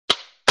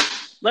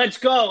Let's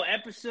go.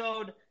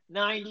 Episode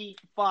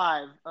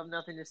 95 of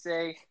Nothing to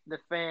Say, the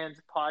Fans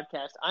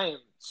podcast. I am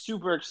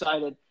super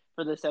excited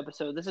for this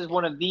episode. This is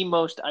one of the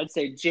most, I'd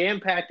say,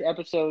 jam-packed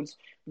episodes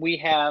we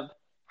have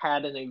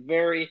had in a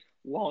very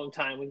long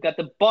time. We've got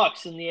the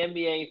Bucks in the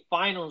NBA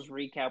Finals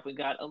recap. We've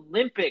got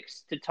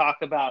Olympics to talk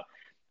about.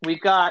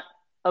 We've got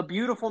a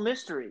beautiful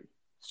mystery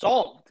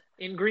solved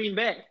in Green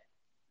Bay.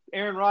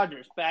 Aaron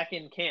Rodgers back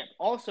in camp.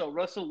 Also,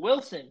 Russell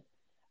Wilson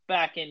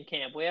back in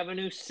camp. We have a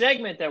new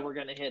segment that we're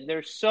going to hit.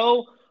 There's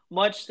so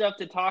much stuff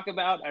to talk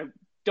about. I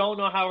don't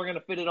know how we're going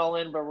to fit it all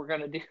in, but we're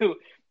going to do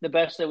the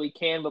best that we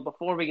can. But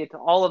before we get to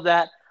all of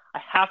that, I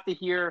have to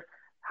hear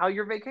how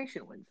your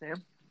vacation went,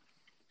 Sam.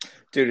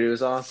 Dude, it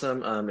was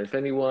awesome. If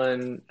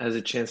anyone has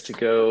a chance to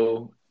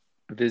go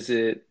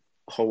visit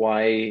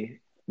Hawaii,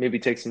 maybe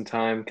take some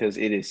time because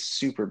it is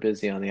super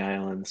busy on the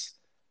islands.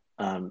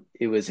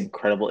 It was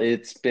incredible.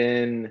 It's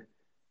been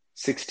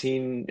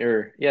 16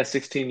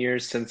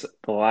 years since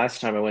the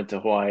last time I went to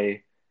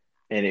Hawaii,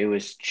 and it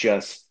was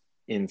just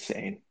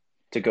insane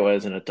to go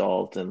as an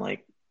adult and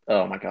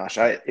oh my gosh,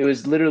 it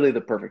was literally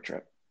the perfect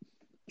trip.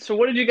 So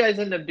what did you guys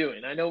end up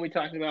doing? I know we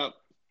talked about,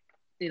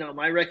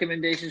 my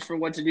recommendations for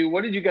what to do.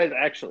 What did you guys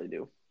actually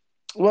do?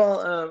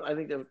 Well, I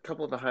think a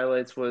couple of the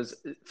highlights was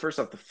first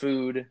off the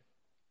food.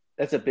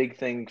 That's a big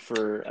thing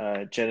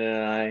for Jenna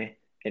and I,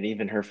 and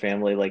even her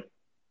family. Like,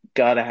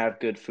 gotta have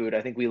good food.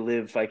 I think we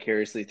live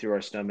vicariously through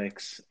our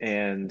stomachs.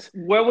 And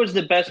Where was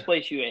the best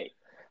place you ate?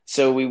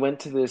 so we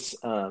went to this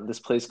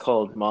place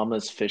called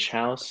Mama's Fish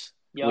House,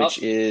 Yup.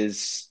 which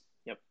is.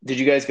 Yep. Did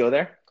you guys go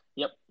there?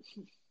 Yep.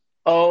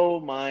 Oh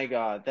my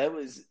God, that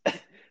was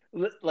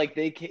like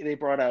they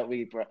brought out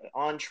we brought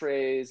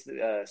entrees,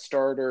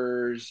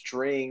 starters,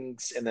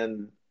 drinks, and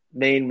then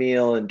main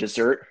meal and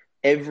dessert.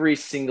 Every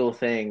single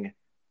thing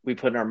we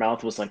put in our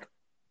mouth was like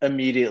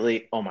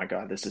immediately, oh my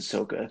God, this is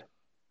so good.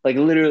 Like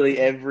literally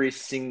every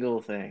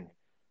single thing.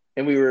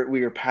 And we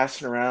were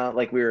passing around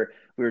like we were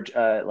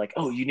like,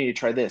 oh, you need to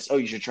try this. Oh,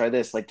 you should try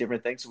this, like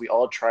different things. So we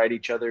all tried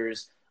each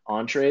other's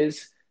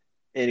entrees,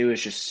 and it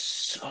was just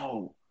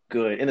so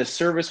good. And the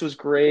service was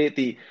great.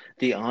 The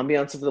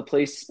ambiance of the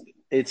place,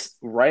 it's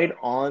right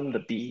on the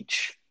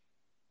beach.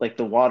 Like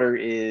the water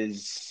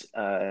is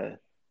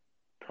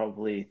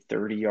probably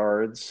 30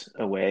 yards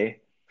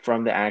away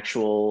from the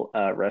actual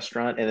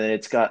restaurant, and then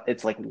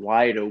it's like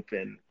wide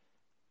open.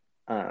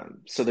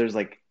 So there's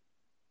like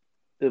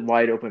the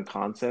wide open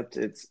concept.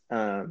 It's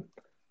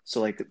so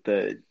like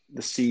the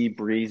sea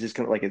breeze is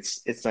kind of like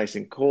it's nice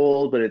and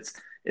cold, but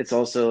it's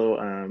also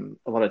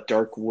a lot of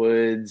dark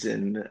woods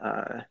and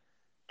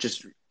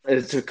just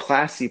it's a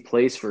classy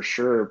place for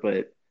sure,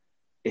 but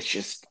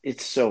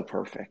it's so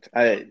perfect.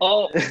 I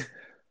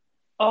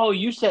Oh,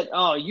 you said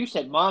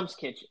Mama's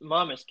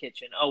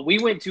kitchen. Oh, we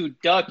went to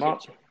the Mom,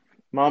 kitchen.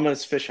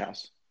 Mama's Fish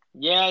House.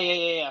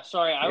 Yeah.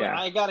 Sorry, Yeah.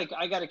 I got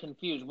it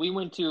confused. We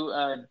went to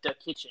the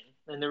kitchen,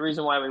 and the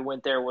reason why we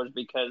went there was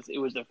because it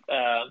was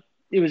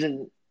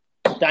in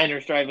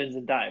Diners, Drive-ins,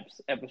 and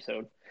Dives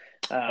episode.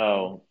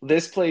 Oh,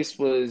 this place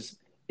was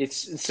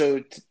it's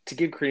so to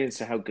give credence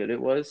to how good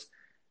it was.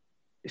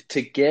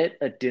 To get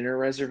a dinner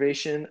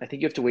reservation, I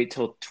think you have to wait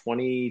till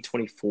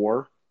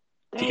 2024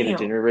 to get a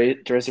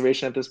Damn,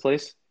 reservation at this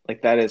place.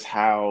 Like that is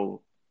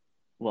how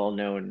well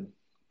known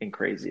and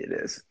crazy it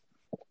is.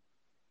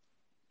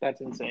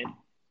 that's insane.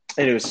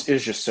 And it was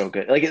just so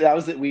good. Like that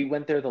was it. We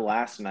went there the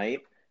last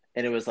night,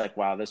 and it was like,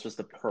 wow, this was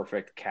the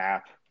perfect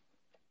cap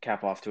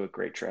off to a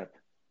great trip.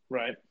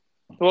 Right.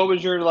 What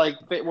was your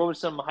What was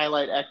some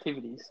highlight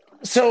activities?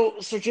 So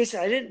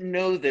Jason, I didn't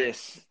know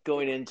this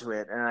going into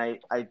it, and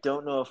I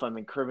don't know if I'm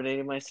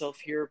incriminating myself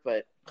here,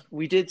 but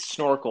we did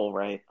snorkel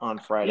right on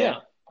Friday, Yeah.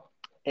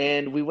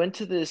 and we went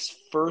to this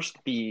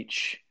first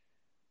beach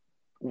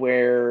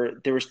where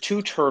there was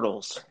two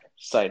turtles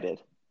sighted.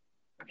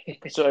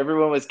 So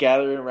everyone was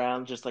gathering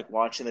around, just like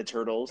watching the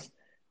turtles,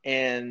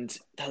 and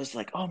I was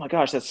like, "Oh my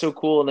gosh, that's so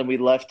cool!" And then we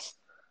left,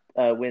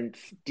 went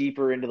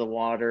deeper into the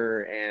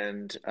water,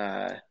 and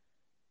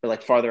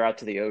like farther out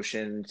to the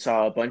ocean,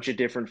 saw a bunch of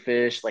different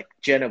fish. Like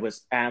Jenna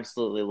was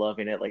absolutely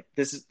loving it. Like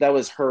that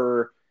was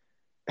her.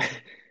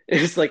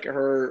 It was like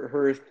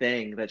her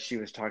thing that she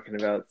was talking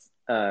about.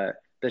 That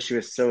she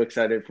was so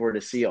excited for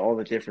to see all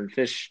the different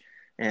fish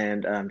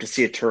and to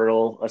see a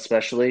turtle,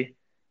 especially.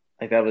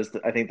 Like that was,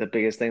 I think, the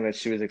biggest thing that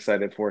she was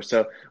excited for.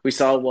 So we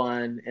saw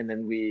one, and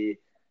then we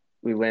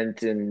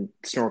went and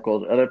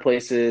snorkeled other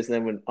places. And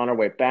then when on our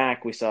way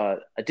back, we saw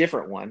a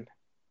different one,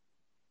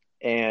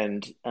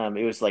 and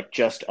it was like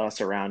just us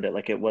around it.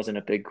 Like it wasn't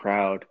a big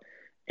crowd,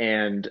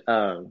 and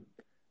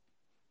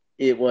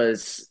it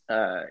was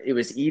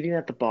eating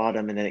at the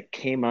bottom, and then it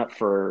came up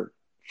for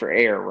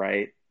air,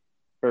 right?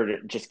 Or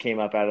it just came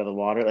up out of the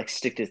water, like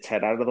sticked its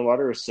head out of the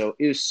water.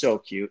 It was so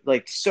cute,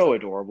 like so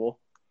adorable,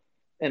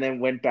 and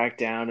then went back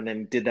down and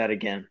then did that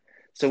again.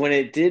 So when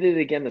it did it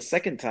again the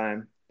second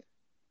time,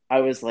 I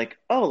was like,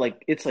 oh,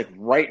 like it's like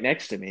right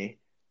next to me.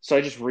 So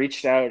I just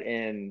reached out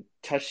and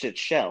touched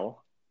its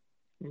shell,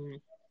 Mhm.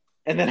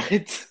 and then I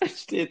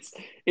touched its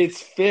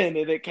fin,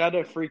 and it kind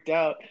of freaked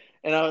out.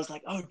 And I was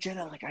like, oh,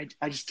 Jenna, like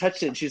I just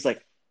touched it. And she's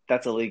like,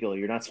 that's illegal.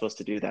 You're not supposed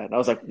to do that. And I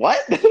was like, what?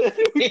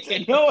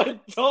 No one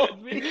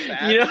told me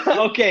that.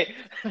 Okay.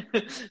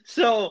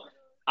 So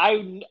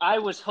I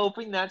was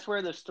hoping that's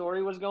where the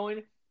story was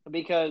going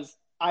because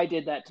I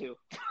did that too.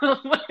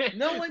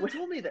 No one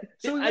told me that.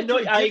 So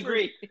I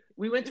agree.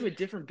 We went to a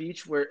different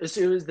beach where it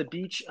was the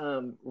beach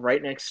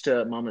right next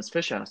to Mama's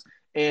Fish House,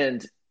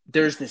 and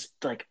there's this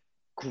like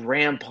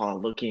grandpa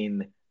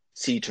looking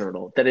sea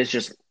turtle that is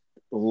just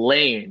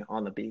laying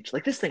on the beach.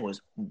 Like this thing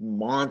was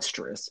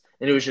monstrous,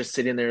 and it was just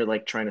sitting there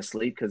like trying to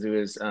sleep because it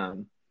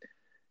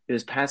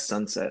was past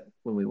sunset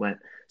when we went.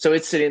 So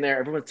it's sitting there,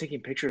 everyone's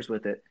taking pictures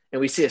with it, and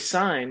we see a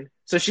sign.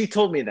 So she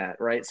told me that,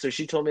 right? So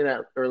she told me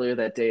that earlier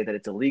that day that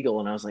it's illegal,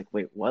 and I was like,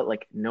 wait, what?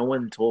 Like no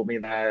one told me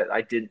that.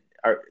 I didn't.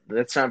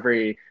 That's not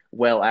very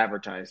well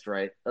advertised,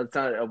 right? That's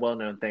not a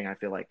well-known thing, I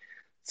feel like.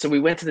 So we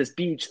went to this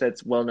beach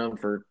that's well known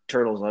for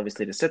turtles,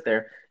 obviously, to sit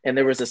there, and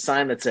there was a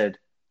sign that said,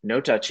 "No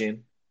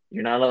touching.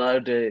 You're not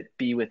allowed to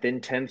be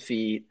within 10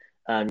 feet.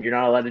 You're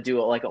not allowed to do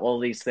like all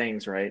these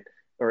things, right?"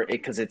 Or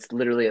because it's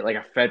literally like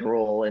a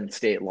federal and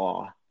state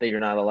law that you're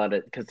not allowed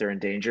to because they're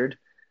endangered.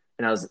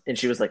 And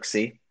she was like,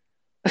 "See,"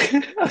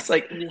 I was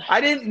like,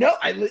 "I didn't know.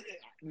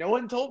 No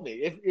one told me.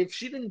 If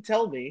she didn't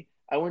tell me,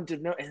 I wouldn't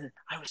have known." And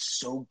I was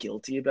so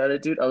guilty about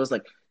it, dude. I was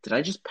like, "Did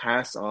I just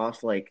pass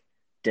off like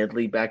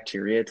deadly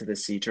bacteria to the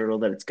sea turtle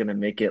that it's gonna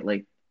make it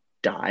like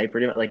die,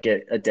 pretty much like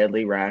get a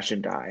deadly rash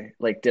and die?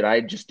 Like, did I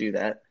just do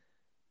that?"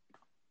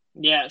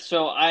 Yeah,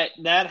 so I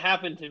that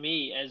happened to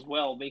me as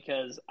well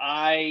because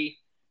I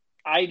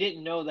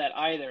didn't know that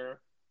either.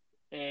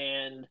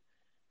 And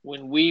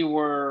when we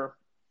were,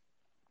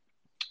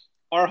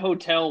 our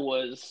hotel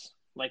was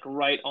like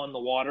right on the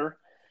water,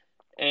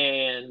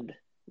 and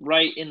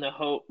right in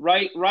the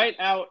right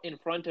out in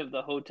front of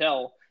the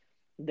hotel,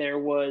 there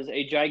was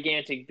a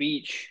gigantic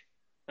beach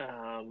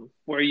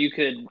where you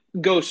could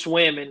go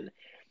swim, and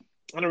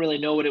I don't really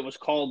know what it was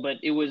called, but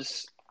it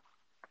was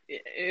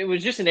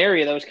just an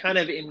area that was kind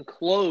of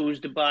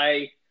enclosed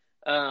by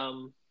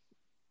um,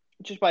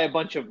 just by a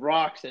bunch of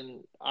rocks,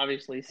 and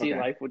obviously sea Okay.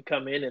 life would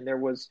come in, and there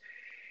was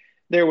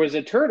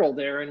a turtle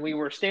there, and we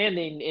were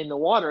standing in the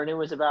water, and it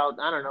was about,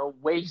 I don't know,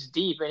 waist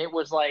deep, and it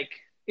was like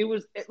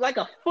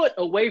a foot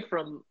away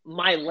from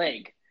my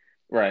leg.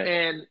 Right.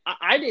 And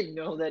I didn't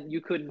know that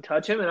you couldn't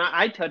touch him, and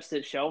I touched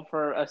his shell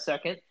for a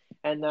second,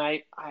 and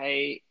I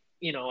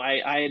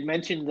had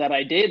mentioned that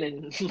I did,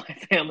 and my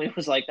family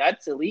was like,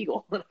 "That's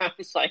illegal," and I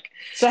was like,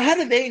 So how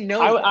do they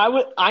know I though?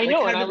 would I Like,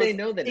 know, how and I do they was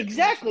know that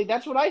exactly information?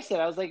 that's what I said.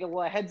 I was like,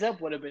 "Well, a heads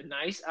up would have been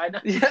nice."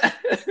 Yeah.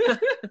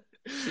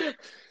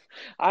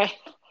 I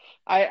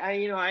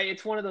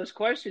it's one of those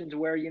questions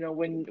where,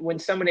 when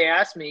somebody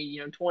asks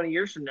me, 20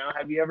 years from now,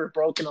 have you ever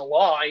broken a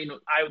law?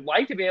 I would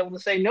like to be able to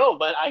say no,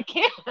 but I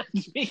can't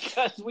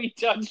because we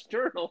touch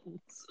turtles.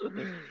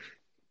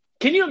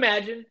 Can you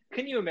imagine?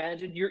 Can you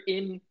imagine you're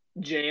in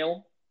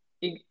jail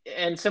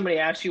and somebody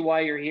asks you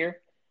why you're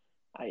here?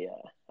 I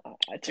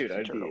Dude,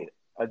 touched a turtle.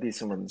 I'd be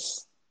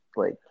someone's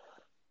like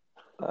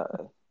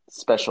uh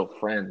special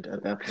friend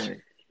at that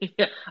point.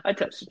 Yeah, I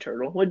touched a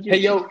turtle. What'd you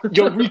Hey, do?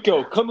 yo,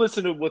 Rico, come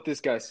listen to what this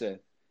guy said.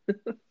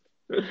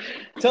 Oh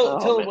Tell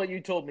him man. what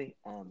you told me.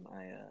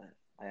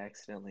 I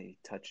accidentally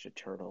touched a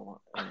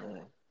turtle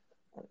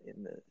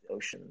in the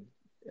ocean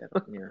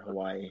near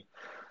Hawaii.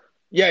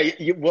 Yeah,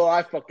 well,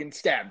 I fucking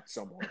stabbed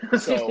someone.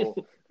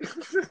 So,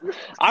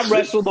 I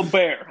wrestled a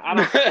bear. I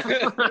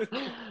don't.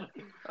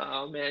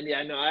 Oh man,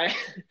 yeah, no,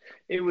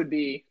 it would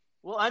be,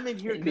 well, I'm in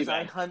here it'd be because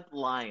I bad. hunt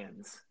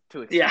lions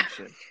to Yeah.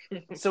 extinction.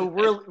 So,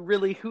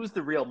 really, who's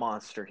the real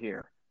monster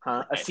here?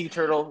 Huh? A Right. sea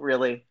turtle,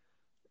 really?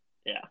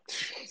 Yeah.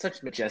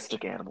 Such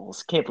majestic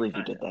animals. Can't believe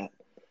you I did know. that.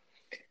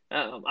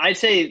 I'd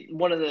say,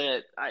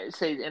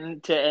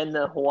 and to end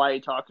the Hawaii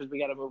talk, because we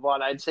got to move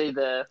on. I'd say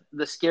the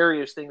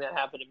scariest thing that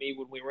happened to me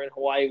when we were in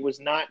Hawaii was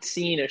not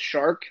seeing a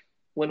shark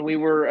when we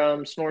were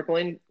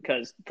snorkeling,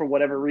 because for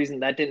whatever reason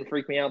that didn't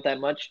freak me out that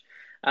much.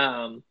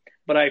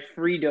 But I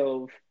free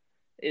dove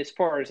as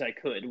far as I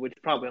could, which is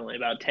probably only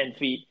about 10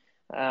 feet,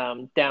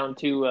 down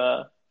to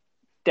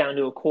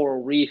a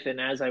coral reef, and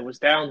as I was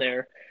down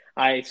there,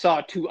 I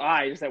saw two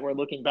eyes that were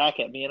looking back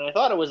at me, and I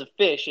thought it was a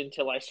fish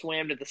until I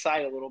swam to the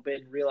side a little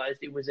bit and realized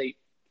it was a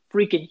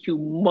freaking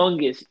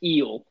humongous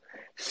eel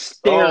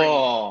staring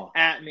Oh,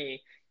 at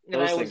me.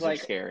 And those things are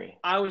scary.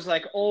 I was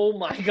like, oh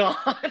my God,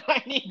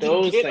 I need to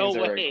Those get things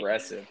are away.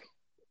 aggressive.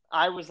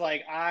 I was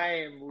like,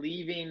 I am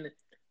leaving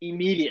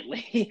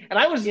immediately. And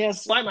I was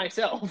Yes. by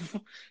myself.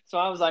 So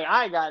I was like,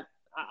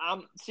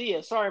 I'm see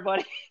ya. Sorry,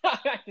 buddy.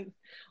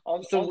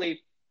 I'll So leave.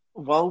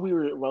 while we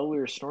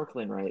were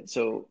snorkeling, right?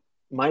 So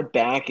my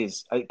back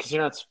is because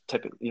you're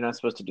not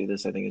supposed to do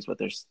this. I think is what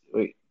there's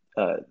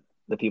uh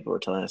the people were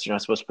telling us. You're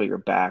not supposed to put your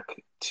back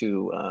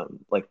to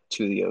like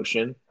to the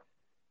ocean,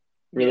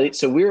 Yeah. really.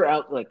 So we were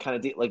out like kind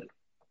of deep. Like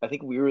I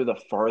think we were the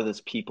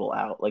farthest people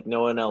out. Like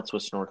no one else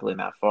was snorkeling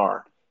that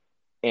far,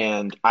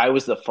 and I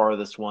was the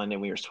farthest one,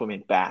 and we were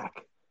swimming back.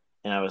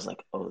 And I was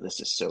like, "Oh, this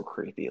is so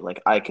creepy!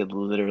 Like I could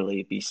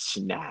literally be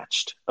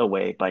snatched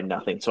away by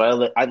nothing." So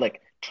I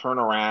like turn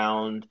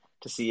around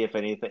to see if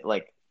anything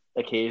like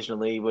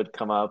occasionally would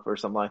come up or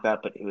something like that.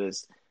 But it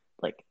was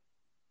like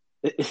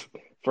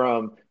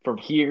from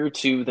here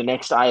to the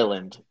next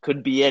island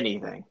could be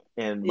anything,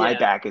 and my Yeah.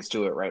 back is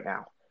to it right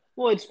now.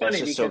 Well, it's That's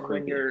funny just so because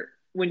when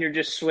creepy. you're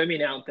just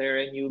swimming out there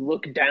and you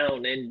look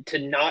down and to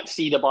not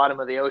see the bottom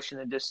of the ocean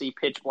and just see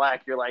pitch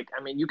black, you're like,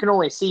 I mean, you can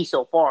only see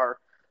so far.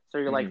 So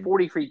you're like Hmm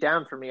 40 feet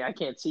down from me. I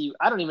can't see.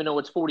 I don't even know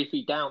what's 40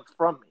 feet down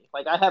from me.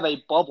 Like I have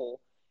a bubble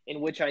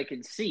in which I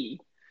can see.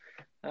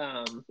 We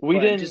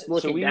But just didn't. So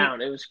looking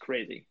down, it was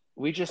crazy.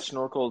 we just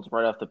snorkeled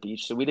right off the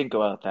beach, so we didn't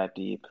go out that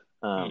deep.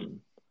 Hmm.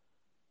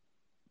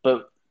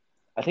 But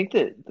I think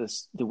that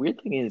the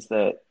weird thing is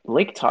that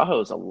Lake Tahoe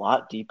is a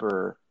lot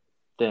deeper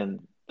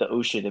than the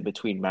ocean in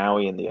between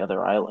Maui and the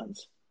other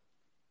islands.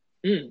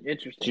 Do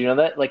Interesting. you know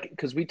that? Like,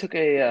 because we took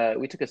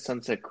a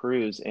sunset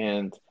cruise,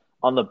 and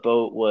on the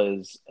boat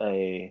was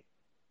a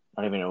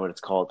I don't even know what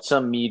it's called,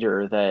 some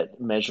meter that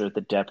measured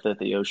the depth of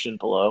the ocean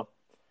below,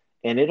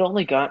 and it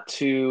only got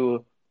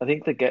to I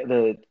think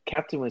the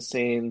captain was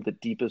saying the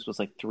deepest was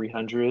like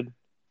 300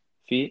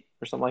 feet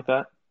or something like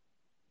that,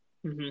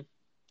 Hmm.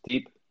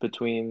 deep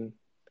between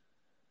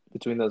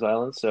those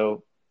islands.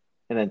 So,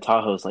 and then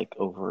Tahoe's like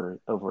over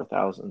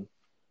 1,000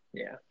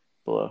 Yeah.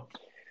 below.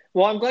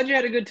 Well, I'm glad you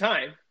had a good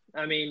time.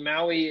 I mean,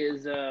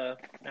 Maui's a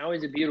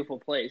beautiful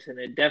place, and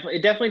it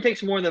definitely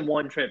takes more than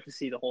one trip to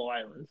see the whole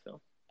island.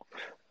 So,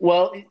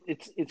 Well,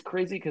 it's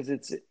crazy because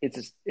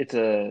it's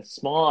a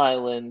small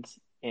island,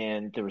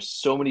 and there were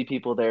so many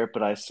people there.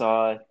 But I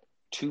saw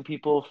two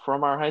people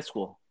from our high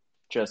school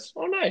just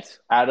oh, nice.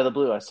 out of the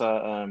blue. I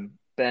saw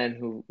Ben,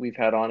 who we've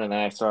had on, and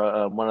I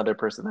saw one other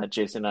person that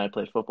Jason and I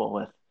played football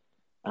with.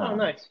 Oh, Um,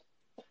 nice.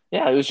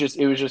 yeah, it was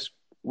just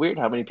weird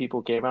how many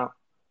people came out.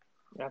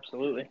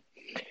 Absolutely.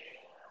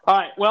 All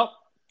right. Well,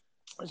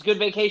 it's good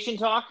vacation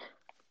talk,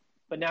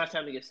 but now it's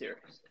time to get serious.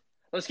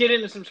 Let's get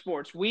into some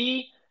sports.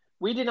 We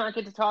did not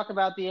get to talk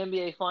about the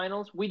NBA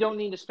Finals. We don't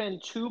need to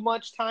spend too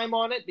much time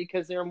on it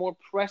because there are more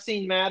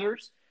pressing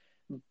matters.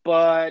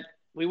 But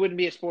we wouldn't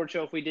be a sports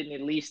show if we didn't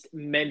at least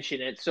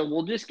mention it. So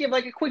we'll just give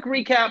like a quick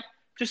recap,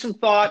 just some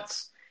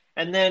thoughts,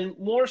 and then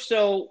more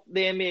so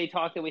the NBA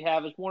talk that we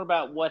have is more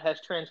about what has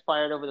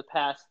transpired over the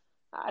past,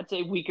 I'd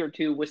say, week or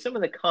two with some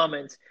of the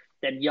comments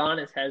that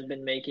Giannis has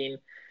been making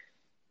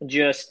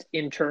just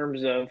in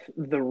terms of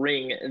the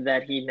ring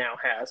that he now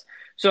has.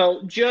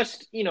 So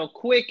just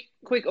quick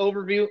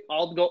overview.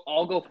 I'll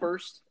go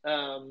first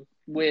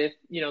with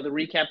the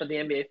recap of the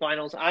NBA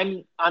Finals.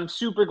 I'm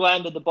super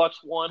glad that the Bucks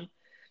won.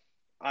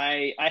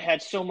 I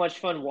had so much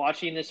fun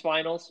watching this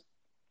finals.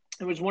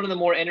 It was one of the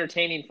more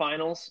entertaining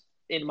finals,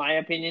 in my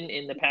opinion,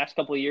 in the past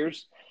couple of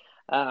years.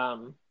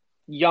 Um,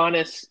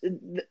 Giannis,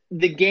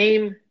 the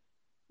game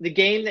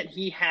that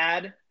he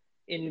had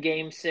in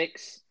Game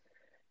 6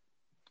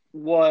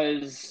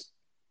 was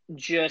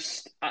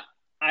just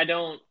I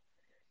don't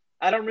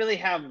I don't really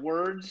have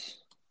words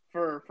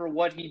for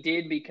what he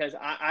did because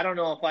I don't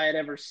know if I had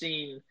ever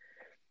seen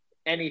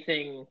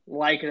anything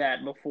like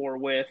that before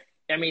with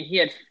I mean he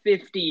had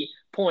 50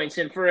 points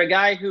and for a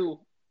guy who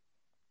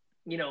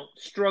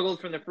struggled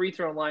from the free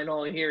throw line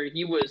all year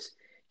he was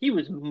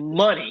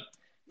money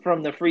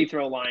from the free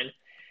throw line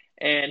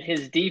and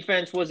his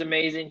defense was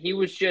amazing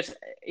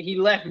he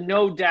left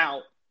no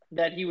doubt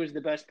that he was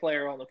the best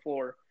player on the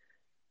floor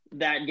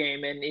that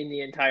game and in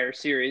the entire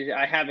series.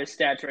 I have his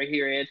stats right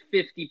here. He had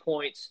 50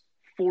 points,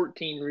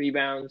 14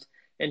 rebounds,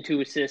 and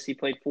 2 assists. He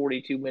played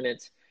 42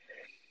 minutes.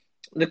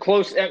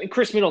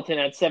 Chris Middleton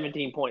had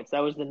 17 points. That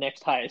was the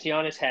next highest.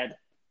 Giannis had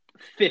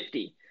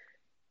 50.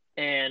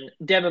 And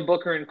Devin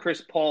Booker and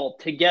Chris Paul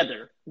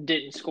together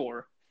didn't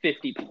score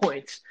 50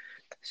 points.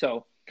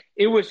 So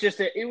it was just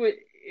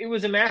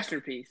a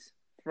masterpiece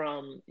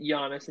from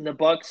Giannis. And the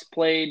Bucks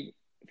played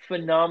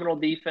phenomenal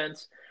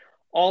defense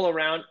all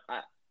around.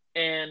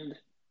 And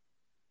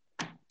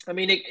I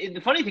mean, the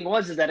funny thing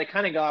was is that it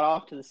kind of got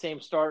off to the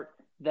same start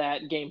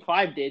that Game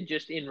 5 did,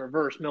 just in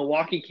reverse.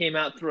 Milwaukee came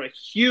out through a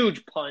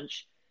huge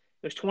punch.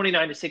 It was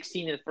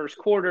 29-16 in the first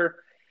quarter,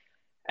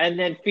 and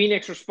then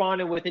Phoenix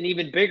responded with an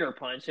even bigger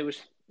punch. It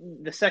was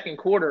the second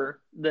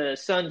quarter. The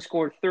Suns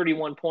scored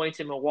 31 points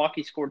and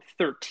Milwaukee scored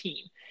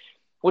 13,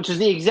 which is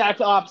the exact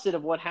opposite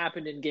of what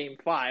happened in Game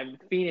 5.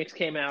 Phoenix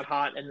came out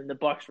hot, and then the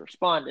Bucks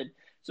responded.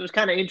 So it was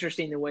kind of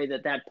interesting the way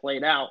that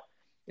played out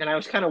and I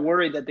was kind of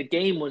worried that the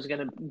game was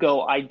going to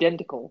go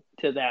identical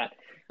to that.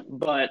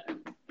 But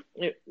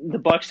the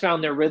Bucks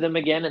found their rhythm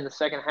again in the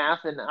second half,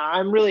 and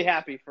I'm really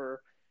happy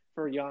for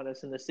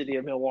Giannis in the city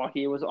of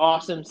Milwaukee. It was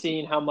awesome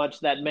seeing how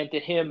much that meant to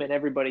him and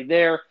everybody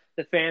there.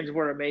 The fans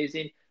were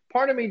amazing.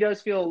 Part of me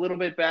does feel a little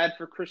bit bad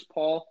for Chris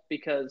Paul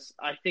because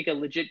I think a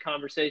legit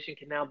conversation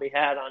can now be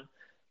had on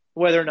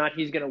whether or not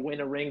he's going to win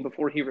a ring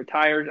before he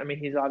retires. I mean,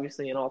 he's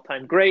obviously an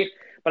all-time great,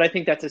 but I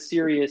think that's a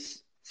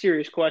serious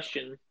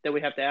question that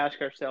we have to ask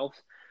ourselves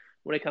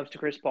when it comes to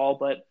Chris Paul.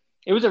 But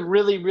it was a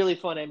really, really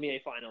fun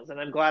NBA Finals, and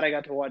I'm glad I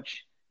got to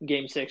watch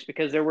Game 6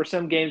 because there were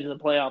some games in the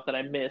playoff that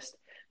I missed,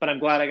 but I'm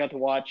glad I got to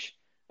watch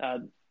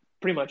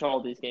pretty much all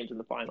of these games in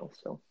the finals.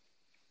 So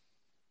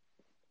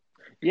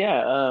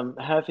Yeah,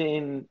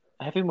 having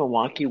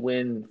Milwaukee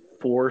win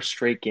 4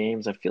 straight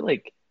games, I feel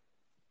like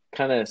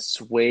kind of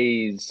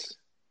sways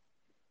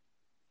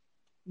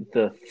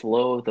the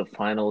flow of the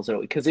finals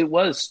because it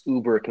was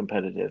uber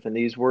competitive, and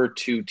these were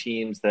two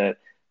teams that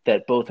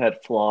both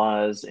had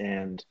flaws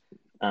and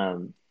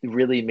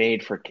really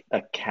made for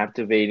a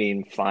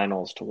captivating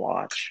finals to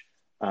watch.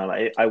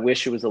 I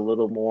wish it was a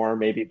little more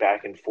maybe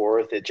back and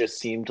forth. It just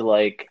seemed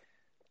like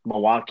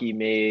Milwaukee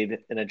made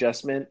an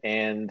adjustment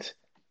and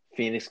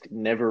Phoenix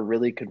never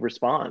really could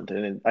respond.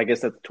 And I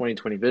guess that's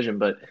 2020 vision,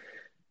 but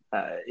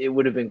it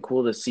would have been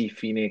cool to see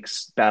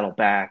Phoenix battle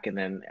back and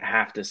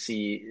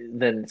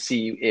then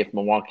see if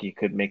Milwaukee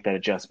could make that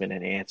adjustment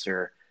and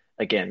answer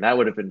again. That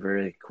would have been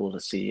very cool to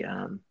see.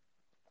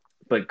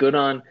 But good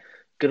on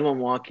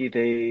Milwaukee.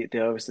 They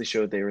obviously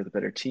showed they were the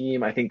better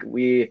team. I think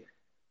we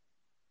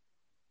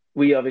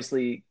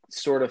obviously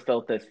sort of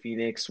felt that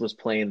Phoenix was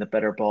playing the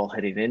better ball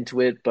heading into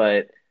it,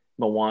 but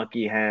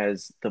Milwaukee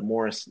has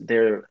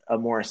they're a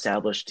more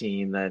established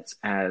team that's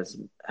has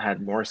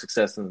had more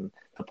success in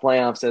the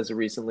playoffs as of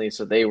recently.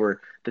 So they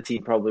were the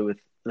team probably with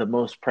the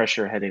most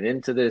pressure heading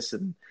into this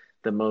and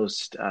the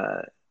most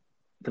uh,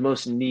 the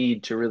most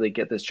need to really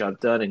get this job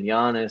done. And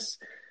Giannis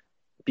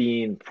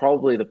being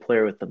probably the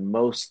player with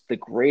the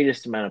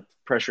greatest amount of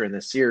pressure in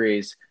the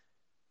series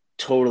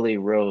totally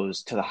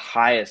rose to the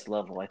highest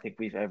level I think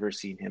we've ever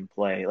seen him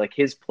play. Like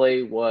his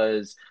play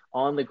was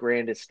on the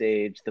grandest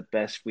stage, the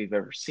best we've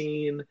ever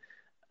seen.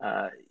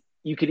 Uh,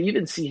 you could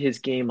even see his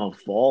game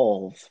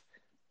evolve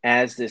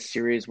as this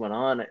series went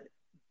on.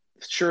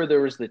 Sure,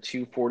 there was the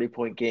 2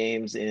 40-point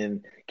games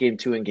in game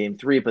two and game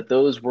three, but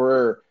those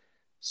were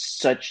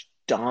such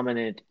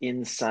dominant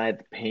inside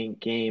the paint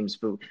games.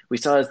 But we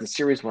saw as the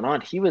series went on,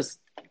 he was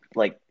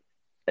like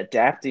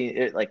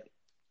adapting, like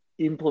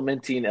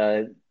implementing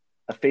a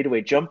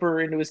fadeaway jumper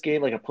into his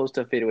game, like a post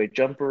up fadeaway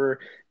jumper,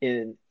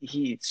 and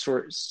he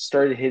sort of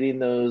started hitting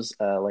those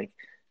like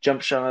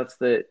jump shots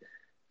that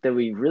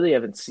we really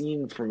haven't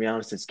seen from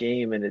Giannis's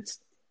game, and it's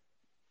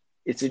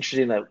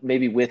interesting that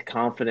maybe with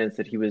confidence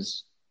that he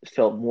was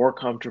felt more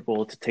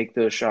comfortable to take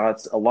those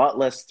shots, a lot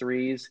less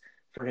threes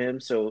for him.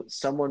 So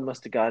someone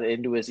must have got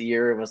into his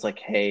ear and was like,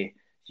 "Hey,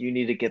 you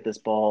need to get this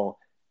ball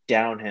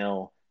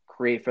downhill,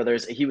 create for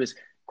others." He was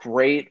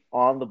great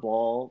on the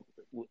ball.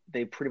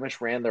 They pretty much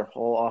ran their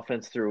whole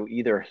offense through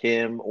either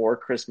him or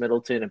Chris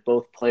Middleton, and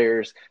both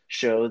players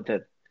showed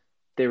that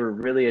they were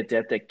really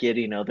adept at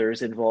getting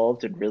others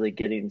involved and really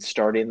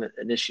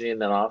initiating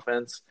that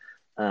offense.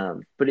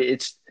 But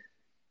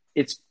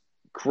it's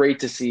great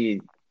to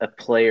see a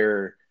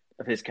player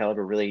of his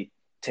caliber really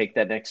take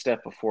that next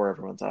step before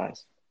everyone's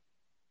eyes.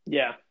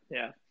 Yeah,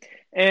 yeah.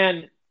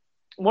 And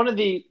one of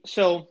the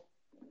so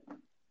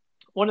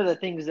one of the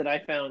things that I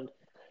found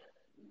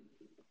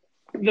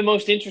the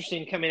most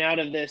interesting coming out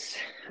of this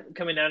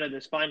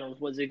finals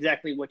was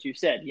exactly what you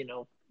said,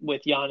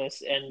 with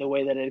Giannis and the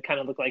way that it kind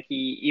of looked like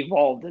he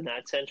evolved in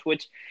that sense,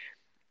 which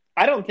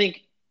I don't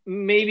think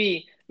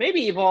maybe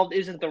evolved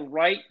isn't the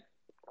right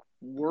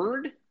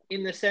word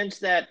in the sense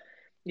that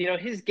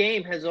his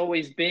game has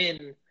always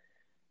been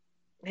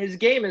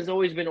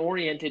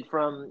oriented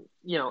from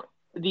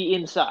the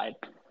inside.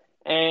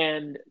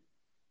 And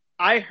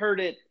I heard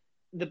it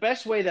the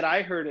best way that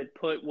I heard it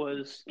put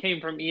was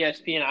came from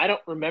ESPN. I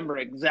don't remember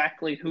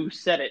exactly who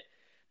said it,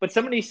 but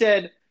somebody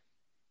said,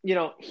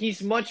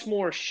 he's much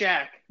more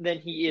Shaq than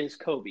he is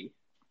Kobe.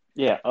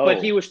 Yeah.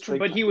 But he Oh, was big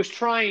but he time. was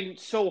trying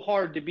so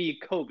hard to be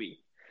Kobe,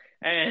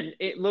 and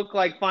it looked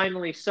like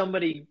finally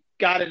somebody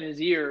got in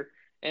his ear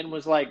and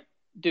was like,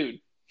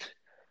 "Dude,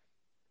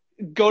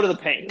 go to the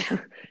paint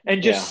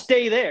and just Yeah.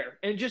 stay there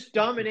and just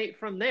dominate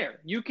from there.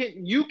 You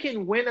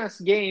can win us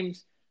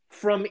games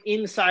from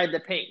inside the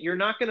paint. You're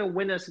not going to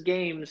win us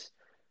games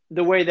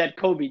the way that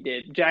Kobe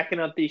did, jacking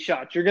up these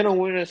shots. You're going to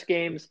win us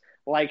games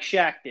like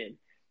Shaq did."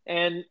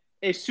 And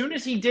as soon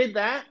as he did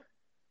that,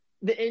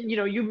 and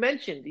you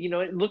mentioned,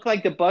 it looked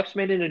like the Bucks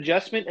made an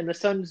adjustment and the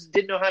Suns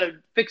didn't know how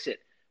to fix it.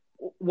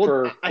 Well,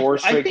 For I four I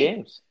straight think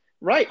games.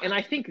 right, and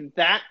I think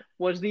that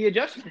was the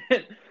adjustment.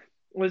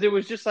 Was it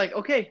was just like,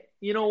 okay,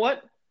 you know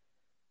what?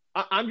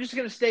 I'm just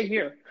going to stay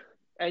here,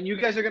 and you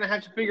guys are going to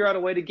have to figure out a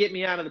way to get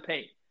me out of the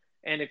paint.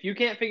 And if you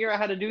can't figure out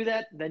how to do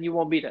that, then you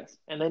won't beat us.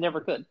 And they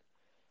never could.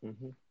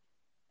 Hmm.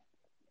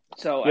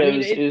 So I Yeah,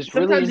 mean, it was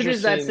really sometimes it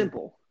is that interesting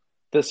simple.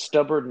 the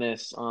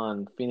stubbornness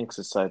on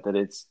Phoenix's side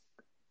that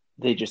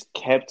they just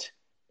kept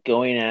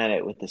going at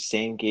it with the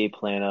same game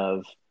plan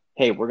of,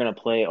 hey, we're gonna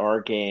play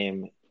our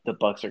game. The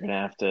Bucks are gonna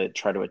have to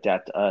try to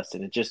adapt to us,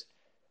 and it just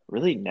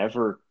really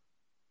never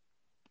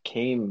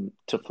came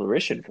to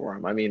fruition for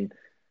them. I mean,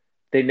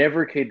 they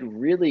never could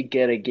really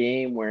get a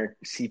game where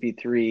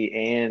CP3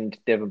 and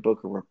Devin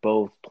Booker were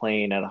both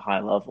playing at a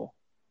high level.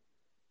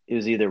 It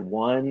was either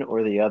one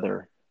or the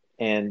other.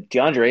 And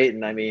DeAndre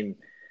Ayton, I mean,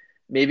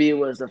 maybe it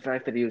was the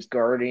fact that he was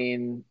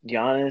guarding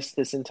Giannis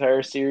this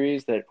entire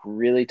series that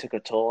really took a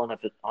toll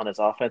on his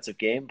offensive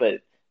game.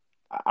 But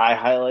I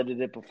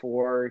highlighted it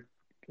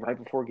right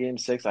before Game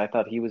 6. I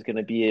thought he was going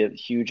to be a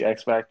huge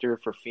X factor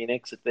for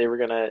Phoenix if they were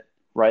going to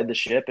ride the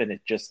ship, and it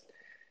just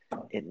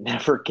it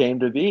never came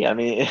to be. I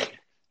mean,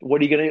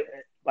 what are you gonna?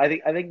 I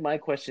think my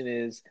question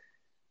is,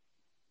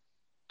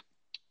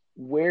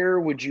 where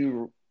would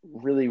you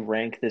really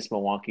rank this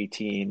Milwaukee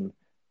team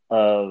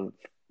of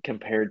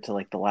compared to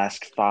like the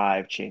last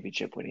five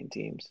championship winning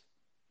teams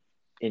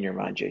in your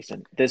mind,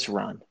 Jason? This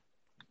run.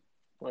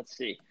 Let's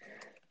see.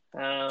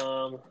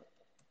 Um,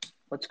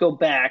 let's go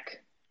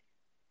back.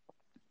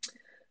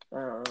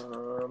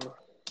 Um,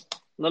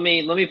 let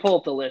me pull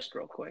up the list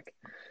real quick.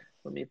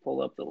 Let me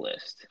pull up the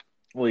list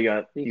Well, you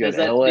got because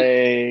that LA,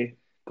 yeah,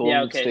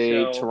 Golden okay,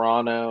 State, so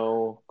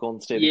Toronto,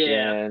 Golden State yeah,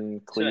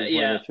 again, so Cleveland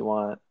yeah, if you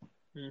want.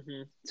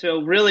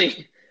 so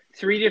really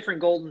three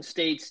different Golden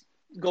State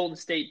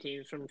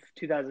teams from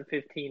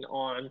 2015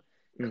 on: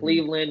 Hmm.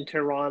 Cleveland,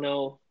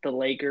 Toronto, the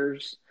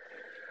Lakers.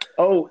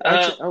 Oh, Uh,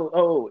 actually,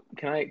 oh,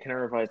 can I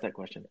revise that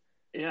question?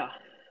 yeah,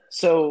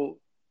 So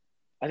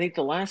I think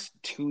the last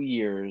 2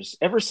 years,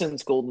 ever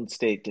since Golden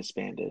State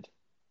disbanded,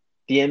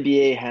 the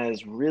NBA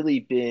has really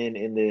been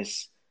in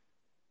this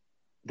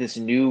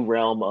new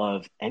realm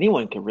of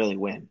anyone can really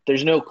win.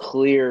 There's no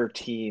clear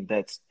team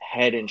that's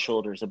head and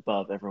shoulders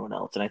above everyone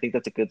else, and I think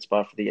that's a good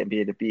spot for the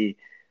NBA to be.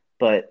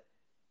 But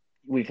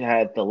we've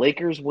had the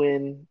Lakers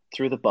win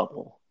through the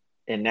bubble,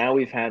 and now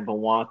we've had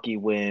Milwaukee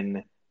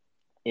win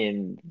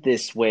in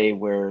this way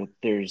where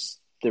there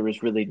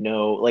was really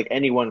no like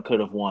anyone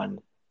could have won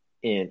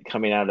in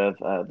coming out of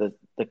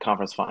the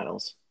conference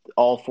finals.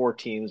 All four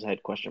teams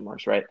had question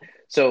marks, right?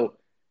 So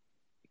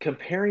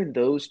comparing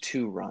those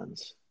two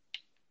runs,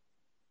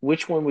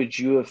 which one would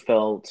you have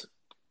felt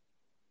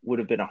would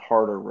have been a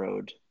harder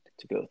road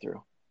to go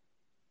through?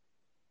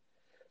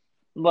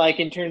 like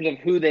in terms of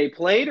who they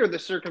played or the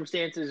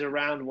circumstances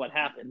around what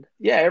happened.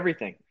 Yeah,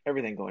 everything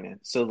going in.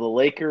 So the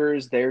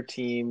Lakers, their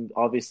team,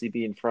 obviously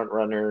being front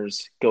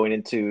runners going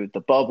into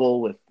the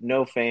bubble with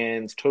no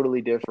fans,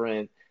 totally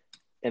different.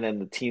 And then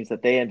the teams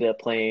that they ended up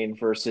playing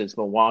versus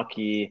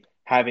Milwaukee,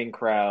 having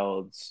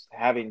crowds,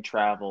 having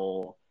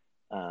travel,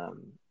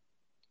 um,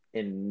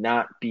 and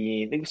not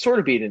being they sort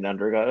of being an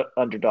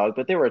underdog,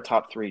 but they were a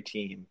top three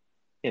team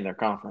in their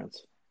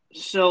conference.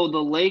 So the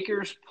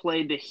Lakers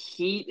played the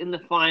Heat in the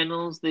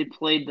finals. They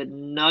played the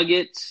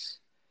Nuggets.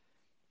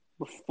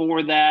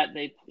 Before that,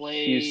 they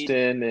played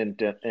Houston and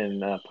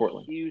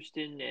Portland.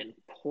 Houston and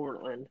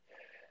Portland.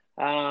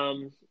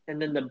 And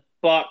then the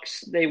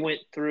Bucks, they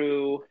went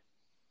through.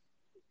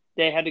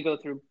 They had to go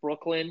through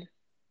Brooklyn,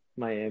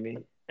 Miami.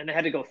 and they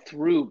had to go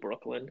through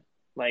Brooklyn.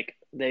 Like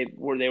they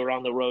were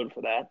on the road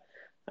for that.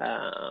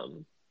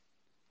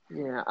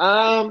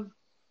 Yeah.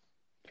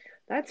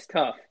 That's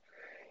tough.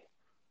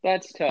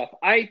 That's tough.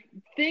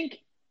 Think.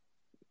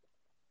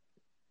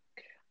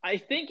 I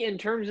think in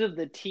terms of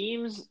the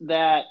teams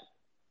that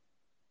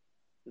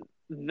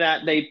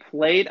they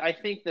played, I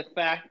think the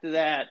fact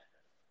that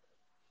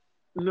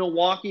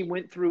Milwaukee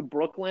went through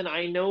Brooklyn.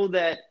 I know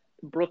that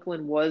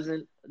Brooklyn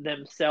wasn't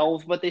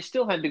themselves, but they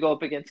still had to go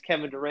up against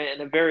Kevin Durant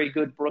and a very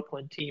good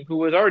Brooklyn team who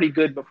was already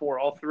good before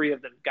all three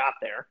of them got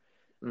there,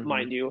 Mm-hmm.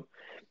 mind you.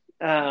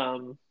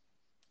 Um,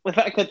 the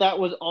fact that that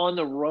was on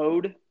the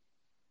road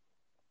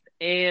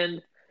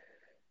and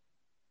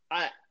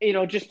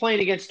just playing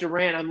against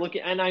Durant, I'm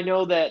looking, and I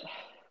know that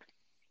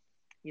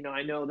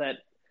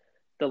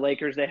the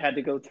Lakers they had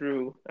to go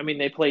through. I mean,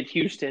 they played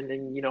Houston,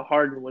 and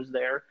Harden was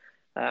there.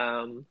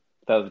 Um,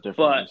 That was a different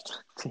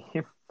but Houston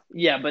team.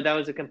 yeah, but that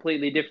was a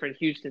completely different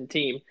Houston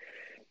team.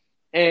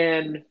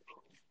 And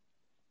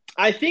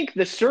I think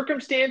the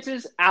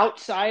circumstances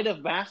outside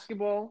of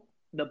basketball,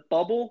 the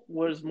bubble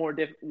was more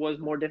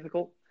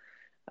difficult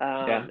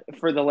Yeah.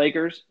 for the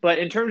Lakers. But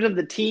in terms of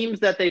the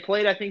teams that they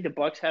played, I think the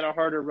Bucks had a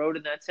harder road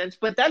in that sense.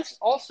 But that's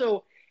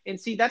also, and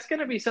see, that's going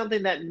to be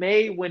something that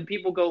when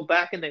people go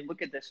back and they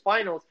look at this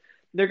finals,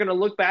 they're going to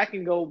look back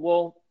and go,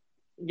 well,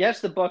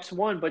 yes, the Bucks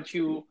won, but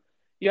you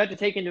have to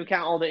take into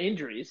account all the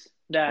injuries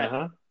that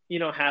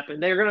Uh-huh.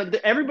 happened.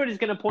 Everybody's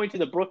gonna point to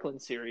the Brooklyn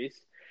series,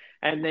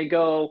 and they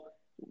go,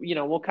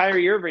 well,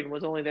 Kyrie Irving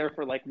was only there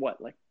for like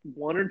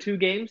 1 or 2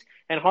 games,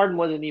 and Harden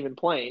wasn't even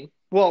playing.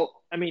 Well,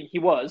 I mean, he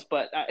was,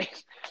 but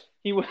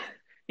he was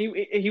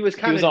he was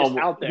kind of just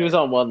out He was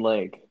there. on one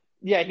leg.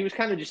 Yeah, he was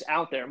kind of just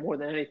out there more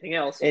than anything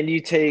else. And you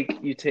take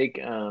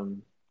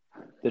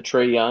the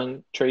Trey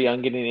Young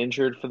getting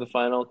injured for the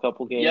final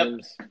couple Yep,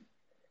 games.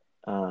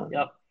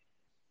 yep.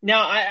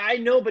 Now I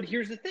know, but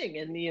here's the thing,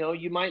 and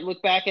you might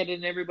look back at it,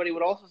 and everybody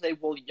would also say,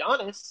 well,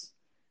 Giannis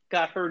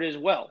got hurt as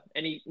well,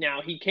 and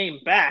he came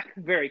back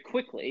very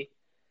quickly.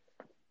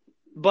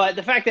 But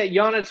the fact that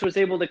Giannis was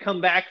able to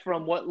come back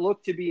from what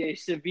looked to be a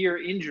severe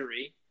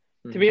injury,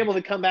 to be Mhm. able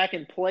to come back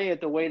and play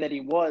it the way that he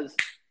was,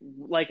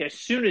 like as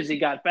soon as he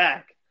got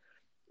back,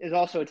 is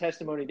also a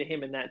testimony to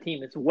him and that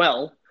team as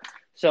well.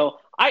 So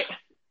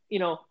you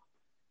know,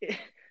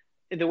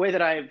 the way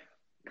that I've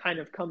kind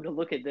of come to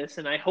look at this,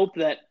 and I hope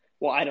that,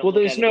 well, I don't Well,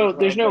 look at it this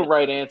there's way, no but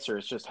right answer.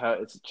 It's just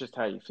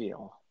how you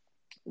feel.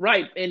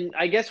 right. And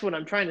I guess what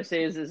I'm trying to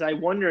say is I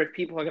wonder if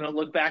people are going to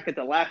look back at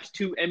the last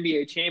two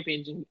NBA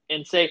champions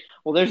and say,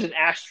 well, there's an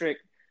asterisk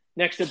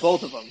next to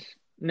both of them.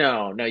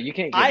 No, you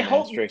can't give I an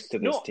hope asterisk to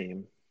this no.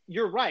 team.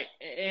 you're right,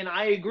 and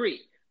I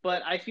agree.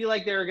 But I feel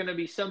like there are going to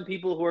be some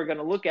people who are going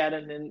to look at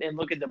it and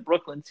look at the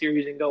Brooklyn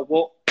series and go,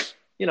 well,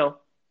 you know,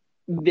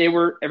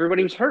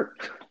 everybody was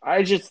hurt.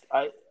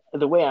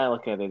 The way I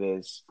look at it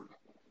is,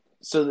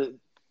 so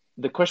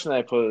the question that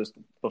I posed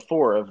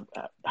before of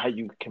how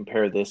you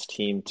compare this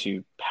team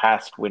to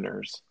past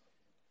winners,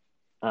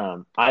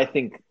 I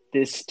think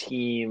this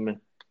team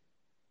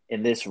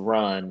in this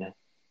run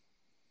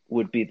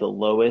would be the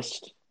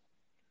lowest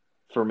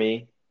for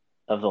me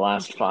of the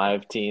last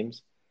 5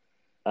 teams.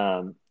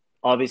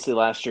 Obviously,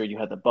 last year you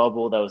had the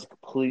bubble. That was a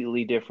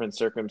completely different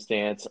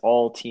circumstance.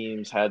 All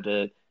teams had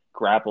to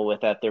grapple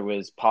with that. There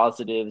was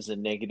positives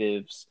and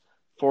negatives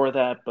for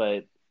that,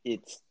 but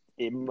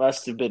it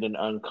must have been an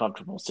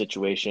uncomfortable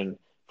situation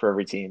for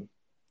every team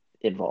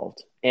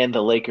involved. And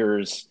the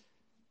Lakers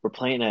were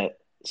playing at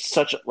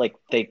such like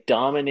they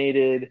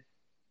dominated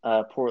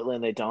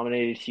Portland, they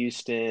dominated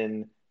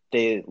Houston,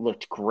 they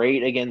looked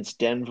great against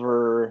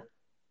Denver,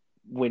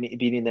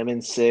 beating them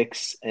in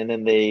 6, and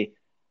then they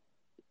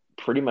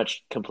pretty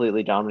much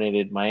completely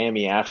dominated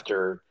Miami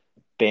after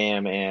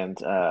Bam and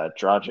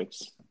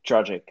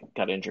Dragic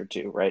got injured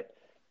too, right?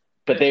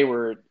 But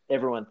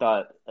everyone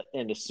thought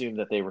and assumed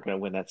that they were going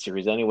to win that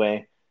series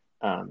anyway.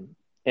 And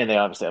they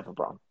obviously have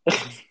LeBron.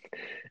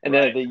 And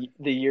right. then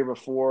the year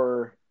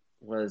before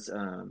was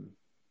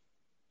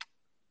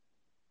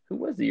who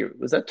was the year?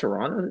 Was that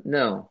Toronto?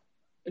 No.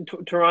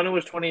 Toronto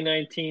was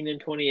 2019 and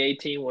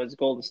 2018 was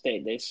Golden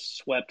State. They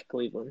swept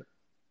Cleveland.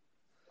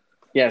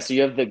 Yeah, so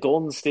you have the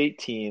Golden State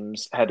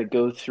teams had to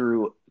go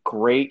through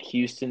great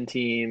Houston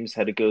teams,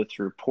 had to go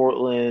through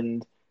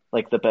Portland,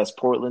 like the best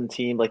Portland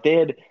team. Like they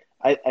had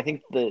I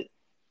think the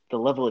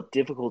level of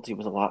difficulty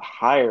was a lot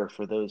higher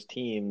for those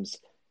teams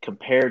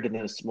compared to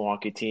this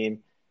Milwaukee team,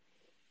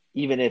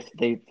 even if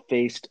they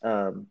faced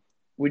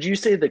would you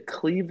say the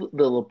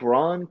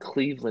LeBron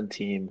Cleveland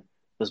team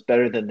was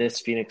better than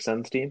this Phoenix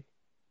Suns team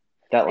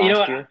that You know,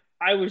 last year?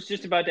 I was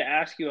just about to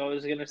ask you. I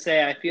was going to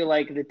say I feel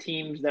like the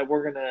teams that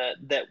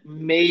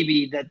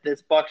maybe that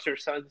this Bucks or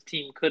Suns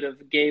team could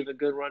have gave a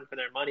good run for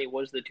their money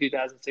was the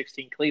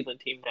 2016 Cleveland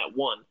team that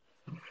won.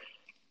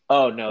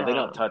 Oh no, they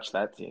don't touch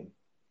that team.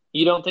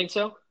 You don't think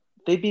so?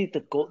 They beat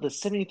the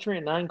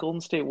 73-9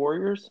 Golden State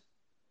Warriors.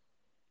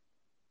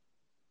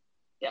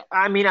 Yeah,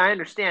 I mean I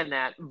understand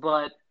that,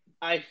 but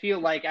I feel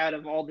like out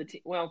of all the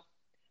well,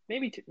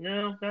 maybe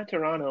no, not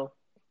Toronto.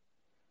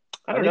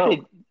 I I don't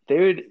think know. they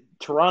would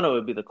Toronto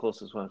would be the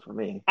closest one for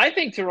me. I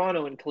think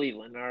Toronto and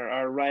Cleveland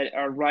are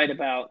right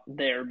about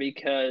there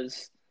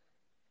because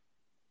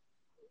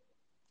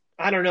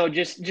I don't know,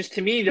 just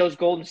to me those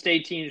Golden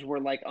State teams were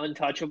like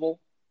untouchable,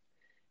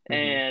 Mm-hmm.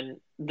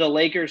 and the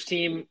Lakers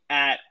team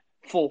at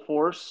full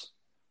force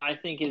I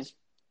think is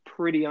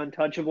pretty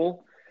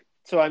untouchable.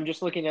 So I'm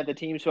just looking at the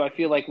teams who I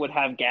feel like would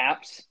have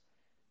gaps,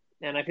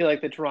 and I feel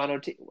like the Toronto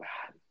team.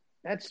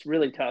 That's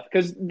really tough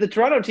because the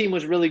Toronto team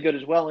was really good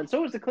as well, and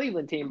so was the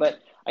Cleveland team. But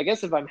I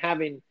guess if I'm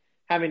having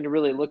to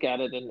really look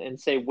at it and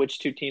say which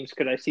two teams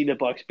could I see the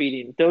Bucks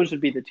beating, those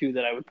would be the two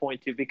that I would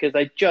point to because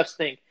I just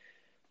think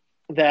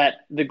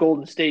that the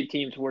Golden State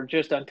teams were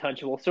just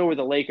untouchable. So were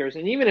the Lakers,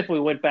 and even if we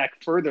went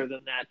back further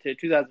than that to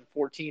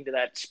 2014 to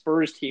that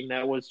Spurs team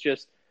that was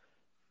just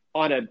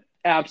on an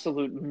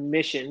absolute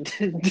mission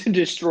to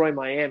destroy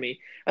Miami,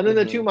 and then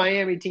the Mm-hmm. two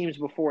Miami teams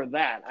before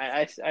that,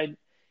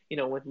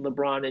 with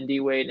LeBron and D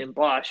Wade and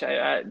Bosh,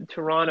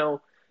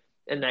 Toronto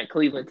and that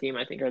Cleveland team,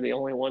 I think, are the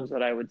only ones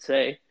that I would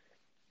say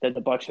that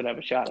the Bucks should have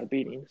a shot at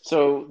beating.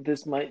 So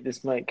this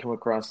might come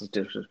across as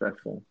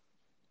disrespectful.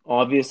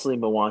 Obviously,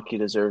 Milwaukee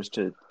deserves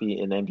to be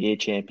an NBA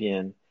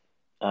champion.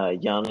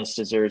 Giannis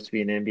deserves to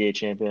be an NBA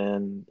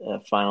champion,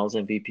 Finals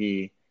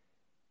MVP.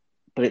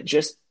 But it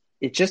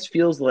just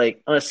feels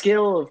like on a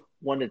scale of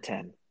 1 to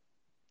 10,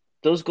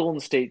 those Golden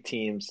State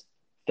teams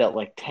felt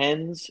like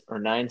tens or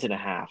nines and a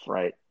half,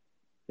 right?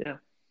 Yeah.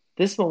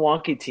 This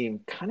Milwaukee team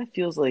kind of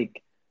feels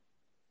like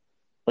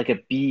a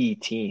B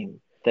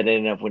team that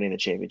ended up winning the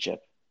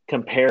championship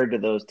compared to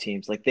those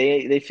teams. Like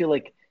they feel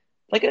like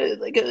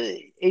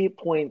a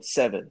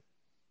 8.7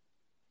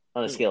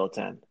 on a Hmm. scale of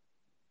 10,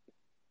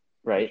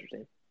 right?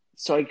 Interesting.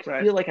 So I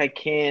Right. feel like I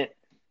can't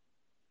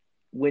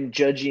when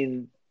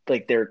judging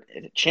like they're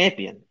a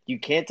champion. You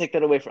can't take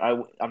that away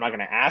from. I'm not going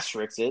to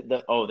asterisk it.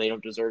 They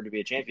don't deserve to be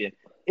a champion.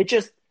 It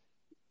just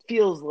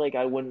feels like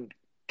I wouldn't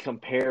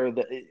compare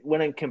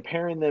when I'm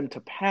comparing them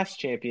to past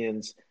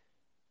champions.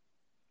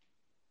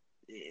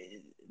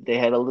 They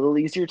had a little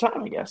easier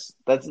time, I guess.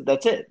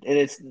 That's it,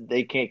 and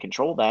they can't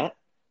control that.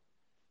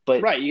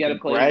 But Right. You got to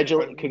play who's in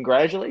front of you.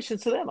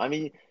 congratulations to them. I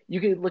mean, you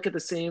could look at the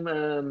same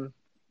to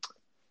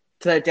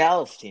that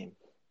Dallas team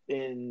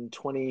in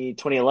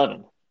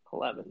 2011.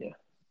 11. Yeah.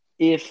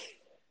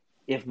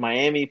 If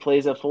Miami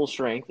plays at full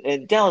strength,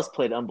 and Dallas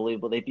played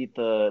unbelievable. They beat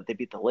the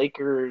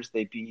Lakers.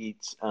 They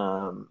beat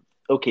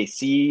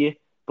OKC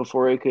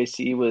before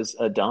OKC was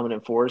a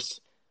dominant force.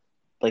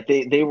 Like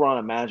they were on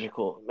a magic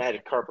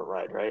carpet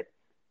ride, right?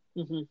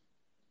 Mm-hmm.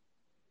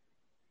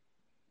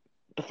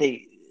 But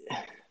they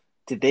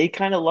did they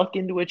kind of luck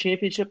into a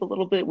championship a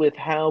little bit with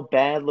how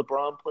bad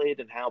LeBron played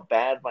and how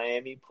bad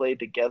Miami played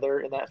together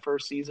in that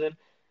first season?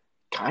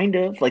 Kind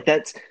of. Like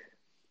that's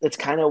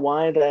kind of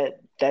why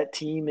that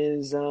team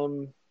is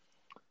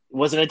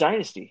wasn't a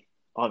dynasty,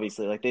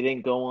 obviously. Like they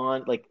didn't go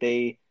on like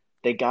they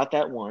got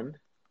that one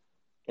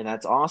and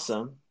that's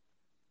awesome,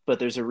 but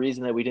there's a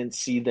reason that we didn't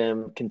see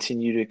them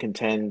continue to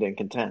contend and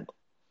contend.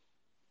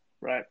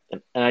 Right.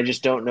 And I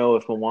just don't know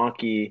if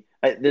Milwaukee.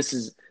 This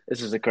is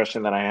a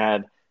question that I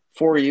had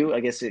for you.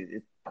 I guess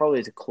it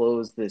probably to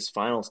close this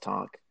finals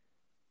talk.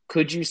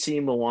 Could you see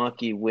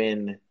Milwaukee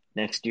win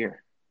next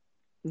year?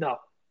 No,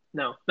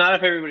 no, not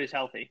if everybody's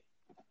healthy.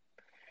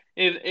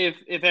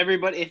 If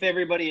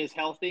everybody is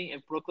healthy,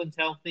 if Brooklyn's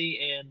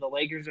healthy and the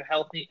Lakers are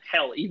healthy,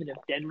 hell, even if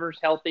Denver's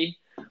healthy,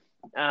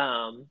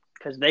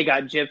 because they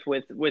got gypped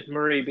with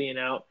Murray being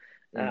out.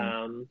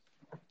 Mhm.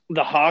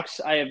 The Hawks,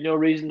 I have no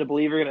reason to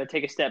believe are going to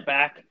take a step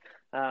back.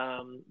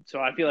 So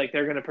I feel like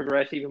they're going to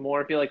progress even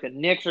more. I feel like the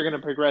Knicks are going to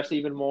progress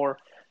even more.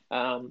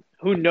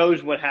 Who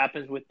knows what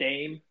happens with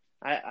Dame?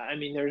 I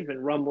mean, there's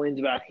been rumblings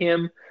about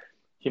him.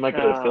 He might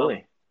go to Um,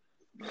 Philly.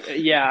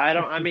 yeah, I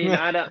don't. I mean,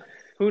 I don't.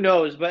 Who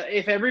knows? But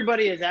if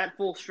everybody is at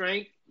full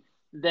strength,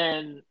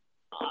 then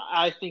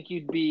I think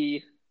you'd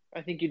be.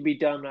 I think you'd be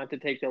dumb not to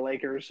take the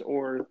Lakers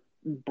or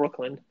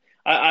Brooklyn.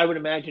 I would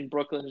imagine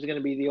Brooklyn is going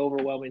to be the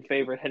overwhelming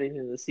favorite heading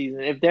into the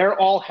season. If they're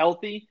all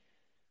healthy,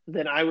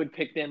 then I would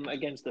pick them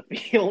against the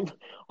field,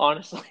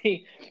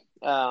 honestly.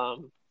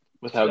 Um,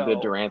 With how good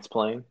so Durant's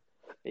playing.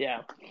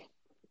 yeah,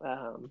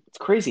 um, It's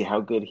crazy how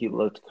good he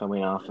looked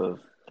coming off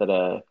of that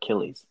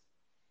Achilles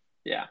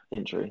yeah,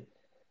 injury.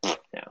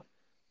 yeah.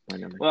 My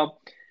number. Well,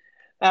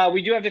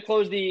 we do have to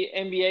close the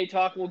NBA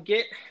talk.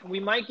 We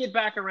might get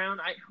back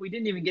around. We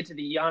didn't even get to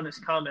the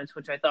Giannis comments,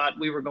 which I thought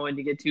we were going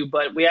to get to,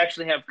 but we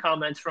actually have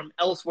comments from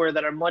elsewhere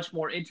that are much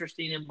more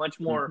interesting and much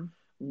more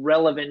Mm-hmm.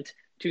 relevant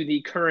to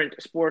the current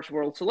sports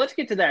world. So let's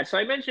get to that. So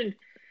I mentioned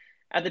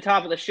at the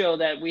top of the show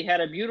that we had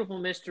a beautiful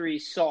mystery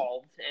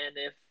solved, and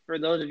if for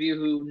those of you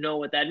who know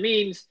what that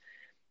means,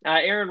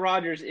 Aaron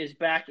Rodgers is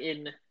back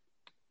in.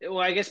 Well,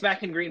 I guess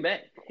back in Green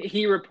Bay.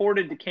 He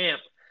reported to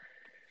camp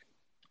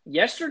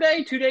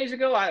yesterday, 2 days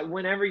ago.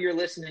 Whenever you're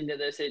listening to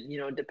this, it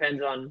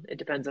depends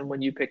on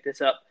when you pick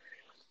this up.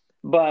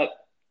 But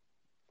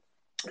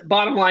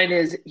bottom line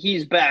is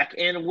he's back,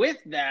 and with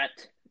that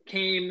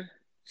came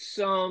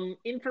some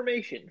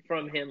information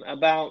from him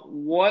about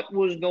what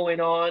was going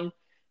on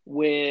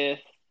with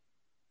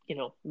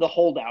the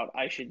holdout,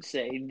 I should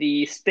say,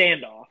 the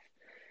standoff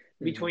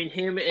Mm-hmm. between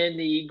him and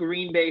the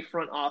Green Bay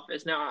front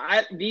office.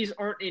 Now, these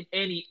aren't in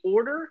any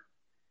order,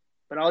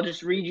 but I'll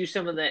just read you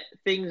some of the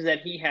things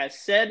that he has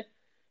said.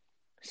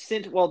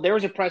 There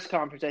was a press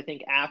conference, I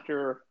think,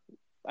 after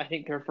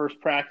their first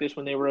practice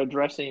when they were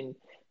addressing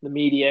the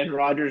media, and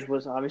Rodgers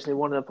was obviously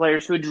one of the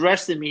players who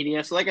addressed the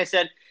media. So, like I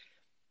said,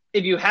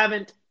 if you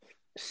haven't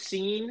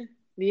seen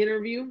the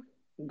interview,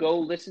 go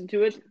listen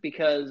to it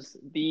because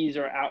these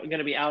are going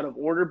to be out of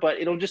order, but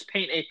it'll just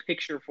paint a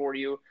picture for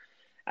you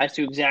as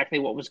to exactly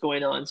what was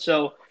going on.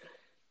 So,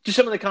 just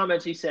some of the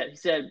comments he said. He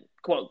said,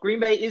 quote, Green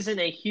Bay isn't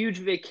a huge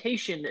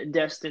vacation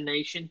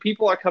destination.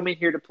 People are coming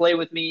here to play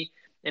with me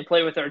and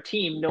play with our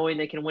team, knowing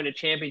they can win a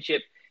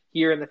championship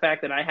here. And the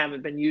fact that I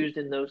haven't been used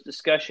in those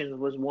discussions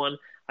was one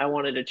I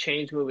wanted to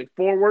change moving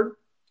forward.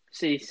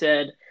 So he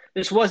said,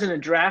 this wasn't a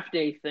draft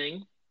day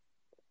thing.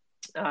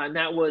 And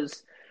that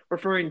was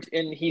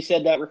and he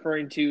said that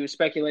referring to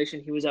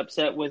speculation. He was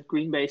upset with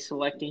Green Bay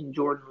selecting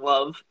Jordan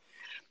Love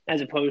as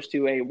opposed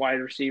to a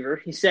wide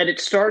receiver. He said it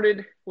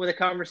started with a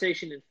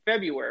conversation in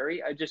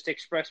February. I just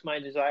expressed my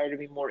desire to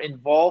be more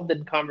involved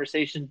in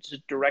conversations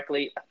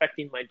directly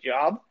affecting my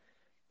job.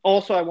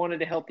 Also, I wanted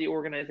to help the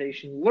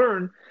organization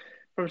learn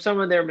from some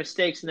of their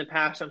mistakes in the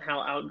past on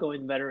how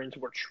outgoing veterans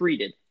were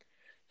treated.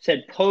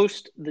 Said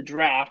post the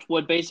draft,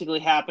 what basically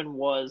happened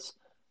was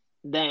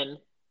then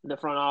the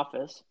front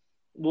office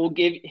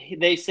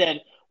they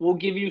said, we'll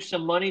give you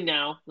some money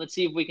now. Let's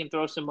see if we can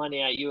throw some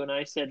money at you. And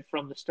I said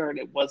from the start,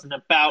 it wasn't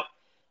about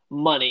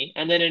money.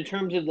 And then in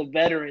terms of the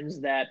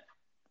veterans that,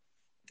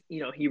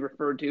 he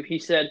referred to, he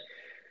said,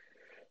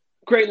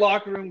 great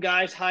locker room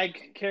guys, high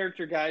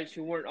character guys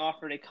who weren't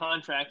offered a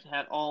contract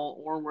at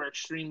all or were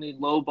extremely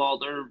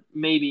lowballed or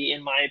maybe,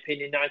 in my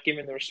opinion, not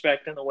given the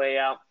respect on the way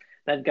out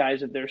that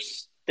guys of their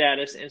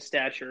status and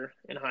stature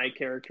and high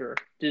character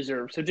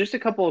deserve. So just a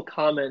couple of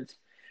comments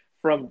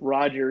from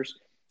Rodgers.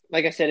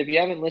 Like I said, if you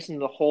haven't listened to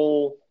the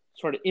whole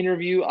sort of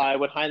interview, I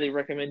would highly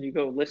recommend you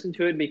go listen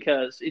to it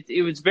because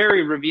it was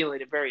very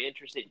revealing and very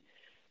interesting.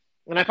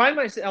 And I find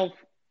myself,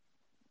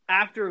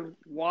 after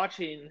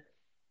watching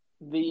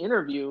the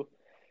interview,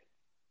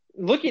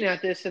 looking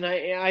at this, and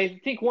I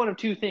think one of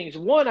two things.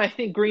 One, I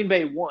think Green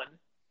Bay won.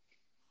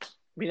 I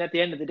mean, at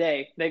the end of the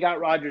day, they got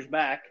Rodgers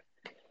back.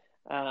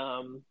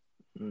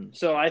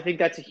 So I think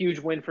that's a huge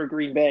win for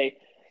Green Bay.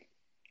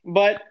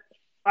 But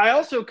I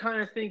also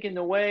kind of think in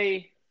the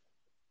way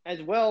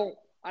as well,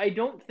 I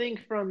don't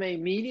think from a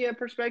media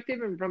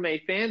perspective and from a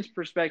fan's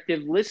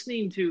perspective,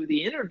 listening to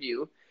the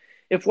interview,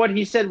 if what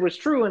he said was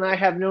true, and I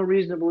have no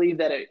reason to believe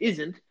that it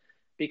isn't,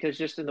 because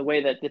just in the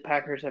way that the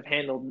Packers have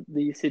handled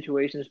these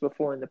situations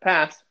before in the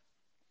past,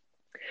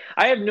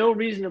 I have no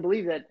reason to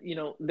believe that,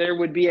 there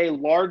would be a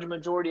large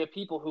majority of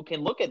people who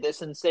can look at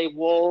this and say,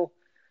 well,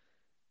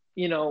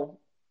 you know,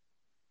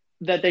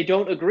 that they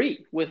don't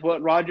agree with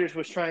what Rodgers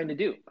was trying to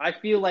do. I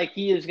feel like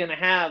he is going to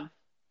have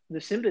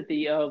the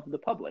sympathy of the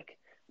public,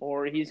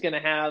 or he's going to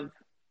have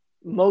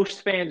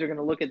most fans are going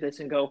to look at this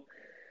and go,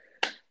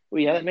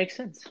 well, yeah, that makes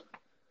sense.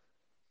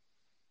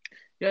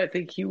 Yeah, I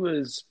think he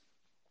was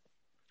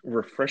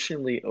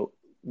refreshingly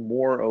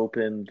more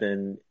open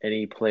than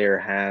any player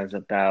has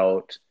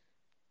about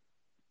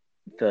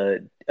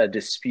a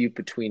dispute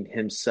between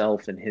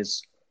himself and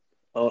his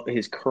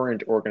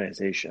current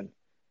organization.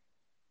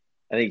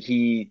 I think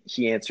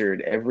he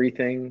answered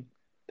everything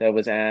that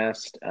was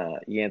asked.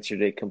 He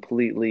answered it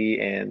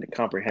completely and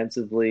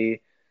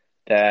comprehensively.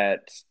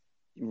 That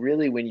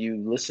really, when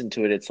you listen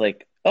to it, it's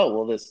like, oh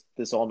well,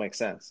 this all makes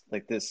sense.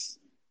 Like this,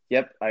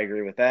 yep, I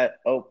agree with that.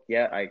 Oh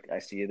yeah, I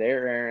see you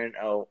there, Aaron.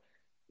 Oh,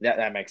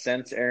 that makes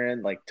sense,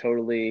 Aaron. Like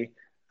totally.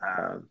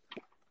 Um,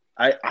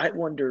 I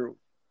wonder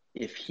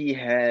if he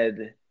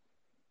had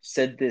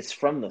said this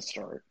from the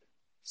start,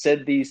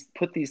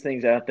 put these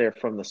things out there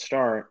from the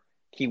start,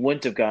 he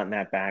wouldn't have gotten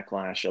that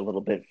backlash a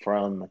little bit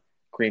from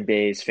Green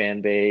Bay's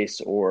fan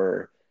base,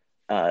 or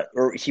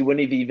he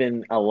wouldn't have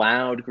even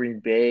allowed Green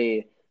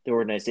Bay, the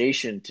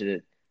organization,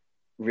 to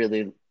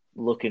really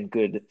look in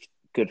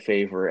good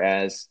favor.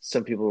 As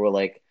some people were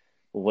like,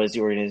 well, what is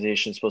the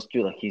organization supposed to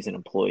do? Like he's an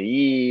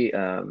employee,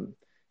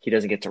 he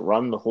doesn't get to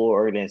run the whole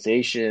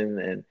organization,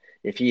 and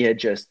if he had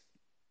just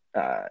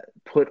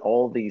put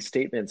all these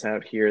statements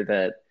out here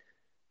that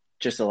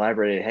just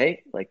elaborated,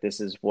 hey, like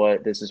this is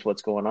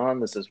what's going on,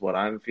 this is what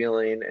I'm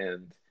feeling,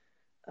 and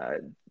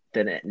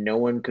then no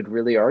one could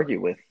really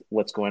argue with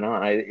what's going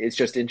on. It's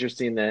just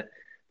interesting that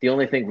the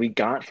only thing we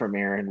got from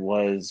Aaron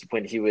was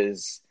when he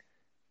was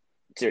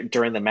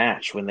during the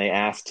match, when they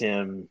asked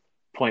him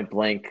point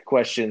blank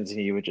questions and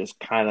he would just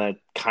kind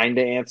of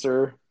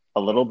answer a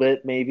little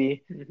bit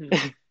maybe.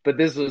 Mm-hmm. But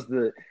this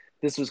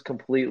was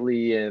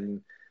completely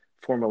and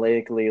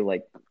formulaically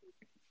like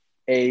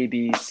A,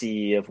 B,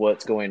 C of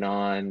what's going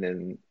on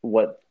and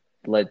what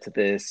led to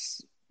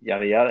this,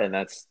 yada yada, and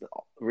that's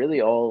really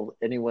all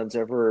anyone's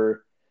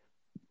ever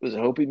was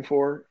hoping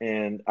for.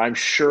 And I'm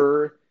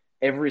sure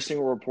every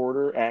single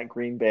reporter at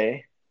Green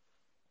Bay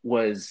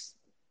was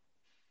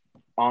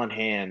on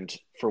hand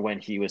for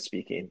when he was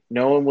speaking.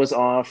 No one was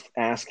off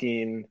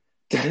asking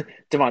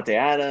Davante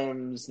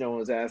Adams. No one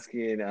was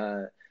asking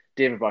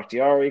David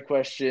Bakhtiari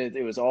questions.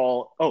 It was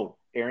all, oh,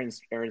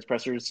 Aaron's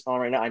presser's on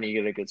right now. I need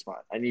to get a good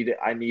spot. I need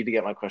to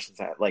get my questions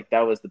out. Like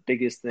that was the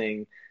biggest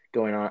thing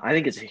going on. I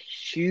think it's a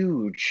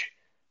huge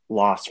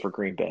loss for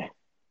Green Bay.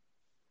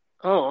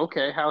 Oh,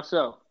 okay. How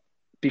so?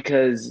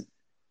 Because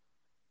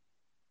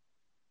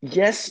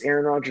yes,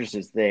 Aaron Rodgers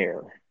is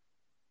there,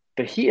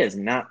 but he has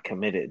not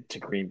committed to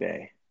Green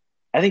Bay.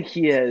 I think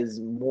he has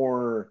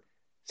more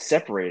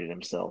separated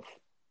himself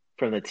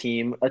from the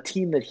team, a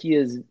team that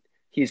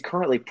he's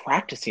currently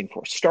practicing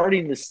for,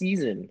 starting the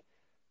season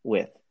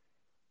with.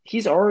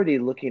 He's already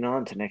looking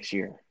on to next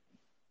year.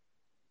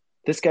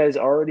 This guy's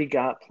already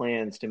got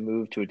plans to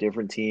move to a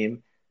different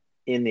team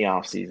in the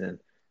offseason.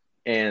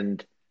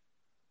 And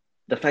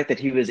the fact that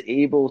he was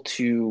able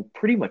to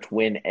pretty much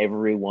win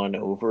everyone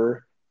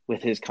over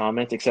with his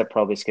comments, except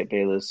probably Skip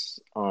Bayless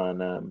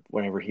on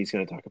whenever he's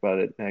going to talk about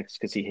it next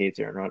because he hates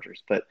Aaron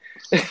Rodgers. But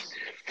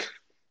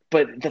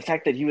but the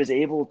fact that he was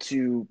able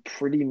to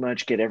pretty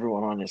much get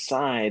everyone on his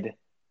side,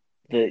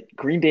 the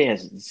Green Bay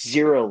has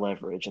zero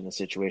leverage in the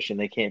situation.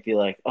 They can't be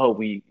like, oh,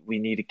 we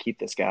need to keep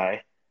this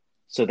guy.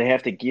 So they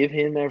have to give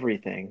him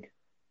everything.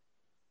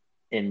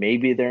 And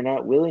maybe they're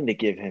not willing to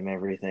give him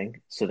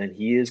everything. So then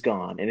he is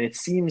gone. And it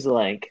seems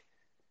like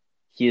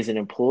he is an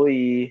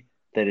employee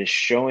that is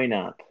showing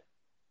up.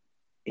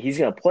 He's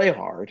going to play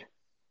hard.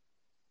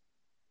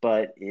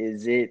 But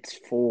is it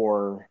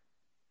for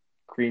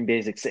Green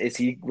Bay's success? Is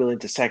he willing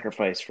to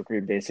sacrifice for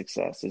Green Bay's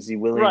success? Is he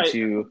willing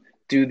to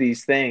do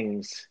these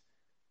things?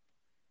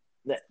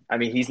 I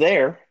mean, he's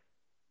there,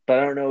 but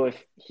I don't know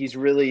if he's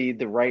really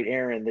the right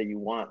Aaron that you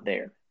want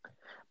there.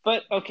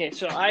 But okay,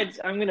 so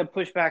I'm going to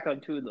push back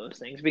on two of those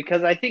things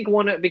because I think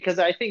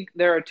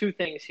there are two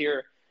things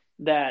here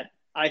that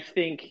I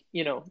think,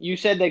 you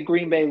said that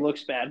Green Bay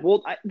looks bad.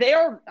 Well,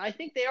 I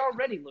think they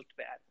already looked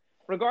bad,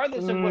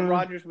 regardless of what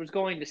Rodgers was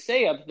going to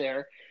say up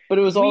there. But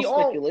it was all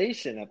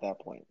speculation at that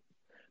point.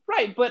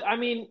 Right, but I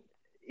mean,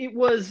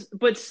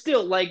 but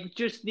still, like,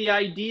 just the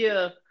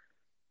idea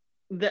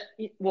that,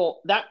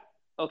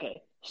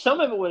 okay, some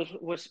of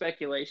it was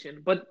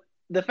speculation, but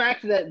the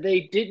fact that they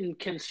didn't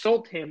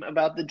consult him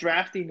about the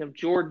drafting of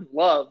Jordan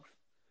Love,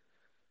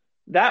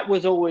 that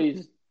was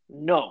always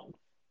known.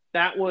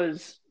 That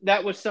was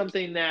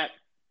something that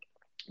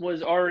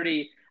was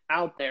already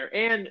out there.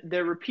 And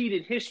the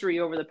repeated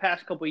history over the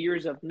past couple of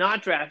years of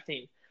not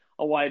drafting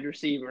a wide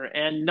receiver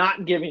and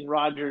not giving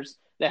Rodgers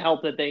the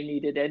help that they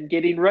needed and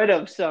getting rid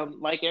of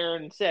some, like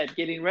Aaron said,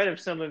 getting rid of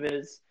some of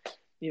his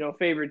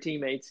favorite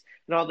teammates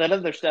and all that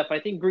other stuff. I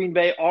think Green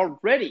Bay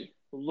already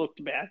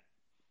looked bad.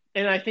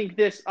 And I think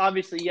this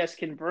obviously, yes,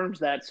 confirms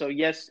that. So,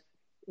 yes,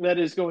 that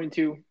is going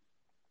to,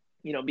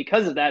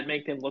 because of that,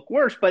 make them look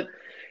worse. But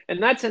in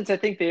that sense, I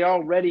think they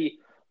already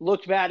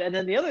looked bad. And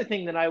then the other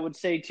thing that I would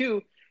say,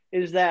 too,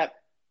 is that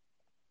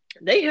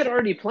they had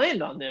already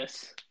planned on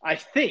this, I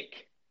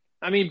think.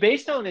 I mean,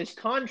 based on his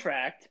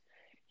contract,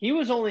 he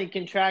was only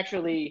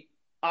contractually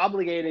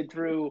obligated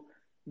through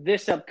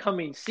this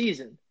upcoming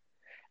season.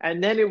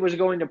 And then it was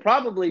going to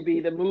probably be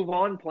the move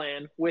on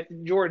plan with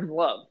Jordan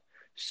Love.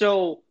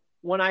 So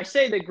when I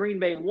say that Green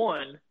Bay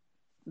won,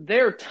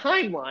 their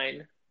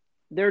timeline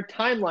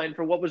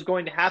for what was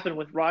going to happen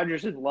with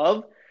Rodgers and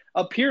Love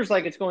appears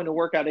like it's going to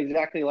work out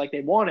exactly like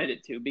they wanted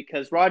it to,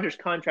 because Rodgers'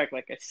 contract,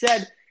 like I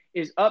said,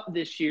 is up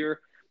this year,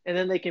 and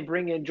then they can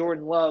bring in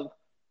Jordan Love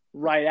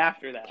right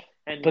after that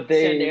and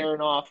send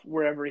Aaron off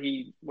wherever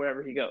he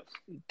goes.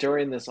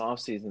 During this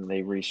offseason,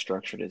 they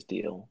restructured his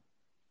deal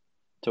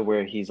to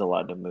where he's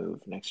allowed to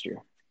move next year.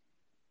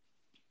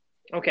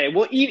 Okay,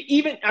 well,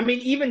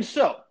 even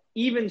so.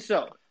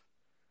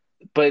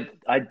 But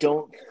I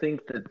don't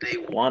think that they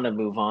want to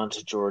move on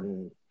to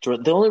Jordan.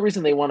 The only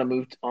reason they want to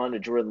move on to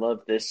Jordan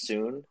Love this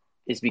soon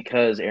is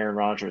because Aaron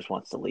Rodgers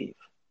wants to leave.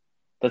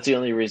 That's the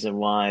only reason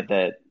why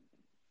that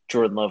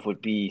Jordan Love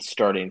would be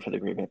starting for the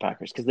Green Bay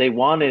Packers, because they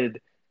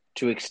wanted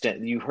to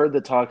extend. You heard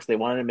the talks. They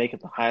wanted to make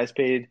it the highest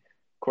paid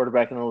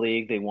quarterback in the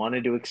league. They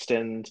wanted to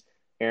extend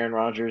Aaron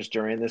Rodgers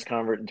during these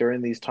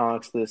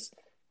talks this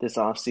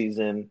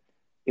offseason.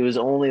 It was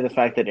only the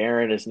fact that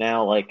Aaron is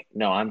now like,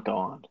 no, I'm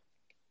gone.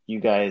 You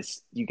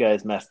guys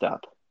messed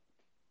up,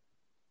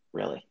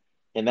 really.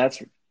 And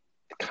that's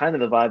kind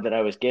of the vibe that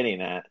I was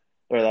getting at,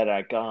 or that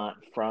I got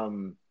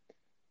from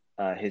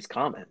his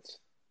comments.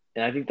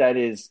 And I think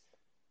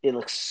it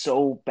looks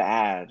so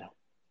bad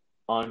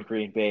on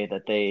Green Bay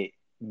that they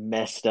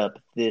messed up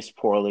this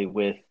poorly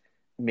with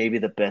maybe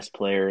the best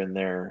player in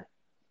their,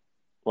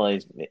 well,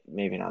 he's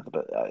maybe not the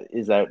best.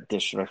 Is that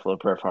disrespectful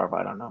to Brett Favre?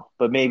 I don't know.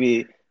 But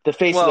maybe the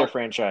face of their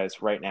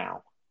franchise right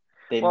now.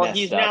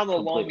 He's now the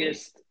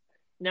longest.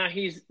 Now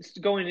he's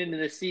going into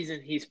this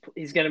season. He's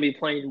going to be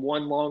playing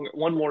one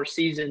more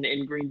season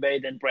in Green Bay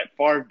than Brett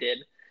Favre did.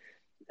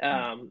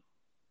 And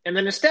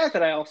then a stat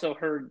that I also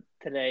heard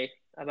today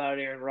about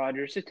Aaron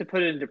Rodgers, just to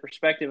put it into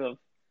perspective of,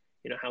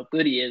 how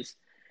good he is.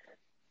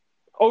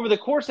 Over the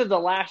course of the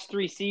last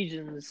 3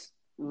 seasons,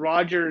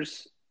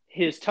 Rodgers,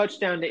 his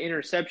touchdown to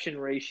interception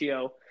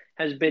ratio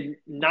has been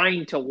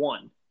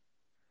 9-1.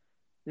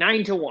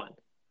 9-1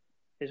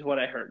 is what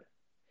I heard.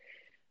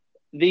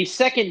 The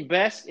second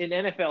best in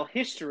NFL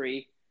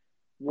history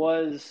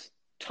was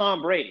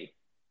Tom Brady.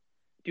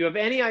 Do you have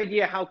any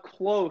idea how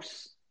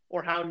close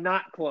or how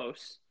not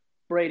close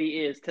Brady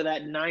is to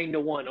that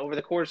 9-1 over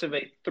the course of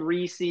a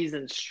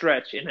 3-season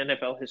stretch in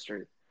NFL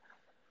history?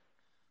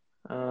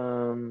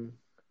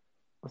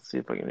 Let's see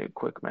if I can do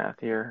quick math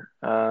here.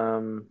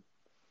 5-1.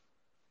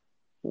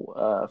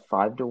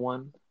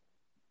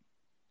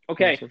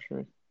 Okay.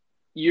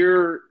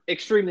 You're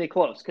extremely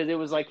close, because it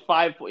was like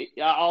 5.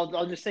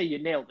 I'll just say you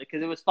nailed it,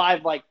 because it was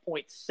 5.7.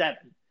 It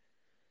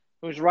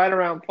was right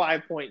around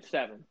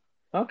 5.7.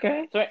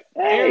 Okay. So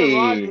Aaron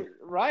Rodgers,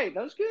 right?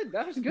 That was good.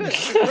 I'm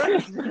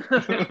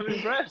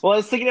impressed. Well, I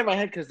was thinking in my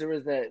head because there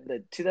was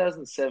the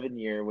 2007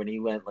 year when he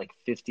went like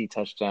 50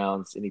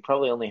 touchdowns, and he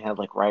probably only had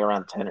like right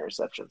around 10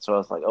 interceptions. So I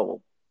was like, oh,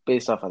 well,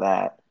 based off of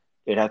that,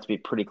 it'd have to be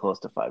pretty close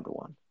to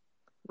 5-1.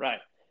 Right.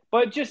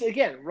 But just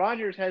again,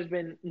 Rodgers has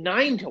been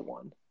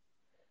 9-1.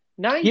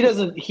 He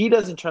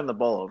doesn't turn the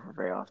ball over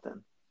very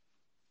often.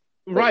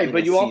 Right,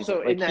 but you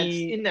also like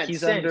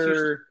he's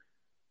under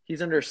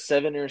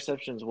 7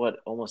 interceptions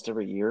almost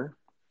every year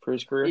for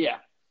his career. Yeah.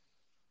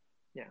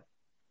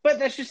 But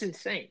that's just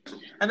insane.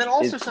 And then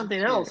also something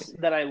else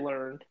that I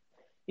learned,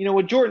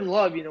 with Jordan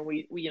Love, he's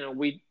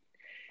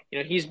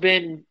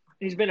been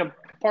a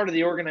part of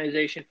the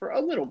organization for a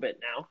little bit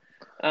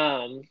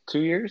now. 2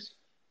 years?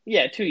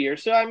 Yeah, 2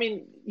 years. So I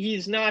mean,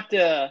 he's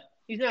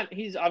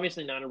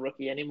obviously not a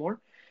rookie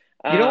anymore.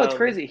 You know what's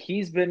crazy?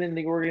 He's been in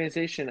the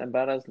organization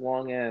about as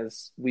long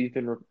as we've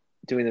been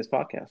doing this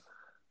podcast.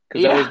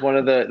 Because that was one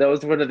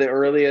of the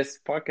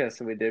earliest podcasts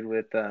that we did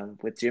with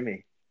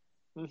Jimmy.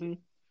 Mm-hmm.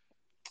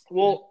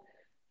 Well,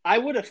 I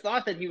would have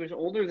thought that he was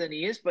older than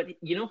he is, but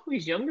you know who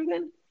he's younger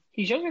than?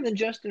 He's younger than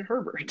Justin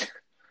Herbert.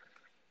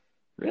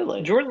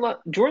 Really?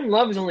 Jordan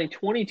Love is only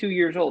 22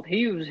 years old.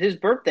 His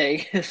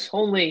birthday is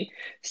only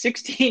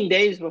 16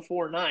 days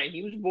before 9.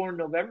 He was born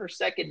November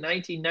 2nd,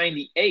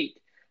 1998.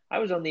 I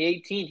was on the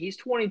 18th. He's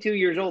 22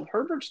 years old.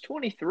 Herbert's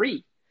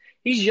 23.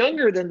 He's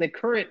younger than the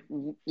current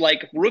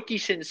rookie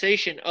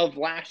sensation of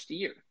last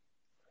year.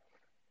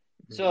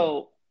 Mm-hmm.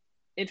 So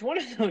it's one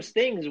of those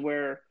things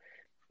where,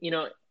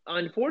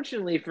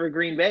 unfortunately for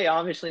Green Bay,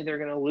 obviously they're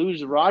going to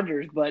lose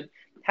Rodgers, but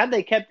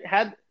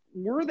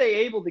were they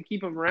able to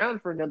keep him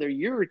around for another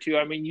year or two,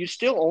 I mean, you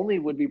still only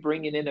would be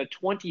bringing in a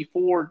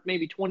 24,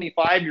 maybe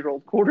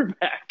 25-year-old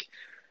quarterback.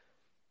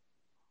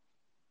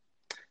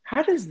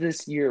 How does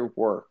this year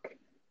work,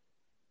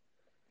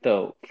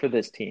 though, for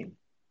this team?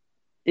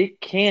 it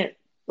can't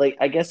like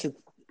I guess it's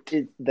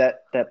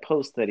that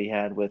post that he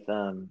had with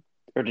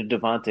or did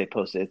Devontae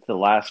post it? It's the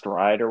last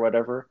ride or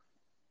whatever.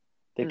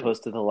 They Hmm.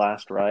 posted the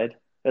last ride.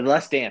 The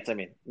last dance, I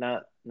mean,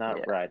 not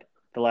Yeah. ride.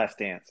 The last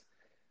dance.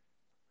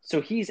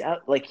 So he's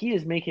out like he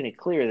is making it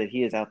clear that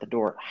he is out the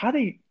door. How do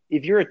you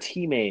if you're a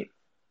teammate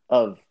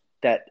of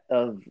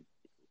of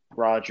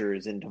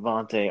Rodgers and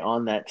Devontae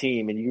on that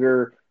team and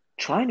you're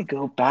trying to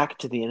go back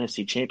to the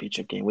NFC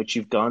Championship game, which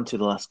you've gone to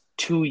the last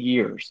 2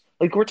 years.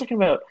 Like we're talking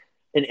about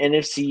an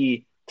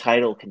NFC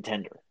title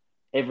contender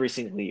every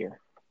single year.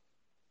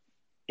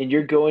 And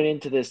you're going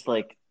into this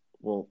like,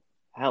 well,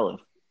 hell,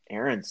 if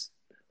Aaron's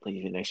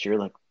leaving next year,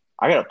 like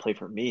I gotta play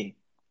for me.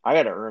 I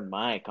gotta earn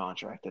my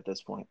contract at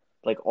this point.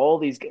 Like all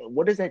these,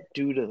 what does that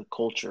do to the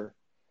culture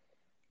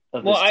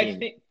of Well, this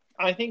team?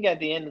 I think at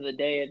the end of the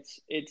day,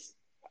 it's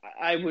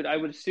I would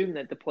assume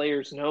that the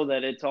players know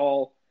that it's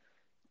all.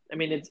 I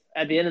mean, it's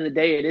at the end of the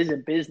day, it is a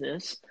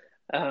business,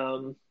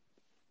 um,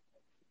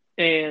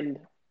 and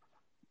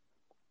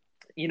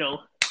you know,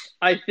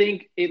 I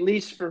think at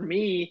least for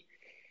me,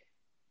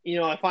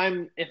 if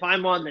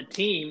I'm on the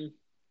team,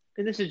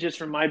 and this is just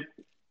from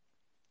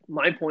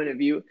my point of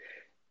view,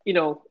 you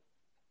know,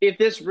 if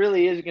this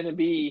really is going to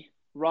be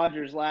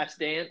Rodgers' last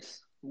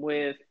dance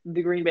with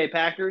the Green Bay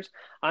Packers,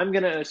 I'm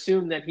going to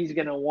assume that he's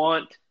going to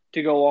want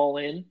to go all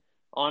in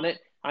on it.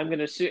 I'm going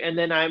to assume, and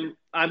then I'm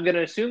going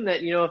to assume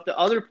that if the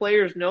other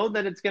players know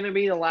that it's going to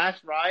be the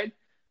last ride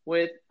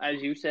with,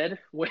 as you said,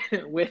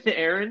 with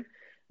Aaron,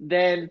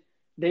 then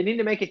they need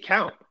to make it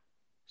count.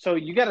 So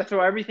you got to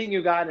throw everything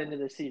you got into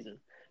the season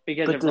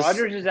because But if this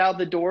Rodgers is out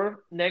the door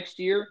next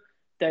year,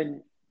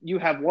 then you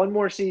have one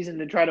more season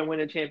to try to win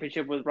a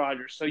championship with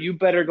Rodgers. So you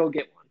better go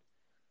get one.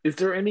 is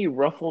there any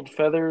ruffled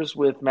feathers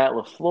with Matt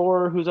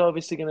LaFleur, who's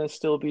obviously going to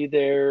still be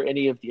there?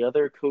 Any of the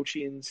other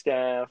coaching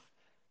staff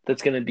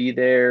that's going to be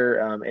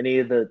there? Any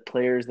of the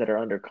players that are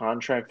under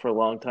contract for a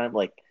long time?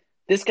 Like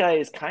this guy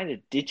is kind of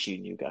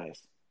ditching you guys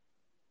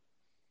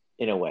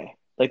in a way.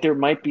 Like there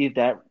might be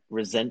that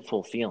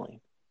resentful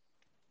feeling.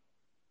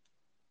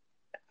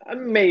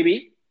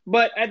 Maybe,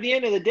 but at the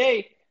end of the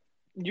day,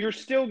 you're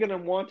still going to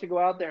want to go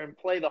out there and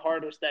play the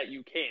hardest that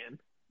you can.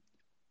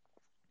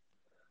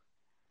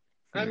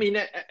 I Hmm. mean,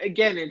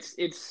 again,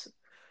 it's.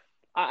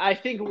 I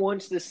think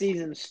once the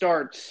season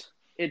starts,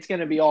 it's going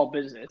to be all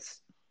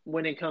business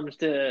when it comes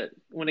to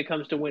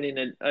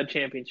winning a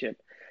championship.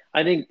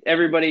 I think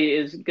everybody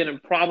is going to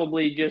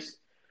probably just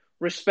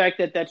respect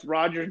that that's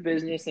Rodgers'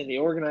 business and the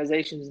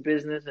organization's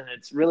business, and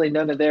it's really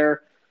none of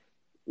their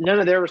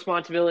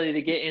responsibility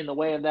to get in the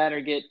way of that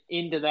or get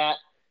into that.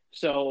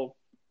 So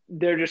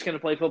they're just going to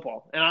play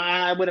football, and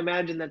I would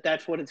imagine that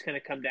that's what it's going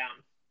to come down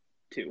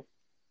to.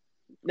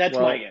 That's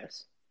my Well,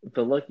 guess.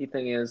 the lucky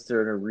thing is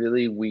they're in a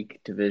really weak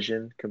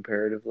division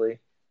comparatively,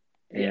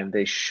 Yeah, and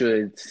they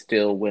should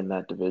still win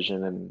that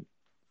division and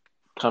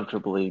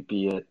comfortably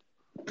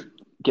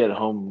get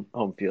home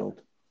field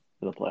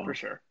for the for playoffs.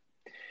 sure,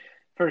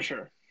 for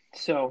sure.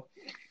 So,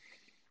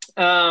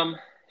 um,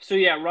 so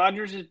yeah,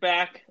 Rodgers is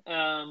back.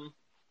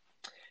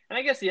 And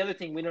I guess the other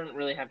thing we don't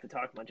really have to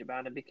talk much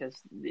about it because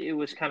it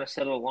was kind of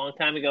settled a long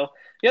time ago.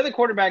 The other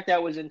quarterback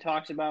that was in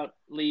talks about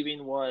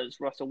leaving was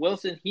Russell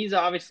Wilson. He's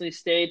obviously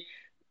stayed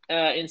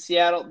in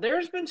Seattle.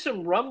 There's been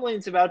some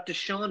rumblings about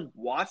Deshaun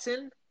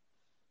Watson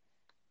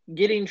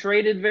getting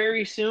traded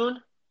very soon.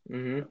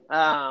 Mm-hmm.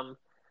 Um,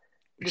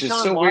 Which is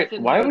Deshaun so weird.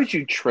 Watson Why has. would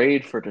you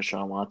trade for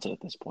Deshaun Watson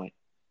at this point?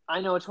 I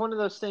know it's one of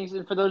those things,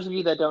 and for those of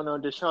you that don't know,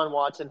 Deshaun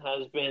Watson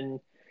has been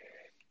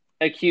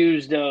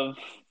accused of.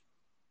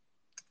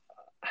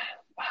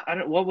 I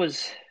don't. What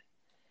was.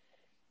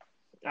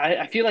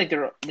 I feel like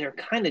they're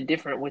kind of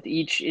different with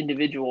each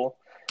individual.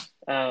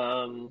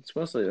 It's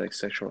mostly like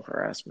sexual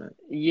harassment,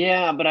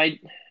 Yeah, but I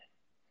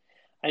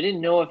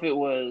didn't know if it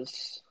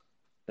was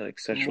like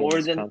sexual more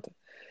than misconduct.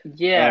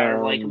 yeah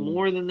or like Um,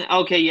 more than that.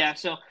 Okay, yeah.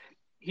 So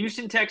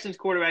Houston Texans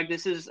quarterback.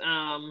 This is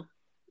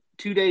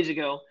 2 days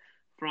ago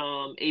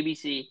from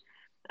ABC.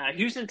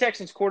 Houston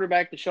Texans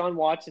quarterback Deshaun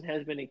Watson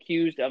has been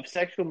accused of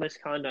sexual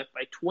misconduct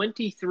by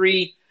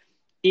 23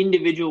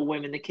 individual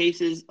women. The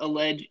cases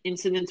allege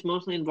incidents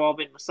mostly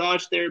involving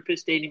massage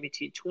therapists dating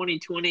between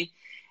 2020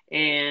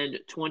 and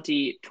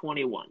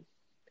 2021.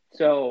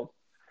 So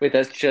wait,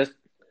 those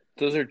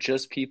are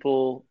just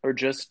people or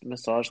just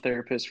massage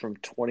therapists from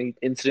 20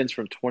 incidents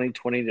from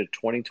 2020 to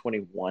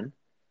 2021.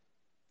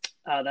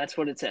 that's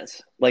what it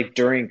says. Like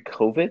during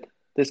COVID,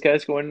 this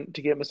guy's going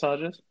to get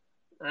massages?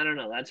 I don't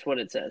know. That's what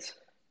it says.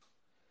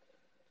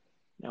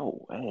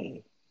 No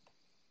way.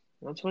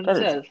 That's what it That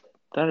is says.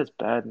 that is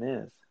bad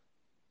news.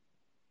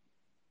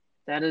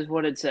 That is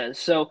what it says.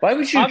 So Why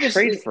would you trade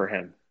obviously, for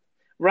him?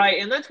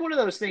 right, and that's one of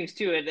those things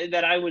too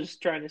that I was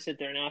trying to sit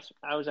there and ask.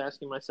 I was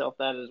asking myself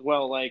that as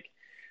well. Like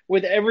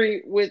I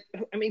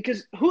mean,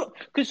 because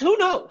who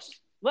knows?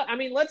 I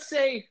mean, let's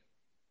say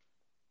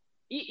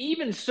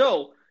even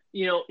so,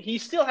 he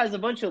still has a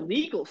bunch of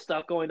legal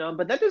stuff going on,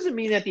 but that doesn't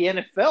mean that the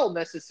NFL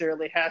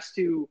necessarily has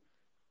to,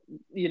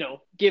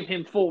 give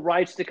him full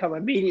rights to come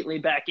immediately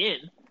back in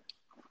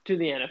to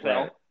the Right.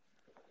 NFL.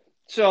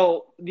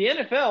 So the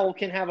NFL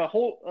can have a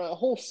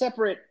whole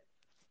separate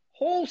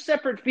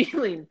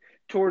feeling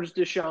towards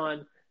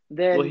Deshaun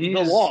Well, than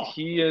the law.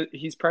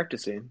 he's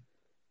practicing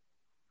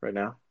right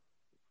now.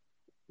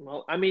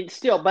 Well, I mean,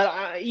 still,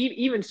 but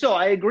even so,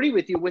 I agree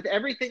with you. With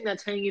everything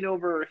that's hanging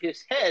over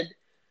his head,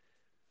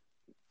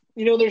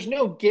 there's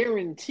no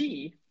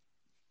guarantee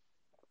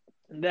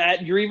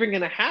that you're even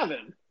going to have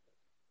him.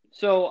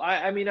 So,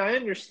 I mean, I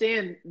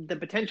understand the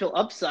potential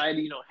upside.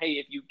 Hey,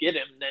 if you get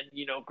him, then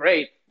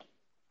great.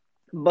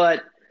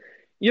 But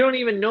you don't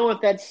even know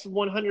if that's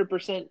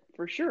 100%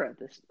 for sure at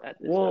this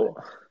Well,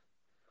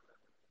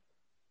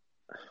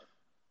 time.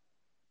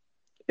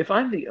 if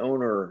I'm the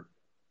owner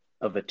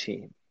of a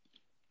team,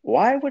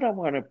 why would I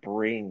want to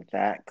bring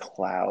that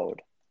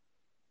cloud?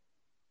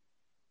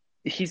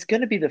 He's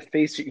going to be the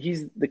face.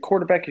 He's the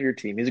quarterback of your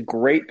team. He's a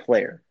great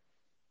player,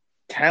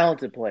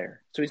 talented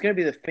player. So he's going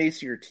to be the face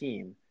of your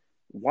team.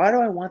 Why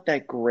do I want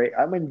that great?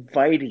 I'm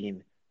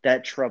inviting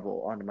that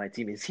trouble onto my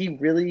team. Is he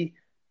really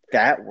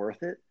that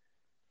worth it?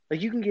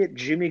 Like you can get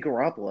Jimmy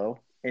Garoppolo,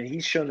 and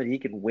he's shown that he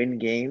can win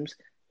games.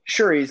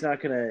 Sure, he's not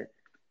going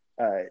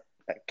to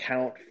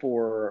account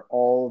for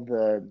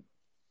other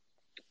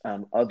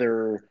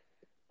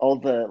all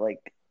the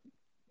like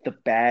the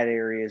bad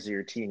areas of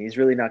your team. He's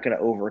really not going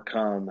to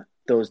overcome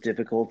those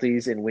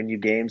difficulties and win you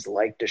games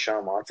like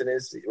Deshaun Watson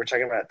is. We're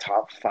talking about a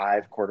top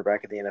 5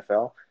 quarterback in the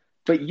NFL,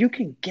 but you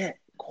can get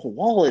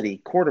quality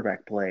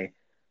quarterback play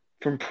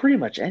from pretty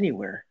much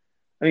anywhere.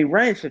 I mean,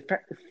 Ryan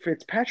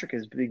Fitzpatrick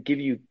has been give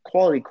you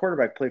quality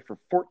quarterback play for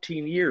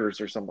 14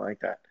 years or something like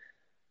that.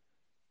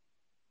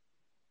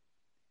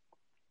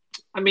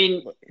 I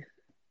mean,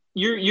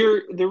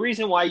 you're the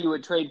reason why you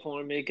would trade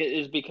for him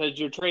is because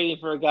you're trading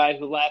for a guy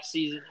who last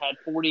season had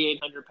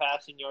 4,800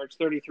 passing yards,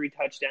 33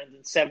 touchdowns,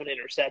 and 7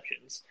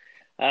 interceptions,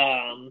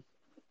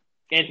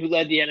 and who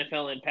led the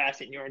NFL in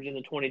passing yards in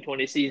the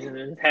 2020 season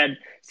and had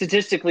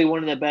statistically one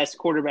of the best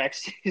quarterback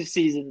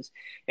seasons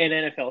in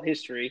NFL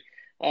history.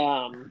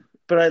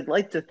 But I'd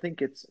like to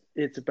think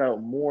it's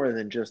about more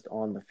than just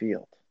on the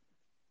field.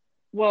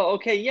 Well,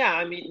 okay, yeah,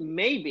 I mean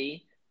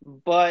maybe,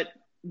 but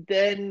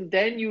then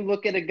you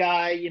look at a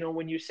guy,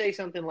 when you say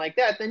something like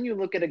that, then you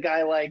look at a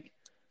guy like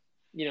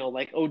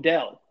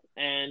Odell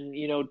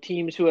and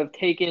teams who have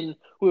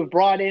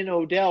brought in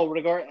Odell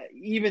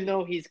even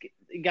though he's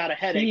got a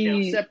headache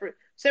now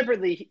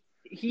separately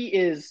he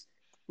is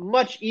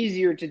much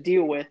easier to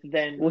deal with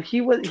than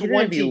He didn't have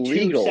 22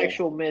 illegal.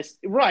 sexual miss.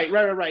 Right.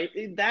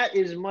 That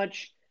is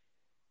much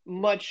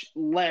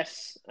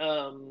less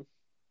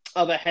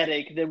of a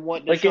headache than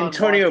what Like Deshaun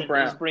Antonio Watson is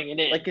Brown. bringing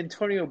in. Like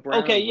Antonio Okay,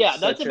 Brown was yeah,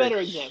 that's a such a better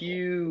example.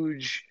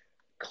 huge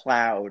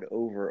cloud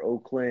over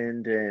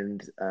Oakland,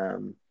 and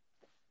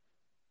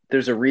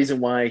there's a reason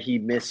why he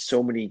missed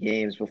so many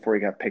games before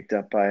he got picked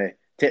up by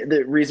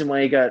the reason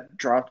why he got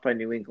dropped by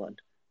New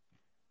England.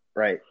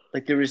 Right.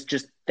 Like there was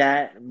just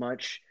that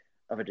much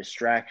of a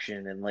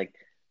distraction, and like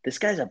this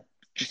guy's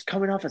just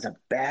coming off as a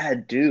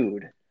bad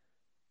dude.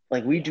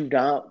 Like we Yeah. do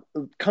not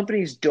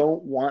companies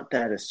don't want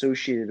that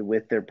associated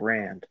with their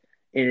brand.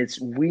 And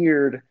it's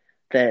weird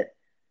that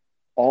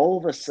all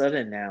of a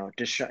sudden now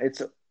Deshaun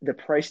it's the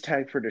price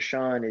tag for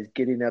Deshaun is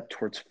getting up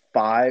towards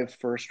 5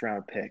 first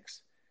round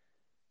picks.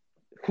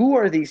 Who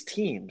are these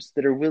teams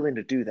that are willing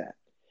to do that?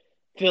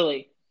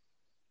 Philly.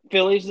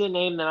 Philly's the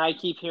name that I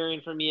keep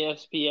hearing from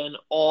ESPN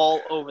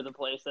all over the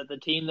place. That the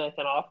team that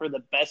can offer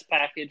the best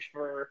package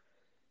for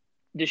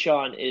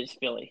Deshaun is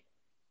Philly.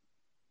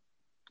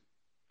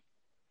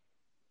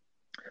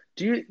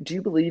 Do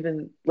you believe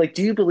in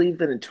do you believe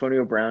that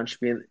Antonio Brown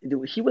should be in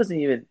he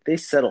wasn't even they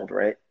settled,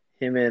 right?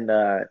 Him and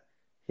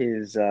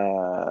his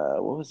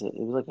what was it? It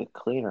was like a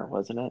cleaner,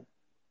 wasn't it?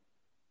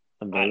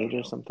 A I don't maid or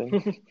know. something?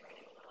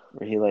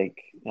 Where he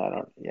I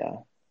don't yeah.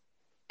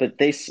 But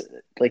they I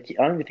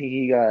don't even think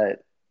he got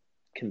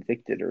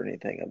convicted or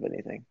anything of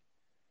anything.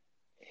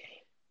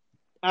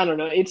 I don't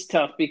know. It's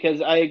tough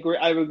because I agree.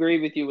 I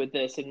agree with you with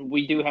this, and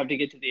we do have to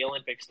get to the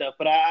Olympic stuff.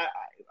 But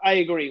I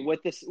agree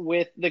with this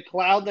with the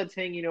cloud that's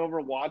hanging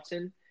over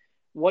Watson.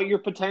 What you're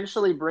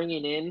potentially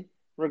bringing in,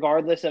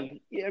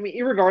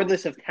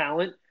 irregardless of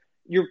talent,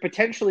 you're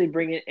potentially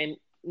bringing, and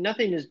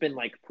nothing has been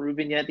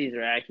proven yet. These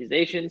are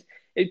accusations.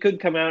 It could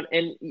come out,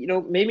 and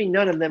maybe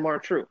none of them are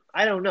true.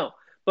 I don't know,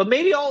 but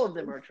maybe all of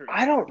them are true.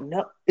 I don't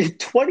know.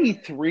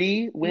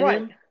 23 Right.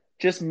 women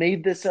just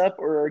made this up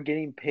or are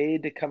getting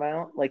paid to come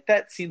out? Like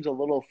that seems a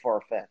little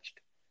far fetched.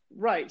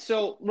 Right.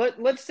 So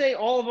let's say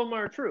all of them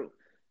are true.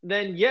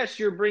 Then yes,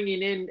 you're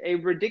bringing in a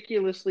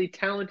ridiculously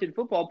talented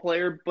football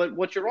player, but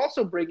what you're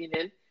also bringing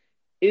in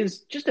is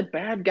just a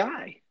bad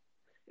guy.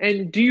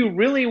 And do you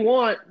really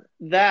want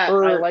that? I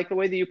Or like the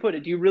way that you put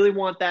it. Do you really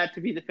want that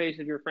to be the face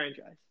of your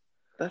franchise?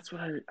 that's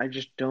what I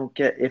just don't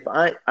get. If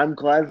I'm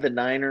glad the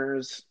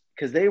Niners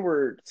because they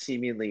were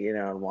seemingly in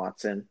on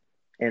Watson,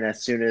 and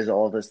as soon as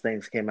all those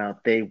things came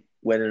out, they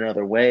went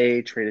another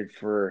way, traded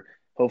for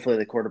hopefully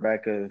the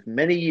quarterback of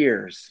many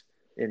years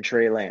in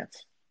Trey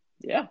Lance.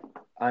 Yeah.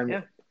 I'm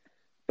Yeah.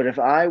 but if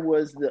I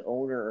was the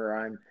owner or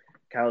I'm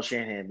Kyle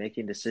Shanahan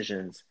making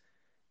decisions,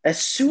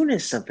 As soon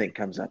as something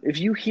comes up, if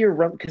you hear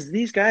because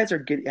these guys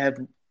are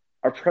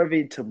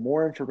privy to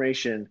more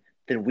information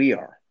than we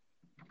are.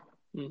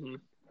 Mm-hmm.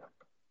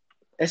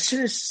 As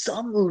soon as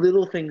some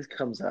little thing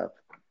comes up,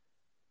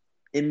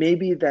 and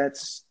maybe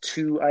that's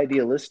too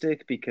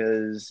idealistic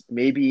because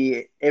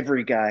maybe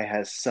every guy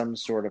has some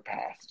sort of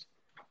past,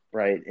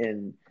 right?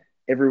 And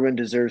everyone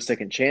deserves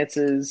second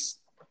chances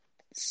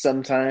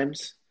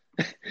sometimes.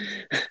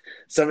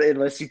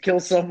 Unless you kill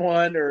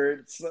someone or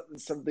it's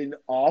something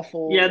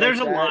awful Yeah, like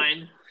there's a that.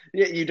 line.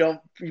 Yeah,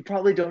 you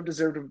probably don't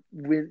deserve to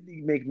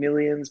make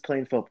millions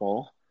playing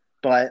football,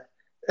 but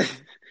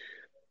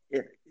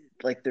if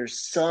like there's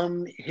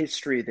some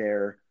history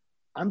there,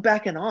 I'm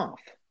backing off.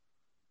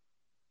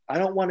 I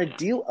don't want to Yeah.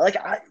 deal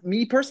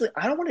me personally,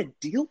 I don't want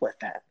to deal with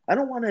that. I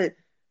want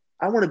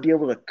to be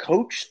able to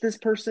coach this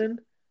person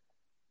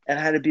and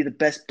how to be the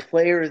best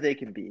player they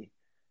can be.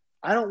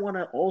 I don't want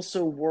to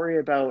also worry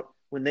about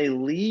when they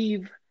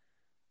leave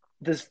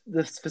this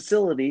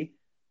facility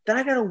that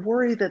I got to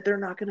worry that they're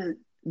not going to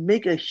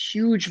make a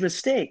huge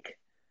mistake.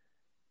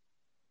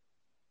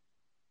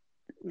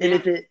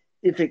 And Yeah.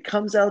 if it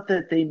comes out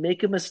that they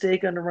make a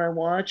mistake under my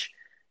watch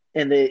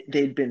and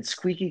they'd been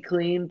squeaky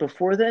clean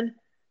before then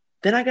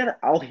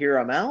I'll hear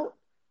them out.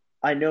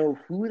 I know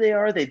who they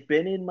are. They've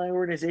been in my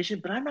organization,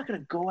 but I'm not going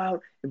to go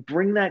out and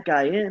bring that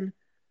guy in.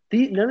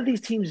 None of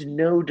these teams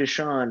know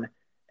Deshaun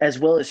as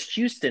well as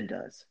Houston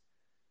does.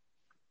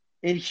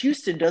 And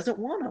Houston doesn't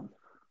want him.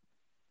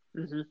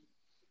 Mm-hmm.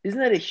 Isn't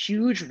that a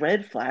huge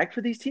red flag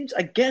for these teams?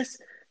 I guess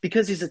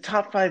because he's a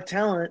top 5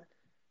 talent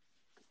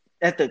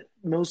at the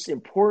most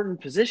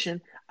important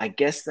position, I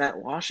guess that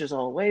washes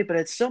all away. But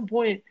at some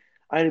point,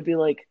 I'd be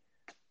like,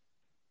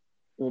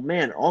 well,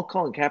 man, all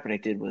Colin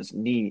Kaepernick did was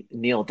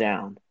kneel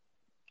down.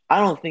 I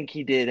don't think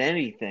he did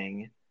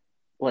anything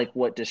like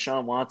what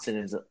Deshaun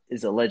Watson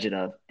is alleged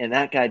of, and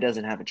that guy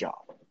doesn't have a job.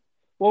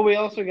 Well, we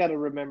also got to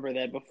remember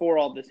that before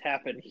all this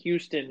happened,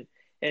 Houston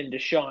and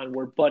Deshaun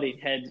were butting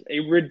heads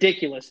a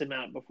ridiculous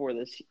amount before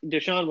this.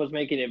 Deshaun was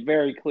making it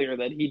very clear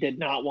that he did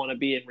not want to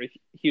be in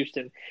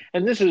Houston,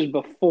 and this was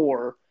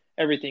before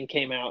everything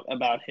came out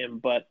about him.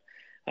 But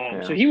so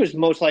Yeah. he was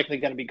most likely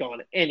going to be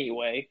gone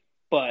anyway.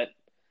 But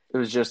It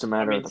was just a I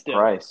matter of mean, the still,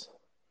 price.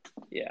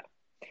 yeah.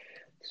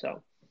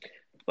 So,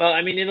 well,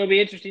 I mean, it'll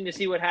be interesting to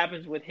see what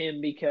happens with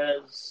him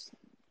because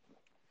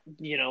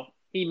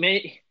he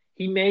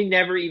may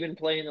never even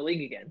play in the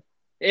league again.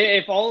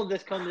 If all of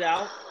this comes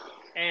out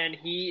and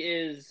he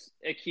is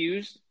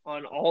accused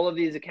on all of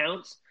these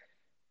accounts,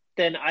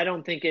 then I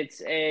don't think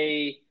it's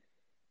a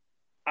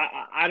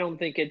No,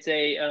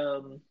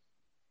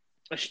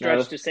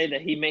 stretch to say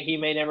that he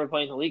may never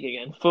play in the league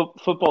again.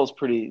 football's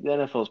the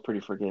NFL is pretty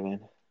forgiving.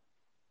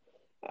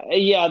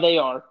 Yeah, they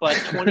are, but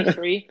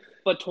 23,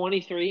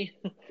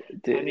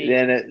 I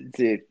mean,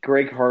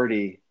 Greg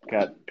Hardy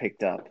got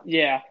picked up.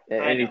 yeah,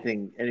 I know,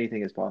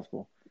 Anything is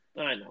possible.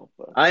 I know,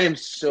 but I am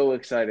so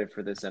excited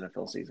for this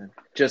NFL season.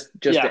 Just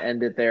yeah, to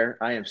end it there,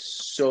 I am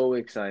so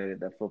excited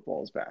that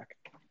football is back.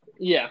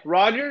 yeah.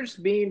 Rodgers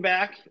being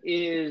back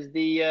is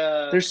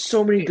There's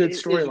so many good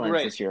is storylines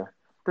great. this year.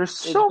 There's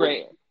It's so many.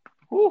 great.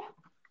 Whew.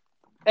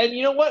 And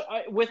you know what?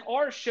 With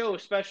our show,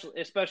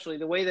 especially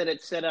the way that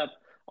it's set up,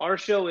 our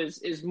show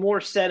is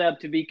more set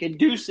up to be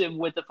conducive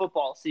with the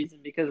football season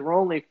because we're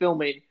only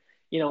filming,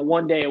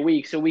 one day a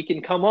week, so we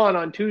can come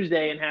on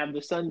Tuesday and have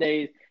the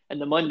Sunday and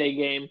the Monday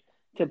game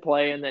to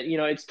play. And that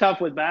it's tough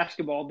with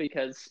basketball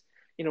because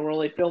we're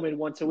only filming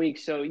once a week,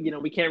 so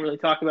we can't really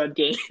talk about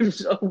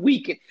games a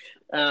week.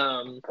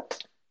 Um,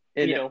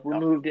 In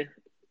removed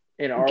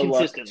in our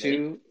luck consistently.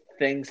 too,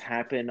 things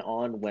happen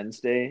on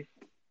Wednesday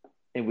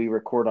and we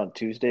record on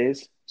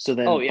Tuesdays. So Oh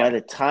then by yeah,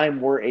 the time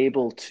we're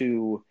able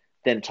to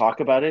then talk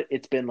about it,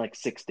 it's been like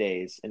 6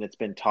 days and it's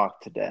been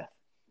talked to death.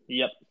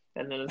 yep.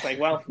 And then it's like,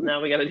 well,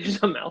 now we got to do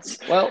something else.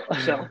 Well,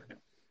 So.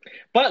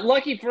 But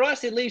lucky for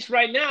us, at least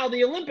right now,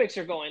 the Olympics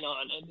are going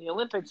on, and the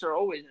Olympics are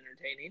always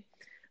entertaining.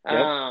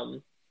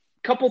 yep.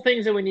 Couple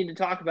things that we need to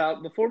talk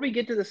about before we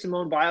get to the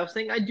Simone Biles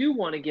thing. I do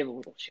want to give a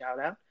little shout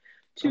out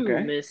to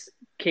Okay. Miss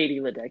Katie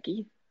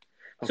Ledecky.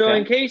 So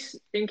Okay.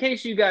 in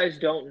case you guys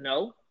don't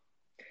know,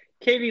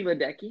 Katie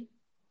Ledecky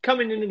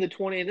coming into the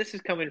 20, this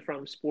is coming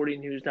from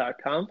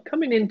sportingnews.com,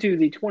 coming into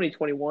the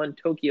 2021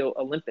 Tokyo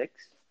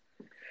Olympics.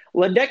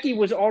 Ledecky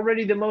was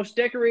already the most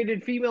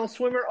decorated female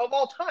swimmer of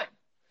all time.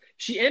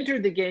 She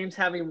entered the games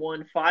having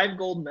won 5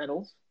 gold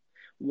medals,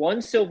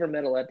 1 silver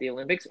medal at the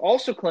Olympics,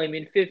 also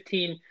claiming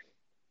 15.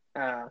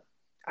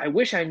 I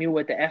wish I knew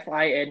what the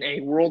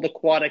FINA World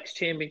Aquatics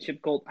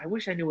Championship gold. I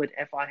wish I knew what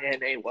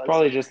FINA was.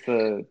 Probably just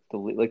the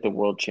like the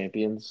world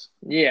champions.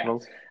 Yeah.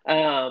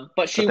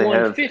 But she that they won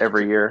have 15.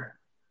 every year.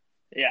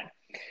 Yeah.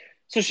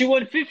 So she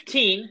won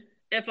 15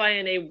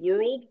 FINA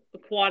World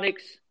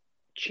Aquatics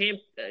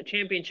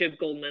Championship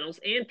gold medals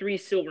and 3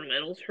 silver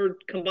medals. Her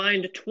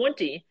combined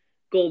 20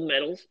 gold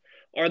medals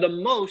are the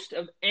most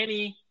of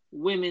any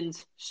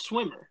women's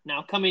swimmer.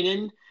 Now, coming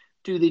in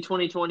to the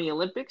 2020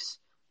 Olympics,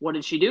 what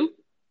did she do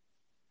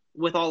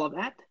with all of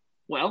that?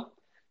 Well,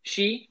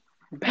 she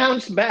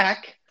bounced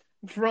back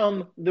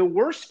from the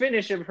worst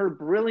finish of her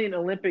brilliant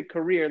Olympic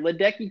career,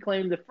 Ledecky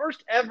claimed the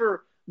first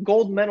ever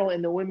gold medal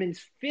in the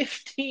women's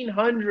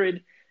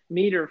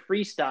 1,500-meter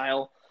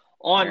freestyle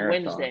on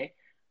Marathon. Wednesday.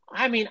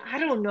 I mean, I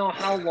don't know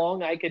how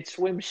long I could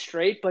swim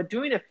straight, but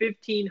doing a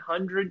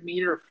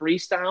 1,500-meter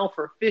freestyle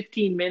for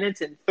 15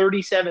 minutes and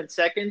 37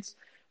 seconds,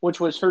 which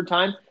was her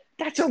time,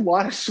 that's a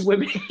lot of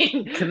swimming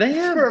Can they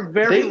have for a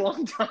very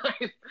long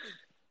time.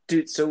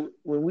 Dude, so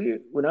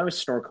when I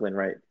was snorkeling,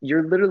 right,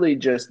 you're literally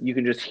you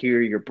can just hear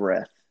your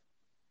breath.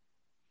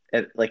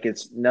 And like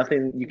it's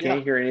nothing, you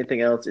can't hear anything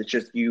else. It's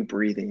just you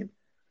breathing.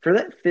 For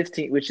that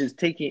 15, which is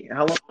taking,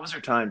 how long was her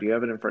time? Do you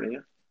have it in front of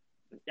you?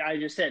 I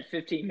just said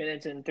 15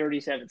 minutes and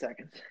 37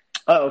 seconds.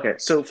 Oh, okay.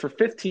 So for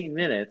 15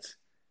 minutes,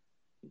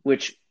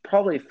 which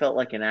probably felt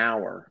like an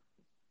hour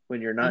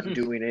when you're not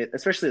doing it,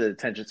 especially the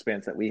attention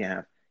spans that we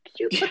have,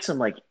 can you put some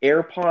like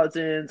AirPods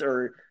in,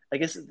 or I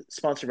guess it's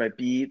sponsored by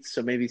Beats,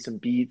 so maybe some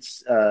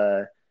Beats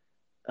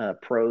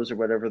Pros or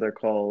whatever they're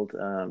called.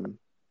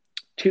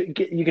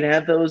 You can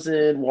have those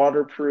in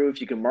waterproof.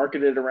 You can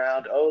market it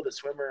around. Oh, the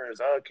swimmer is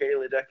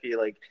Kaylee Ledecky.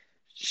 Like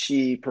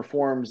she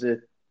performs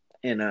it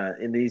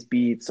in these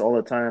beats all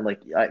the time.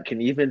 Like I can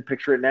even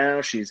picture it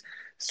now. She's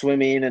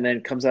swimming and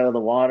then comes out of the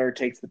water,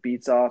 takes the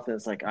beats off, and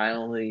it's like I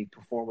only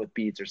perform with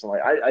beats or something.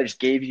 I just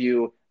gave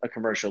you a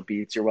commercial,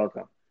 Beats. You're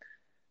welcome.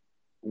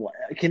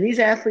 Can these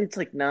athletes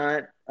like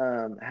not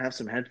have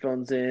some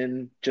headphones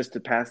in just to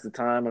pass the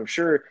time? I'm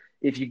sure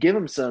if you give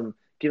them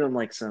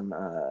like some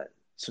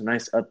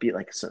nice upbeat,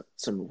 like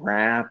some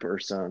rap or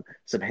some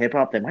hip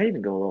hop, they might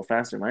even go a little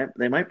faster.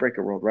 They might break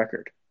a world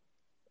record.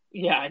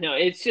 Yeah, I know.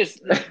 It's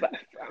just,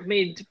 I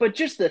mean, but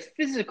just the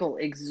physical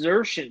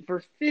exertion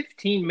for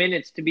 15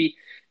 minutes to be,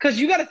 because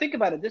you got to think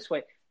about it this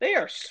way. They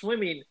are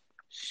swimming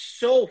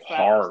so fast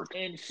hard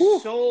and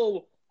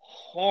so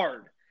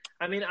hard.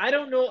 I mean, I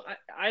don't know.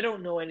 I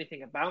don't know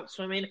anything about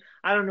swimming.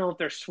 I don't know if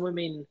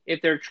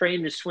they're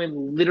trained to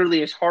swim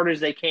literally as hard as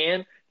they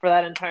can for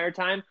that entire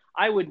time.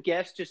 I would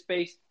guess, just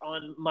based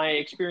on my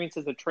experience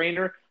as a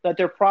trainer, that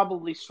they're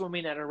probably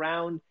swimming at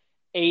around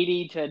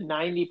 80 to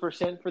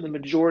 90% for the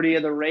majority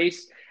of the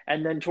race.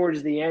 And then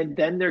towards the end,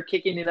 then they're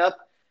kicking it up.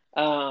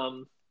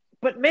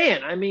 But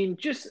man, I mean,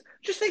 just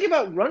think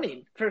about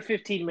running for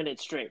 15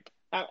 minutes straight.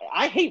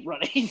 I hate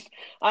running.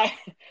 I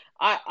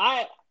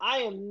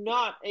am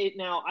not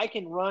now. I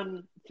can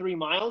run 3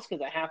 miles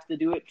because I have to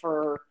do it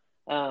for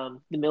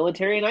the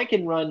military, and I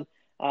can run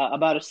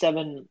about a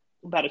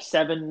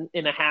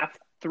 7.5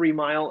 3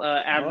 mile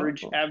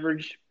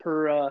average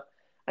per. I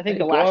think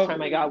the last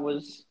time I got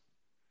was.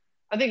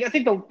 I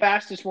think the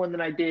fastest one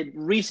that I did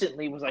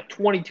recently was like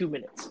 22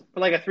 minutes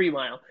for like a 3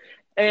 mile,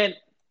 and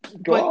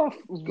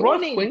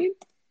running.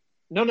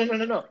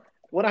 No.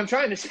 What I'm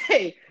trying to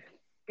say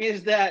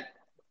is that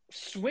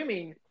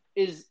swimming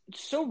is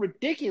so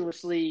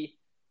ridiculously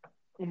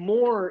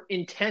more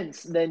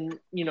intense than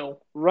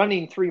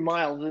running 3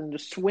 miles, and to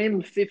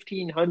swim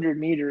 1,500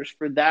 meters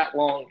for that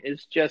long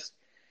is just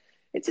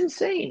it's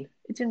insane.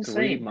 It's insane.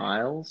 3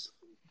 miles.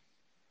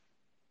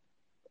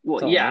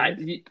 Well, yeah.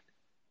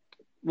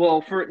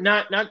 Well, for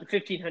not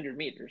 1,500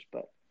 meters,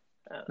 but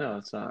no,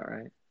 it's not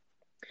right.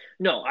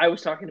 No, I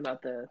was talking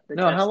about the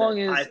no. How long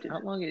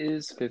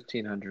is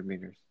 1,500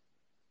 meters?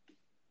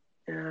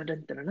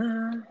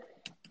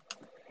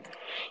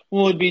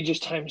 Well, it'd be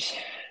just times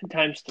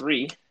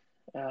 3,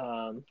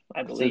 I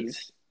believe.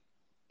 So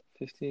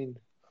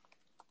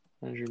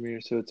 1,500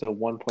 meters, so it's a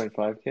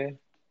 1.5K.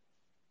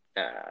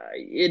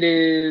 It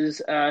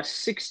is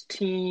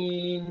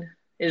 16.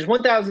 It is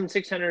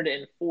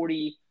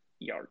 1,640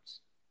 yards.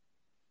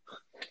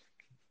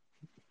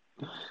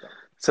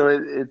 So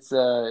it's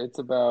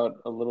about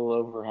a little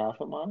over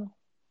half a mile.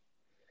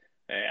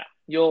 Yeah,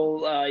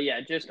 you'll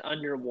just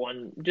under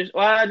one.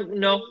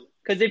 No,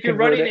 because if you're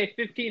running a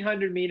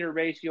 1,500 meter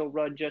race, you'll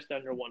run just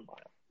under 1 mile.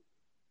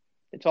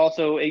 It's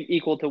also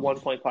equal to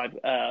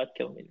 1.5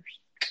 kilometers.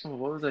 Oh,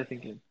 what was I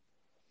thinking?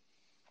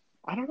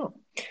 I don't know,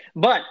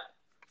 but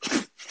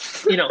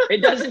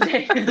it doesn't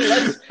take.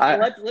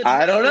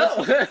 I don't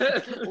know.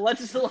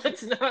 Let's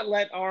not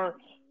let our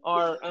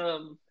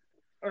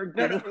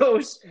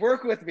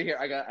work with me here.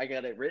 I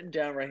got it written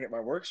down right here. My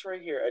work's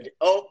right here.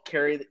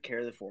 Carry the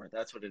forward.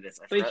 That's what it is.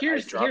 But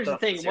here's the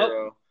thing.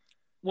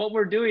 What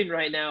we're doing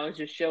right now is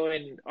just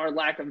showing our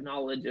lack of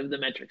knowledge of the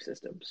metric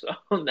system. So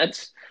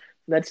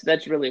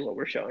that's really what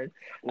we're showing.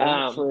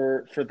 Well,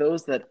 for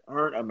those that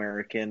aren't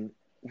American,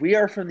 we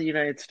are from the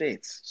United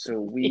States, so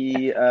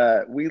we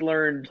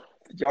learned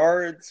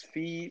yards,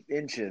 feet,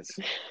 inches.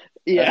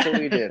 That's what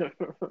we did.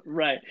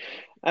 Right.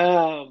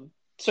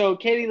 So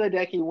Katie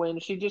Ledecky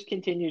wins. She just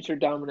continues her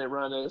dominant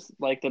run as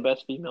like the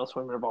best female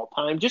swimmer of all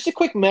time. Just a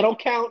quick medal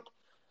count,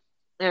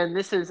 and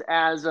this is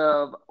as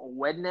of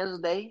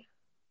Wednesday,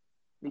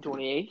 the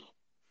 28th.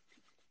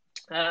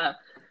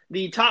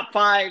 The top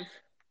 5.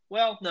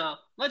 Well, no.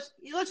 Let's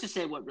just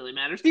say what really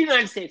matters. The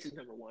United States is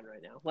number 1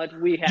 right now.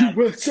 We have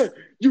USA.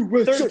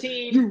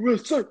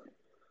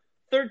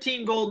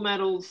 13 gold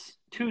medals,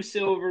 2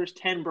 silvers,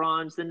 10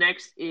 bronze. The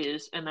next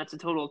is, and that's a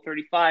total of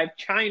 35,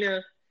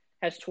 China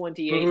has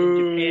 28 and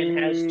Japan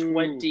has Boo.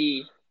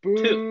 22.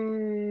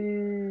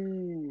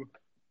 Boo.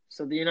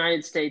 So the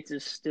United States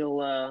is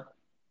still on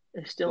top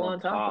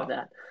of top.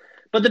 that.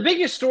 But the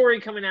biggest story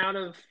coming out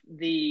of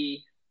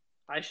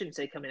I shouldn't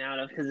say coming out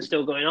of because it's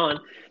still going on,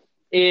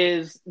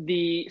 is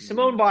the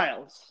Simone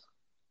Biles.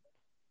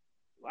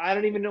 I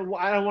don't even know.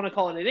 I don't want to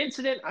call it an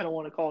incident. I don't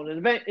want to call it an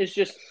event. It's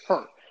just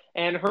her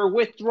and her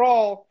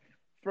withdrawal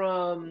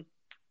from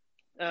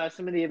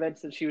some of the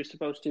events that she was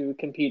supposed to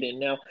compete in.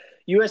 Now,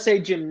 USA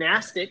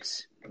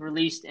Gymnastics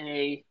released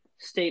a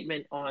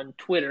statement on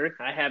Twitter.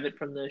 I have it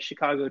from the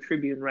Chicago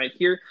Tribune right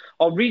here.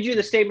 I'll read you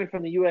the statement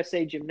from the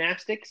USA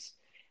Gymnastics,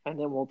 and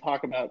then we'll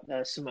talk about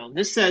Simone.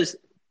 This says,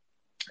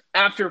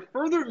 after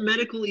further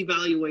medical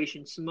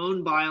evaluation,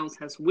 Simone Biles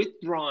has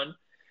withdrawn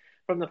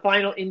from the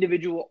final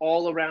individual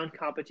all-around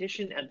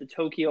competition at the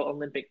Tokyo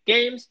Olympic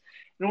Games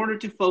in order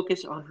to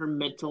focus on her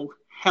mental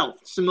health.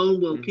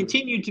 Simone will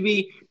continue to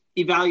be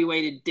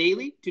evaluated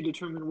daily to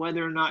determine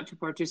whether or not to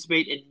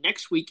participate in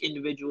next week's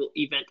individual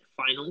event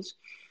finals.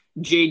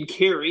 Jade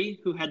Carey,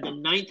 who had the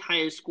 9th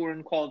highest score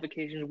in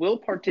qualifications, will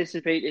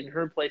participate in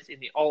her place in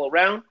the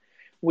all-around.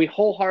 We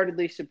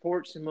wholeheartedly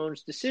support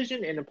Simone's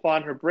decision and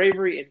applaud her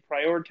bravery in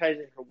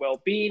prioritizing her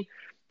well-being.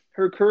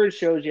 Her courage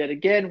shows yet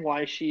again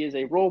why she is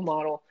a role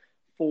model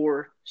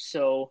for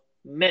so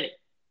many.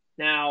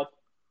 Now,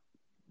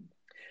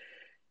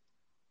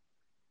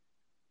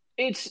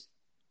 it's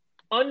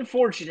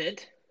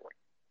unfortunate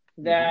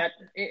that,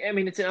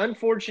 it's an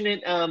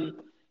unfortunate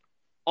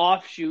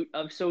offshoot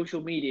of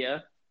social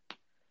media,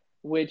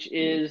 which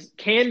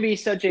can be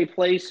such a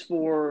place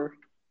for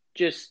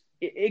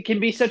it can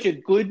be such a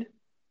good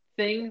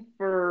thing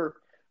for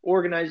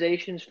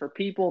organizations, for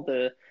people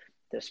to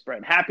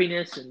spread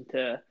happiness and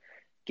to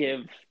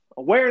give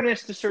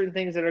awareness to certain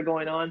things that are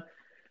going on.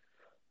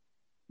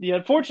 The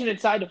unfortunate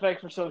side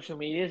effect for social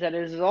media is that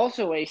it is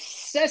also a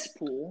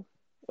cesspool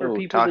for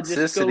people to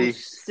just go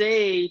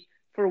say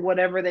for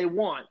whatever they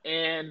want.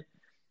 And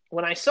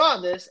when I saw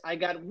this, I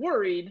got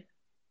worried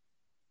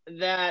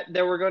that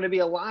there were going to be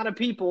a lot of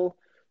people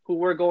who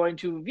were going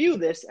to view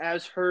this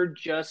as her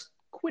just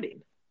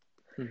quitting.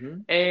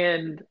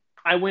 And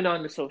I went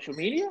on to social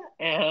media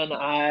and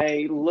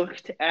I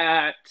looked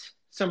at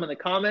some of the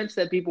comments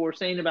that people were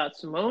saying about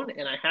Simone,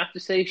 and I have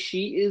to say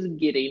she is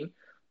getting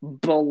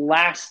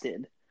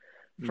blasted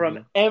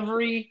from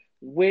every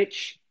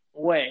which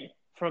way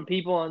from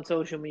people on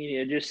social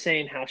media, just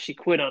saying how she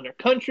quit on her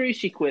country,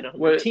 she quit on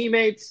her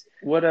teammates.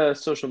 What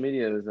social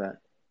media is that?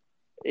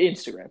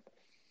 Instagram.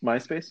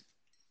 MySpace?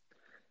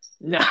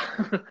 No.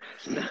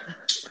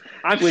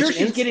 I'm sure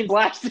she's getting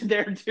blasted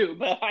there too,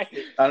 but I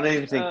don't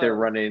even think they're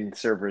running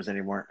servers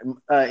anymore.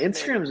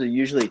 Instagram's a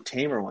usually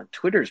tamer one.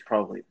 Twitter's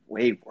probably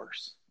way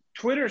worse.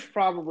 Twitter's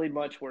probably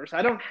much worse.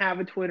 I don't have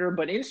a Twitter,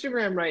 but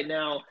Instagram right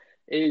now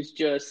is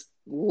just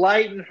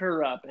lighting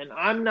her up, and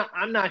I'm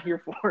not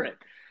here for it.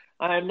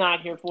 I'm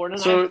not here for it.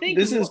 And so I think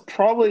this is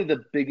probably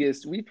the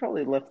biggest. We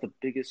probably left the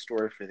biggest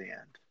story for the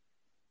end.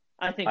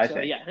 I think so.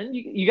 Yeah, and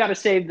you got to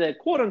save the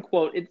quote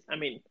unquote.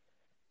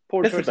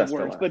 Poor choice of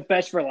words, but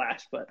best for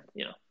last. But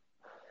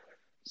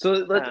So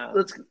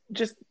let's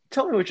just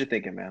tell me what you're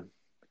thinking, man.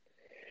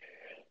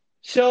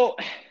 So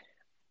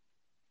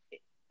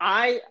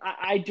I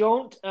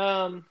don't.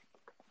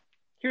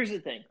 Here's the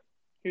thing.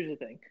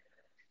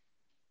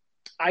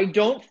 I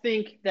don't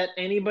think that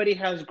anybody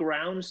has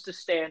grounds to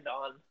stand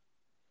on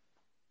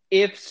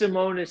if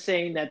Simone is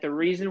saying that the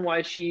reason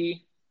why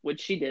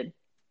which she did,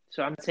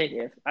 so I'm saying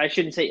if, I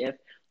shouldn't say if,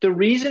 the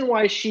reason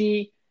why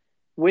she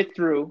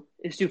withdrew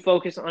is to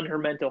focus on her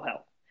mental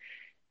health.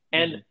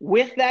 And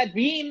with that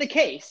being the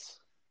case,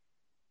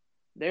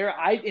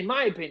 in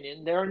my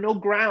opinion, there are no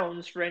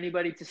grounds for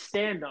anybody to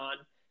stand on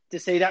to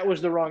say that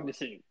was the wrong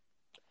decision.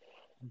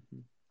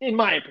 In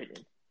my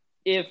opinion,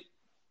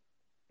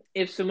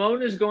 if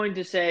Simone is going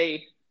to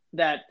say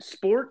that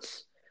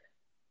sports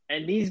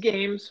and these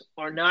games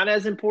are not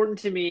as important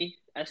to me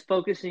as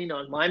focusing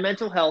on my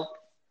mental health,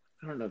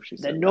 I don't know if she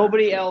said then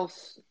nobody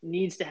else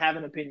needs to have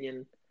an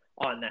opinion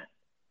on that.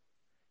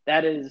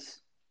 That is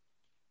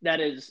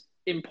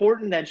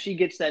important that she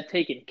gets that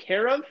taken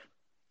care of.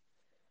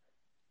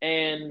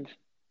 And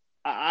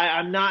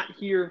I'm not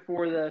here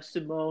for the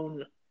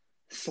Simone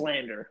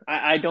slander.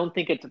 I don't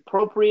think it's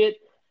appropriate.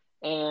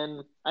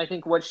 And I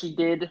think what she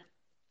did,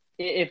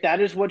 if that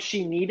is what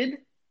she needed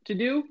to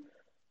do,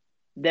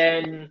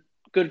 then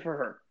good for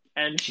her.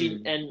 And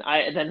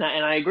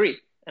I agree.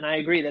 And I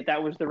agree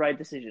that was the right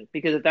decision.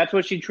 Because if that's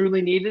what she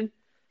truly needed,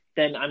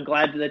 then I'm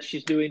glad that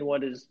she's doing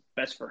what is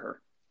best for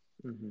her.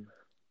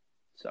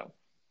 So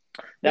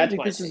that's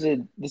this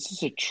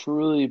is a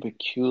truly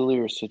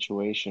peculiar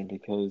situation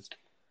because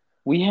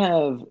we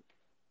have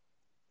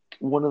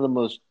one of the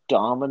most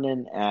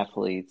dominant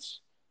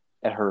athletes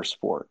at her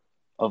sport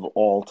of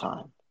all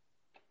time.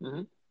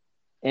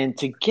 And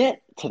to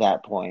get to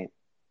that point,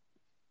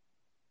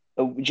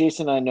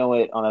 Jason and I know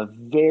it on a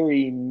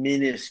very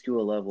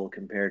minuscule level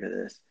compared to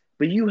this,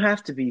 but you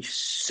have to be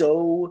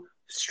so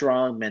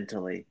strong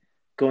mentally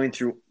going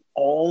through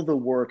all the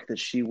work that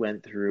she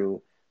went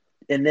through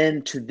And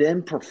then to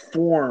then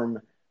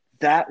perform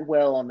that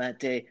well on that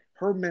day,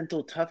 her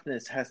mental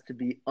toughness has to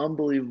be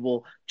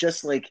unbelievable,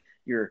 just like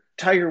your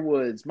Tiger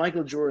Woods,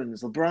 Michael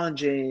Jordans, LeBron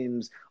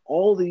James,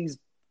 all these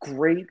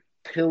great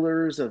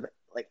pillars of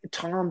like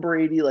Tom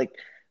Brady, like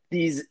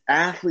these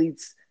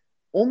athletes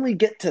only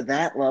get to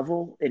that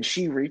level, and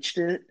she reached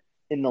it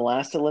in the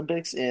last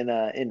Olympics in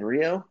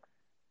Rio.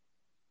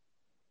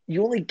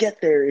 You only get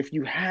there if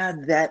you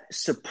had that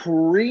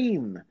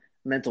supreme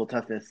mental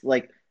toughness,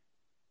 like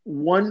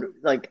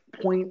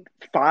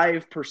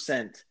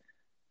 0.5%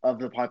 of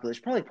the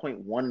population, probably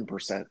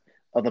 0.1%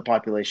 of the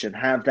population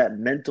have that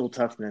mental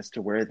toughness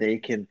to where they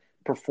can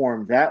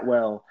perform that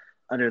well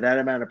under that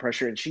amount of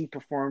pressure. And she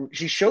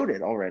showed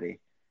it already.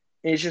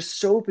 And it's just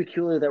so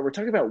peculiar that we're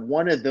talking about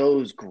one of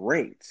those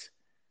greats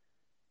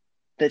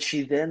that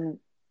she then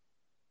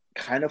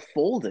kind of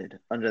folded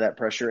under that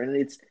pressure. And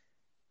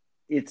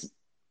it's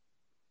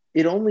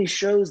it only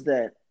shows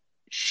that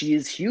she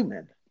is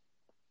human,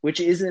 which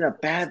isn't a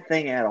bad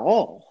thing at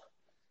all.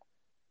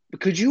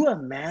 But could you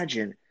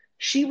imagine?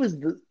 She was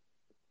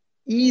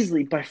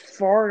easily, by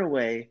far and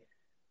away,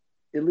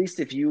 at least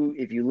if you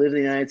live in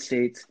the United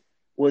States,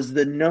 was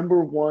the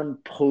number one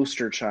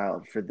poster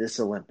child for this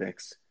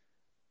Olympics.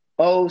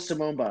 Oh,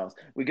 Simone Biles.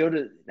 We go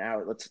to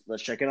now. Let's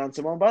check in on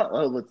Simone Biles.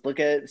 Oh, let's look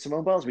at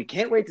Simone Biles. We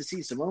can't wait to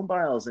see Simone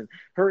Biles and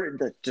her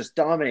just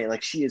dominate.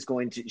 Like she is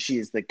going to. She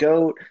is the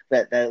goat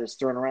that was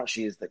thrown around.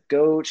 She is the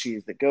goat. She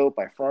is the goat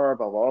by far.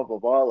 Blah blah blah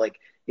blah. Like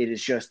it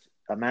is just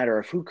a matter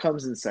of who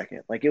comes in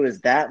second. Like it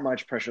was that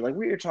much pressure. Like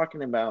we were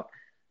talking about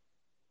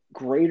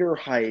greater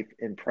hype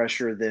and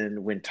pressure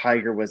than when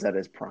Tiger was at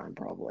his prime.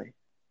 Probably,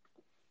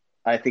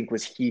 I think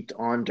was heaped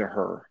onto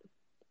her,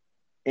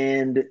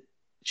 and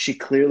she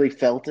clearly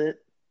felt it.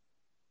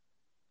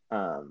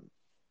 Um,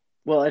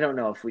 well, I don't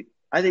know if we.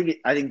 I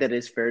think that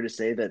is fair to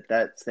say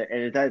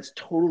and that's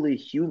totally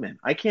human.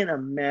 I can't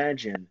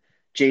imagine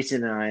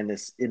Jason and I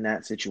in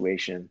that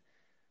situation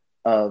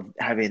of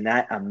having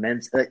that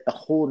immense like, a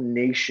whole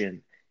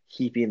nation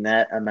heaping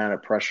that amount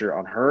of pressure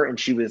on her, and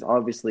she was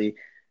obviously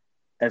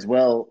as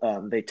well.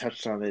 They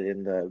touched on it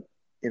in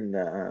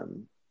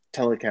the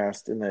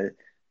telecast in the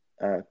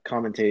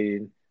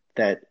commentating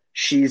that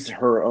she's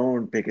her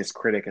own biggest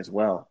critic as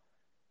well.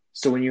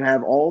 So when you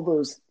have all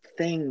those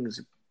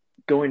things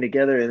going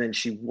together, and then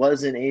she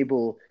wasn't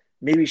able,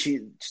 maybe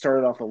she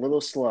started off a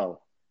little slow,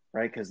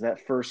 right? Because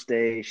that first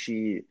day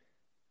she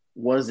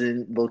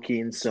wasn't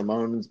looking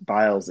Simone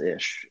Biles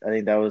ish. I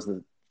think that was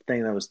the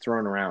thing that was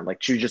thrown around.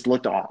 Like she just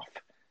looked off,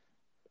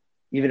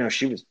 even though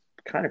she was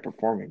kind of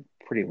performing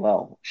pretty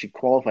well. She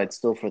qualified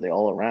still for the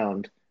all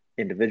around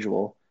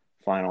individual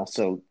final,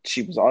 so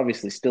she was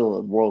obviously still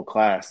a world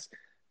class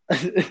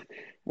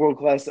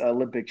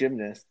Olympic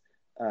gymnast,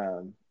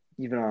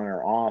 even on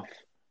her off.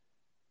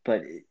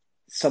 But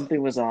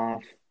something was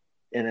off,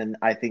 and then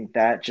I think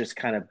that just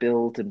kind of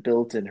built and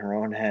built in her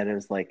own head. It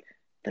was like,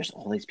 there's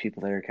all these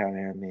people that are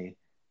counting on me,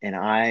 and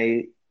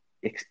I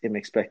am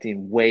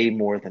expecting way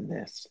more than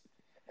this.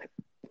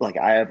 Like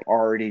I have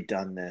already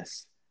done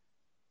this,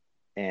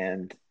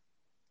 and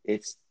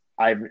it's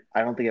I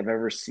don't think I've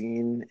ever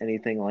seen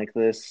anything like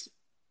this.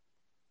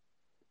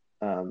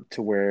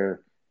 To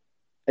where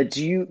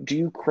do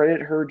you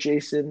credit her,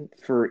 Jason,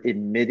 for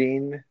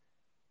admitting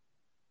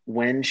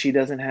when she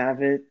doesn't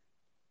have it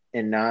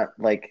and not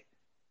like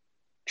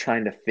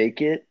trying to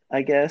fake it,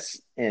 I guess,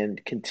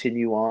 and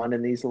continue on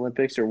in these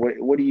Olympics? Or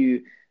what do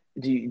you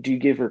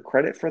give her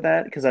credit for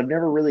that? Because I've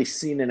never really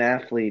seen an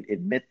athlete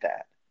admit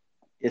that,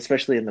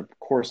 especially in the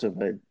course of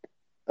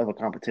a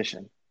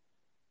competition.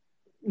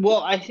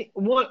 Well, I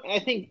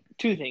think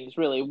two things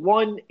really.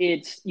 One,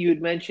 it's you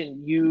had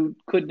mentioned you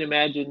couldn't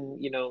imagine,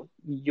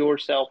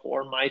 yourself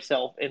or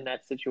myself in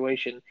that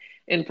situation.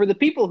 And for the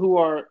people who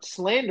are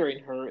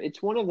slandering her,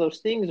 it's one of those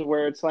things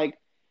where it's like,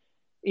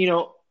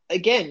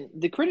 again,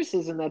 the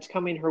criticism that's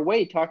coming her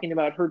way, talking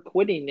about her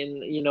quitting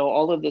and,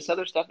 all of this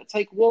other stuff. It's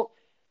like, well,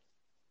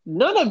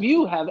 none of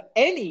you have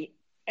any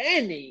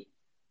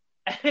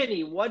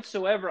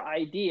whatsoever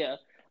idea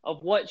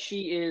of what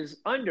she is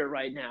under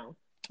right now.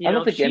 I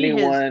don't think She has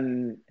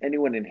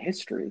anyone in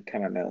history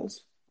kind of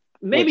knows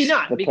maybe which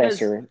not the because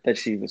presser that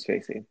she was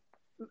facing.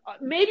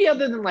 maybe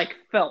other than like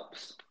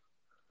Phelps,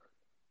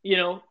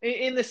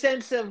 in the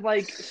sense of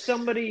like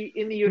somebody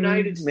in the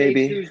United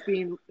States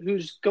Maybe.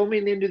 who's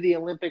going into the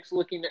Olympics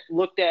being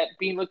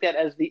looked at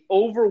as the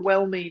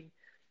overwhelming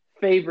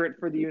favorite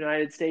for the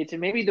United States,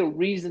 and maybe the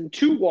reason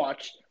to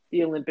watch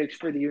the Olympics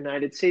for the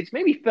United States.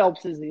 Maybe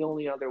Phelps is the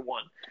only other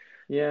one,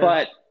 Yeah.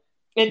 but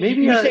and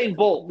Maybe Usain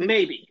Bolt,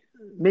 maybe.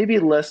 maybe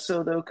less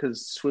so though,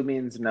 because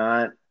swimming's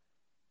not.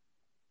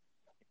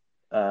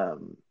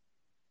 Um,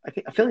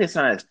 I feel like it's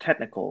not as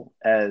technical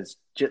as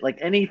like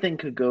anything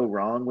could go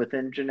wrong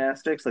within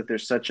gymnastics. Like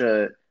there's such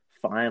a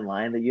fine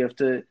line that you have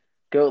to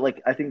go.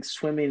 Like I think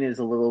swimming is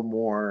a little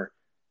more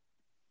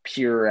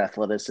pure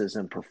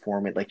athleticism,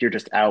 performance. Like you're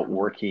just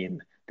outworking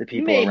the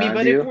people Maybe, around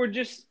but you.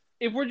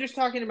 if we're just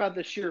talking about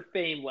the sheer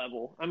fame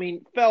level, I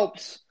mean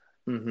Phelps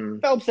Hmm.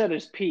 Phelps at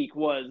his peak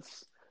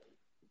was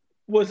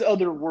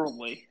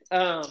otherworldly.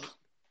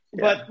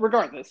 But Yeah.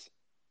 regardless,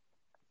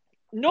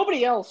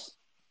 nobody else.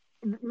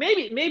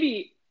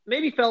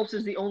 Maybe Phelps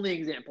is the only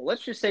example.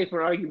 Let's just say,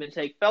 for argument's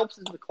sake, Phelps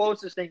is the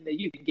closest thing that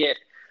you can get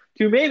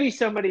to maybe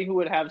somebody who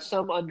would have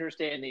some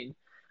understanding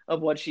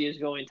of what she is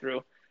going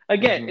through.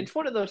 Again, Hmm. it's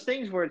one of those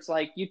things where it's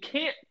like you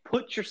can't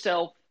put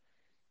yourself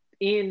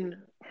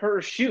in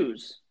her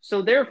shoes.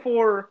 So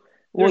therefore,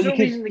 Well, there's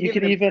no reason to you give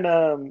could them.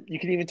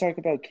 even talk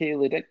about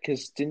Kayla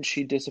because didn't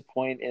she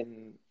disappoint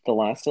in the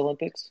last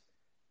Olympics?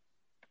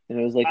 And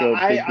it was like a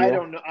big I deal.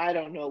 don't know. I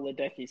don't know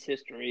Ledecky's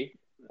history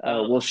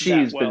Well, that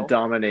she's been well.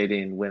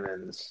 dominating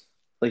women's.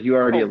 Like you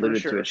already Oh, for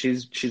alluded to it,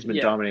 sure. she's been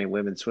Yeah. dominating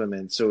women's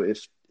swimming. So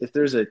if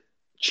there's a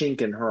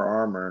chink in her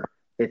armor,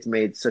 it's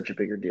made such a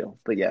bigger deal.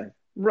 But yeah.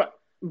 Right.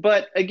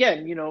 But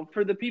again,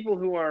 for the people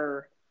who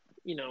are,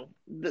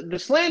 the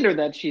slander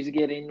that she's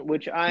getting,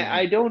 which Hmm.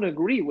 I don't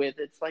agree with,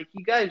 it's like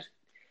you guys,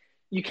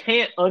 you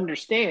can't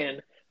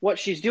understand what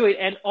she's doing.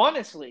 And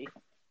honestly,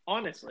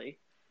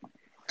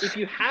 if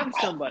you have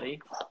somebody,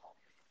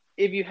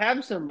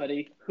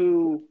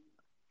 who,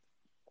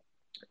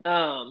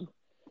 um,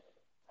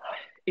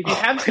 if you Oh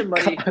have my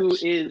somebody who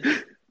gosh.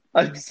 is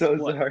I'm so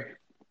what? sorry.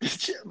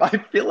 I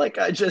feel like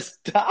I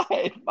just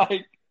died.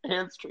 My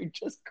hamstring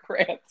just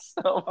cramped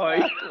so Oh,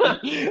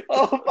 badly.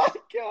 Oh my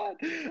God.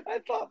 I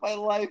thought my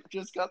life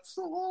just got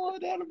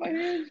swallowed out of my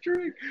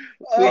hamstring.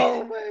 we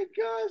Oh my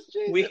gosh,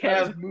 we Jason.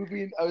 have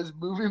I was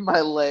moving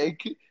my leg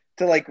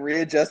to like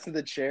readjust to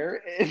the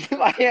chair and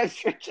my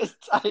hamstring just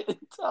tightened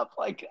up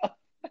like a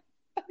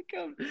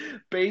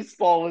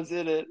baseball was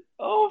in it.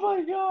 Oh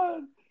my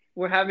God.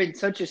 we're having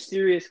such a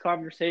serious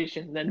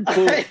conversation, then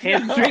boom, I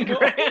hamstring know.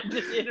 cramp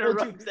just Well, dude,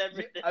 interrupts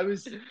everything. I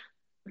was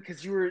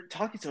because you were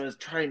talking, so I was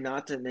trying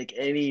not to make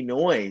any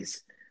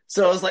noise.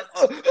 So I was like,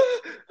 oh,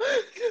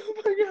 oh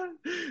my God.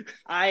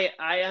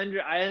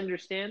 I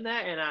understand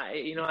that, and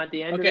at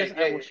the end of this,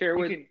 Okay, I yeah, will yeah. share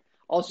with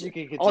I'll You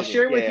can I'll continue.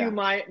 share with you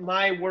Yeah,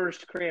 my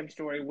worst cramp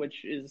story,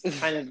 which is yeah.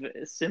 kind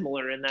of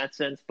similar in that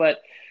sense. But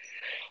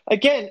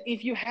again,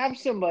 if you have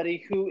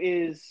somebody who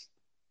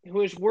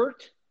has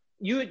worked,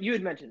 you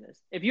had mentioned this.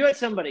 If you had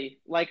somebody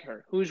like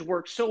her who's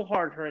worked so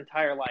hard her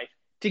entire life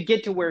to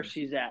get to where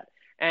she's at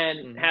and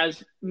Hmm.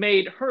 has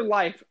made her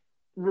life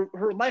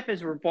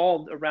has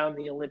revolved around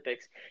the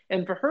Olympics,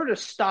 and for her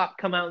to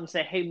come out and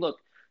say, "Hey, look,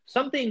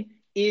 something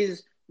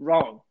is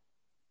wrong.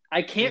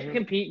 I can't Hmm.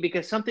 compete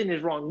because something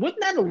is wrong."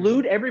 Wouldn't that Hmm.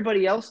 elude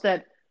everybody else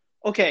that,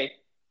 okay,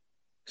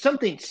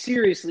 something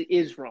seriously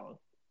is wrong?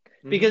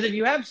 Hmm. Because if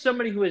you have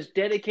somebody who has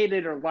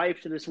dedicated her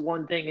life to this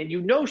one thing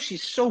and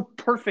she's so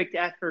perfect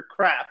at her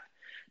craft,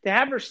 to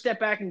have her step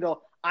back and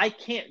go, "I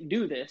can't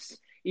do this,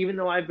 even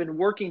though I've been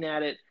working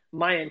at it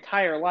my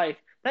entire life,"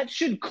 that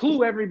should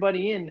clue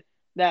everybody in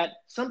that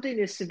something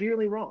is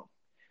severely wrong.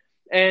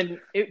 And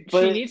if she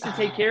But needs to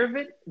take care of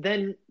it,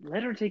 then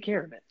let her take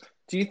care of it.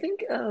 do you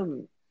think?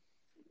 And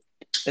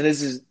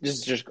this is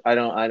just I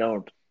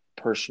don't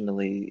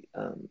personally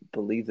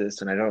believe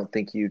this, and I don't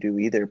think you do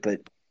either.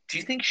 But do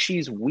you think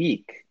she's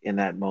weak in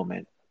that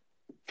moment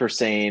for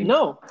saying,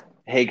 No,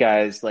 "Hey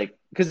guys," like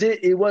because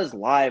it was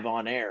live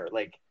on air,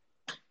 like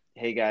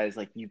hey guys,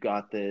 like you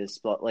got this,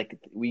 but like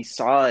we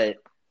saw it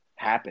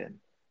happen.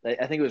 Like,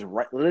 I think it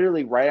was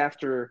literally right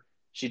after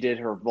she did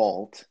her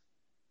vault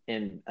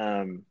and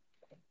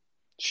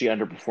she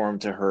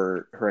underperformed to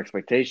her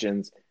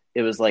expectations.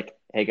 It was like,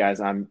 hey guys,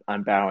 I'm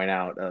bowing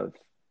out of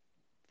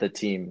the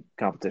team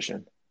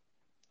competition.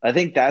 I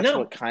think that's no,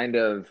 what kind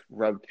of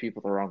rubbed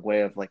people the wrong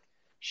way of like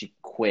she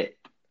quit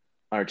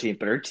on her team,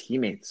 but her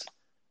teammates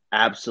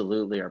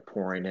absolutely are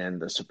pouring in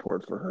the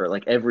support for her.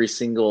 Like every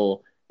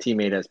single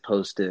teammate has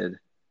posted.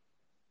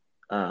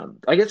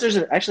 I guess there's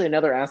actually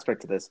another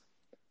aspect to this.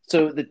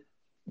 So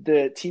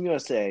the Team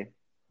USA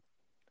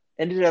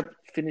ended up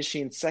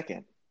finishing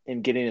second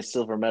and getting a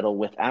silver medal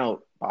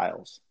without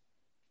Biles.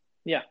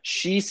 yeah,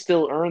 She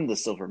still earned the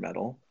silver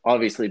medal,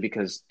 obviously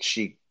because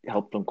she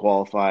helped them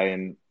qualify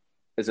and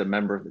is a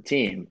member of the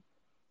team.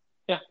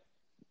 yeah.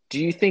 Do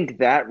you think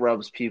that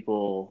rubs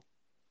people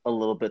a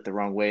little bit the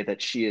wrong way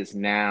that she is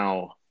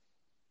now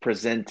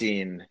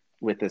presenting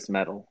with this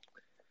medal?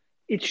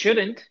 It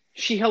shouldn't.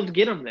 She helped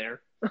get him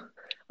there.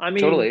 I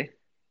mean, Totally.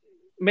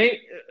 may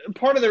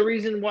part of the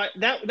reason why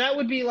that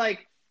would be like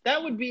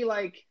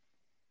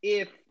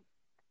if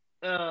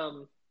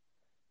um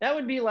that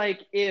would be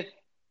like if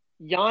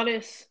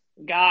Giannis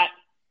got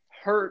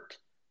hurt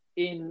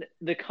in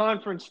the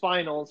conference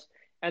finals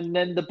and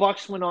then the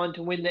Bucks went on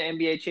to win the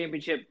NBA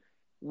championship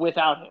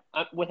without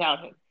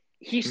him.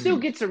 He still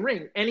Mm-hmm. gets a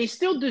ring and he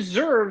still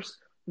deserves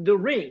the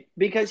ring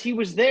because he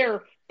was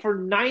there for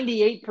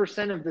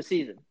 98% of the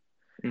season.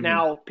 Mm-hmm.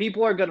 Now,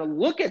 people are going to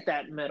look at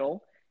that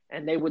medal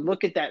and they would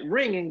look at that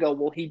ring and go,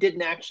 "Well, he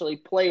didn't actually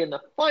play in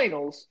the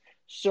finals."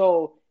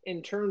 So,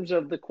 in terms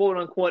of the quote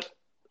unquote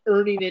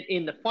earning it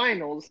in the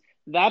finals,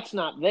 that's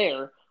not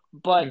there.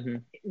 But Mm-hmm.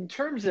 in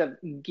terms of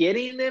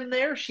getting them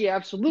there, she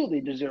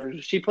absolutely deserves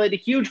it. She played a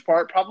huge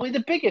part, probably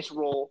the biggest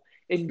role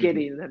in Mm-hmm.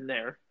 getting them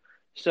there.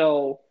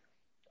 So,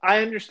 I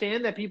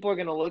understand that people are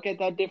going to look at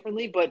that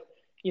differently, but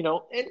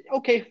And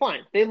okay,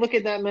 fine. They look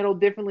at that medal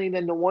differently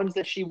than the ones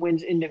that she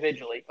wins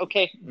individually.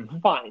 Okay,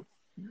 Mhm. fine.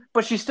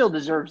 But she still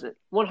deserves it.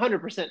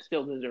 100%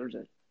 still deserves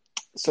it.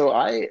 So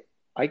I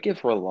give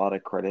her a lot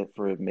of credit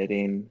for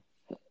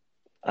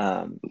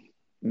um,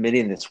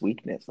 admitting this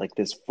weakness, like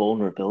this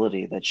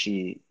vulnerability that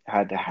she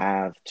had to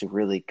have to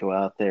really go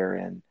out there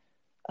and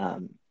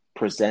um,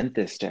 present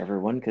this to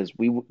everyone because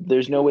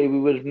there's no way we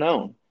would have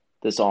known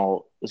this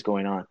all was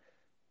going on.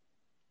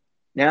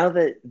 Now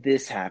that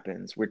this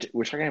happens, we're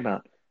talking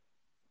about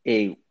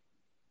a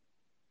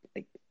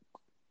like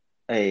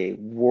a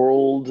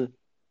world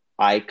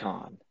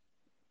icon.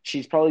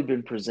 She's probably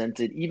been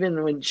presented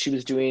even when she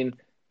was doing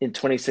in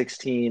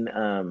 2016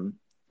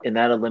 in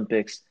that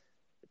Olympics.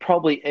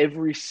 Probably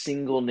every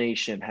single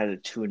nation had to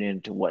tune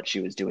in to what she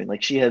was doing.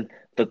 Like she had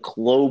the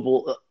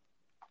global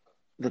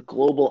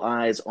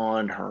eyes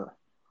on her,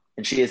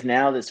 and she is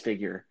now this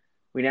figure.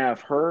 We now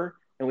have her,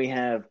 and we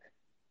have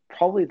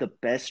probably the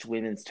best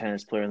women's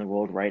tennis player in the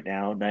world right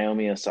now,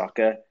 Naomi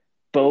Osaka,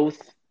 both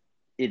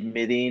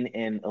admitting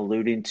and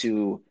alluding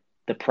to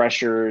the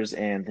pressures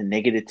and the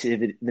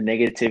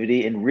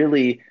negativity, and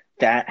really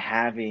that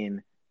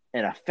having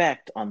an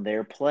effect on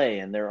their play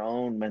and their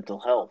own mental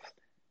health.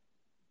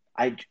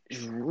 I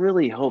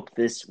really hope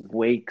this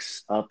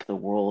wakes up the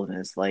world and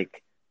is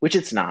like, which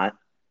it's not,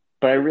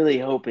 but I really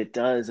hope it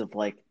does of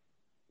like,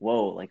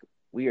 whoa, like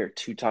we are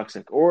too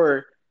toxic.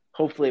 Or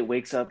hopefully it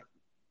wakes up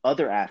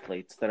other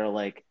athletes that are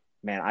like,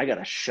 man, I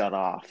gotta shut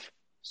off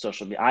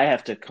social media. I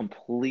have to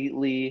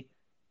completely.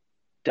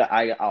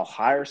 I'll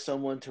hire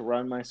someone to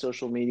run my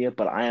social media,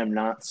 but I am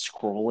not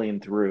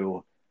scrolling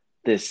through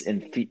this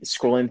and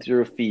scrolling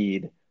through a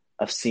feed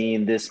of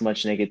seeing this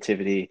much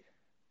negativity.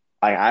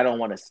 I don't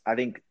want to. I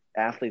think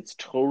athletes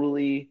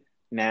totally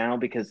now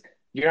because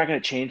you're not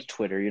going to change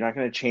Twitter, you're not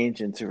going to change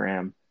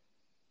Instagram,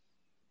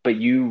 but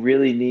you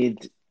really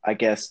need, I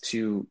guess,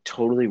 to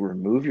totally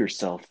remove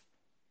yourself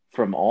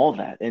from all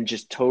that and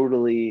just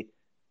totally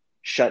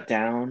shut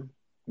down,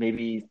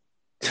 maybe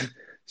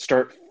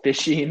start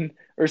fishing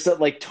or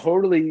something, like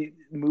totally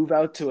move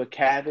out to a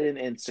cabin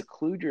and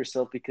seclude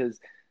yourself because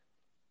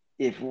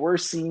if we're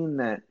seeing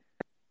that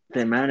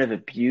the amount of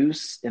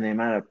abuse and the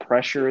amount of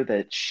pressure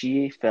that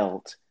she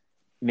felt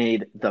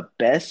made the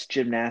best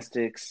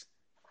gymnastics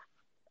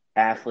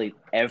athlete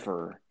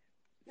ever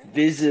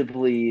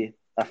visibly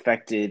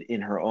affected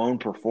in her own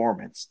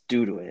performance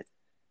due to it.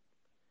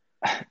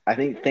 I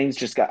think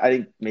I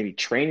think maybe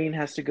training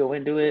has to go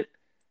into it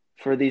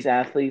for these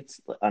athletes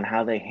on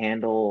how they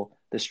handle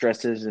the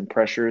stresses and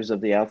pressures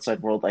of the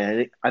outside world.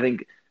 I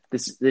think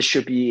this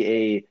should be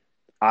a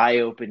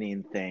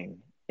eye-opening thing,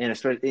 and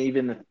especially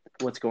even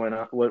what's going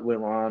on, what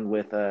went on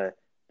with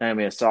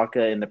Naomi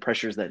Osaka and the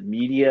pressures that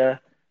media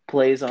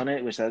plays on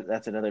it, which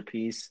that's another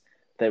piece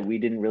that we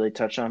didn't really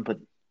touch on. But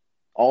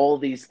all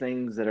these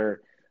things that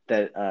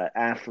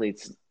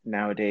athletes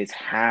nowadays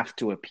have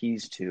to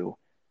appease to,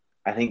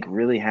 I think,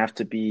 really have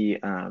to be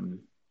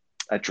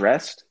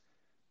addressed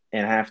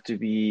and have to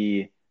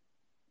be,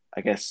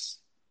 I guess,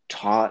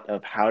 taught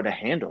of how to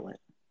handle it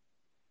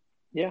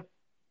Yeah,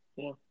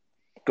 yeah.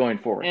 going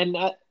forward. And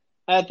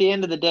at the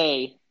end of the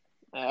day,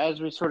 as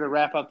we sort of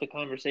wrap up the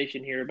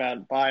conversation here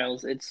about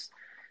Biles, it's,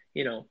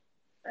 you know,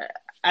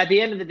 at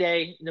the end of the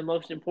day, the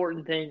most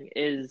important thing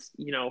is,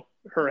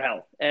 her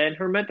health and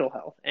her mental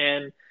health.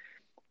 And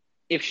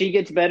if she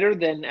gets better,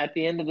 then at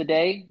the end of the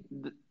day,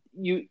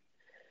 you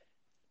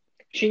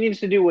she needs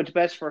to do what's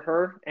best for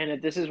her. And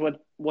if this is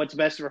what's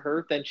best for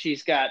her, then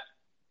she's got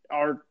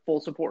our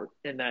full support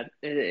in that.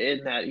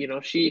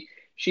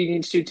 She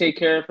needs to take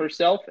care of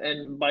herself,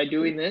 and by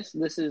doing this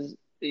is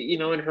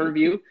in her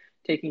view,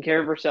 taking care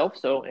of herself.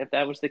 So if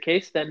that was the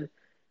case, then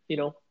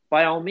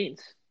by all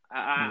means,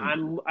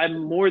 Mm.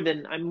 I'm more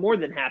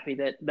than happy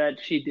that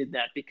she did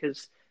that,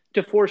 because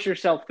to force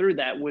yourself through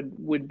that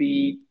would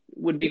be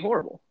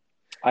horrible.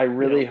 I You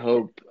really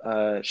know,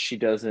 hope she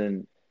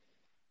doesn't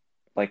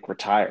like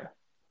retire.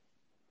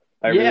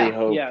 I really yeah,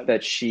 hope yeah,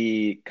 that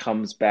she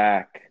comes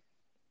back.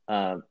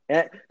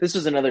 This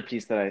was another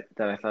piece that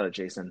I thought of,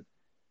 Jason.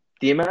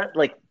 The amount,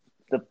 like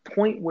the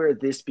point where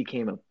this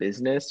became a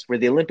business, where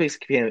the Olympics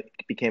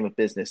became a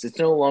business. It's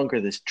no longer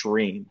this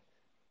dream.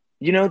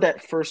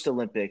 That first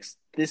Olympics,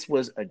 this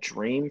was a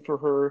dream for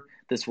her.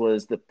 This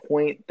was the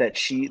point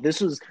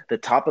this was the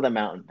top of the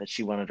mountain that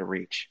she wanted to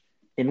reach.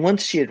 And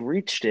once she had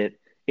reached it,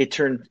 it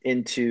turned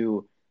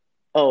into,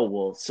 oh,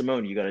 well,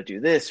 Simone, you got to do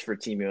this for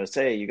Team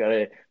USA. You got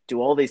to do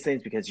all these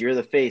things because you're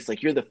the face.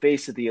 Like you're the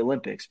face of the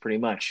Olympics, pretty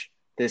much.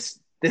 This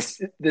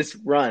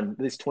run,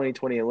 this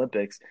 2020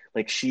 Olympics,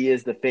 like she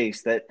is the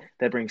face that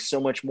brings so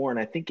much more. And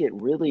I think it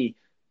really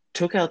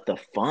took out the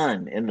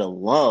fun and the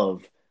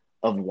love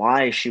of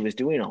why she was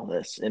doing all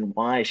this and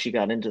why she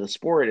got into the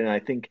sport. And I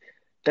think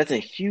that's a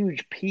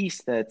huge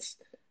piece that's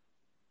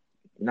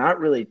not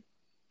really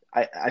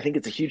I think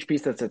it's a huge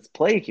piece that's at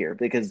play here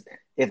because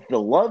if the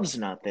love's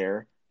not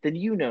there, then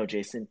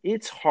Jason,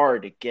 it's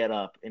hard to get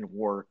up and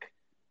work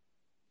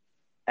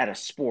at a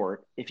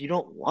sport if you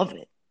don't love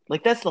it.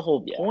 Like that's the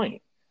whole yeah.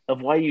 point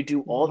of why you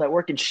do all Mhm. that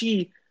work. And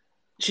she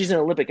she's an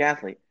Olympic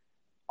athlete.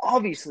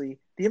 Obviously,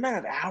 the amount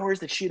of hours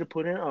that she'd have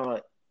put in on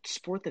a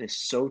sport that is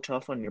so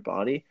tough on your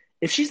body,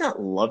 if she's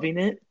not loving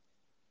it,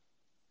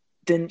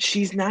 then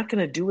she's not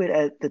going to do it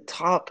at the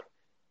top,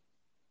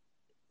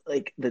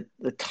 like the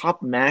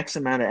top max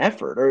amount of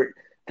effort or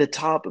the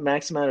top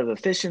max amount of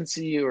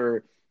efficiency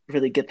or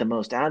really get the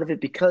most out of it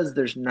because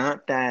there's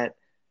not that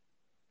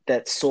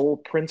sole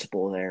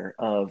principle there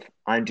of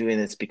I'm doing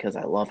this because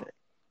I love it.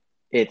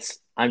 It's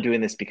I'm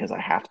doing this because I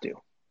have to.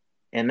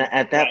 And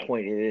at that Right.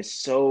 point, it is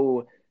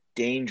so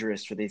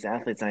dangerous for these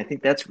athletes. And I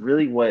think that's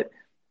really what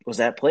was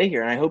at play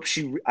here. And I hope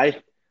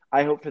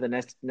I hope for the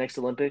next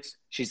Olympics,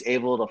 she's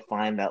able to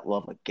find that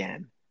love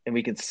again. And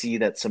we can see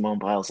that Simone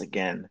Biles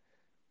again.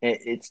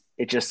 It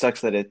just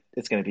sucks that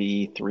it's going to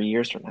be 3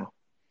 years from now.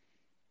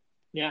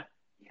 Yeah,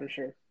 for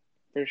sure.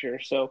 For sure.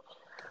 So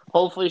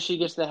hopefully she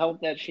gets the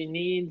help that she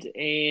needs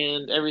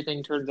and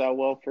everything turns out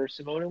well for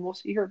Simone and we'll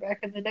see her back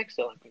in the next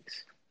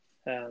Olympics.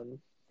 Um,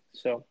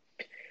 so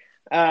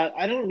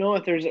I don't know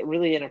if there's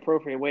really an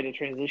appropriate way to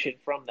transition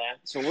from that,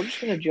 so we're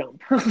just going to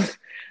jump.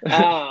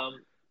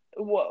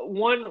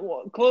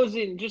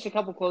 Closing, just a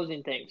couple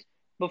closing things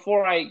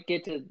before I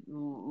get to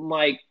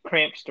my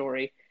cramp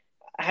story.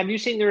 Have you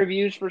seen the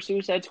reviews for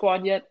Suicide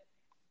Squad yet?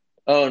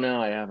 Oh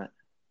no, I haven't.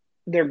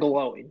 They're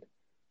glowing,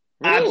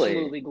 Really?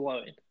 absolutely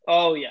glowing.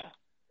 Oh yeah,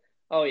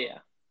 oh yeah.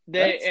 They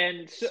That's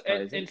and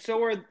surprising.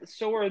 so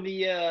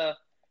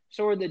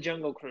are the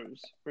Jungle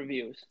Cruise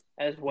reviews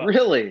as well.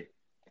 Really?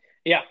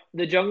 Yeah,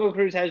 the Jungle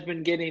Cruise has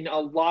been getting a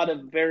lot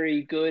of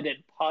very good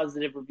and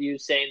positive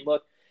reviews saying,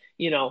 look,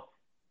 you know,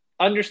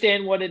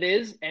 understand what it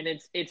is and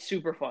it's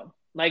super fun.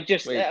 Like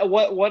just Wait.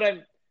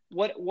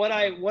 what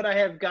I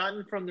have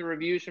gotten from the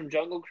reviews from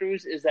Jungle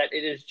Cruise is that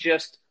it is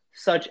just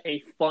such a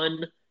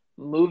fun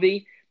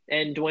movie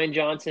and Dwayne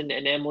Johnson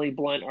and Emily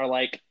Blunt are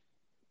like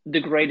the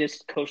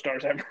greatest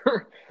co-stars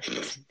ever.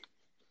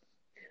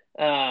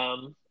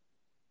 um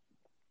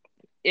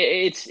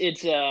it's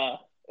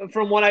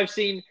from what I've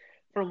seen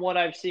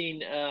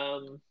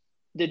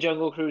the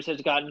Jungle Cruise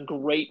has gotten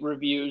great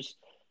reviews.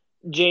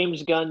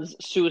 James Gunn's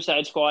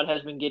Suicide Squad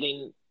has been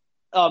getting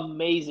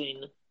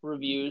amazing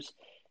reviews.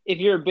 If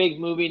you're a big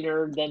movie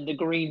nerd, then The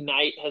Green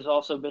Knight has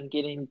also been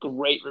getting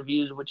great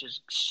reviews, which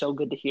is so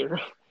good to hear.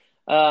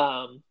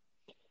 Um,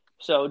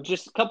 so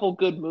just a couple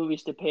good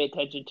movies to pay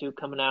attention to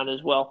coming out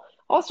as well.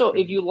 Also,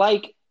 if you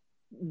like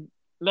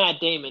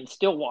Matt Damon,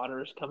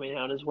 Stillwater is coming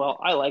out as well.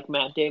 I like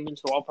Matt Damon,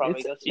 so I'll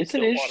probably It's go see it's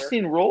an Stillwater.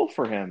 interesting role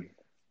for him.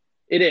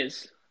 It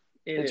is.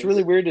 It It's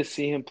really is. weird to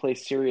see him play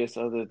serious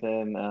other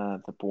than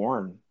the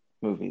Bourne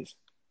movies.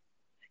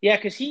 Yeah,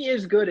 because he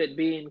is good at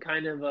being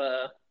kind of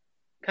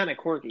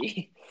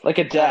quirky. Like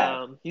a dad.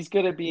 Um, He's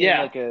good at being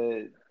yeah, like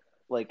a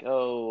like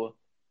oh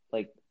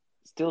like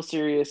still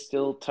serious,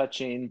 still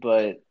touching,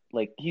 but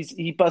like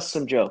he busts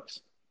some jokes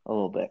a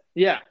little bit.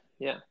 yeah,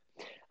 yeah.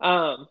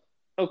 Um,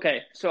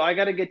 okay, so I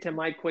got to get to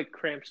my quick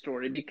cramp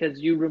story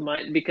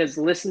because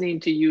listening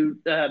to you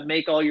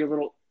make all your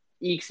little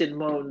eeks and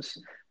moans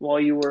while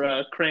you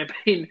were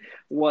cramping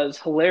was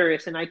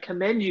hilarious, and I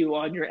commend you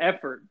on your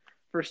effort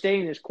for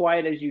staying as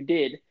quiet as you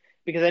did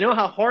because I know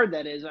how hard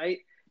that is. I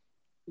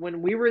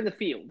when we were in the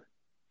field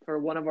for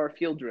one of our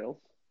field drills,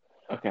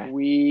 Okay.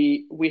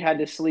 we had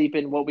to sleep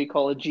in what we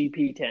call a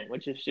GP tent,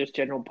 which is just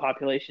general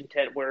population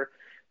tent, where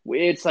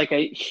it's like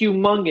a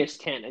humongous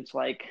tent. It's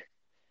like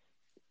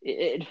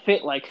it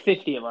fit like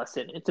 50 of us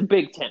in. It's a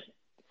big tent.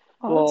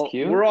 Oh, that's Well,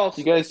 cute. You we're all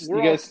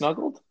guys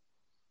snuggled?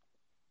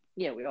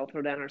 yeah, we all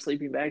throw down our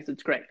sleeping bags.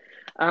 It's great.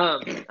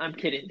 I'm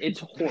kidding. It's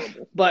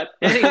horrible. But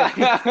anyway,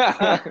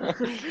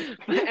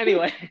 but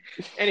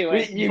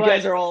anyway, You but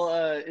guys are all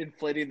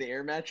inflating the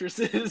air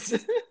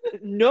mattresses.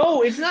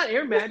 no, it's not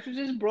air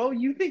mattresses, bro.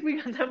 You think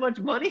we got that much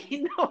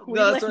money? No,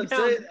 No, that's what I'm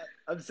saying.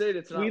 I'm saying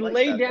it's we not like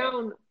lay that though.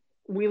 down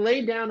we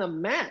lay down a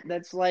mat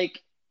that's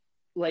like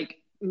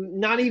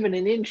not even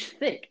an inch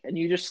thick, and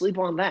you just sleep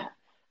on that.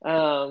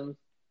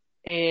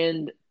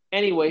 And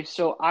anyway,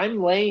 so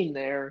I'm laying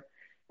there,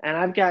 and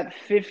I've got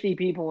 50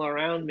 people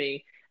around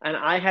me, and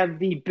I have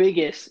the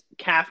biggest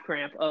calf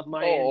cramp of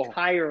my Oh,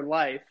 entire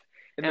life.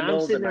 in And the I'm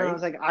middle of the sitting there, I night?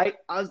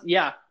 was like,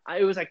 yeah,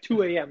 it was like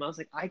 2 a.m. I was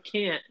like, I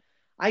can't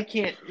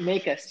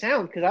make a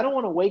sound because I don't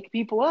want to wake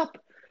people up.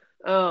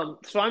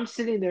 So I'm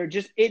sitting there,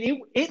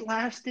 it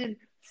lasted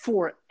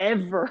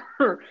forever.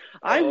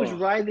 I was Oh,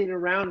 writhing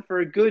around for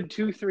a good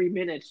 2-3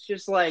 minutes,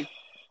 just like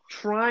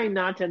trying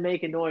not to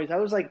make a noise. I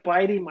was like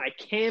biting my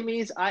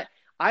camis.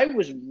 I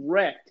was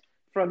wrecked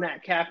from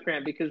that calf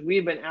cramp because we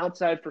had been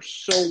outside for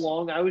so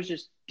long. I was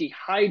just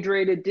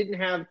dehydrated, didn't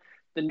have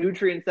the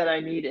nutrients that I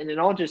need, and it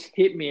all just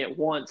hit me at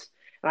once.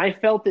 And I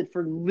felt it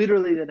for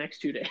literally the next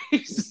 2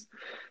 days.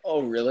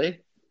 oh, really?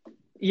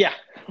 Yeah.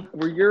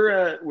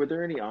 Were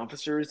there any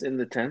officers in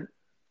the tent?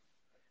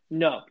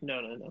 No,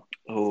 no, no, no.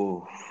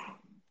 Oh,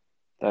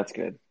 that's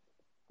good.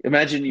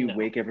 Imagine you No.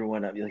 wake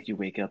everyone up, like you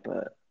wake up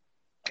a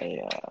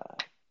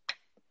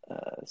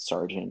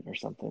sergeant or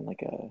something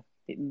like a.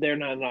 They're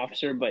not an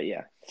officer, but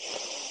yeah.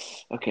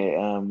 Okay,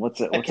 A what's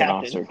an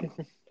officer?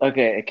 captain.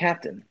 Okay, a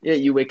captain. Yeah,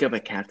 you wake up a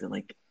captain.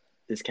 Like,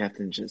 this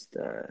captain just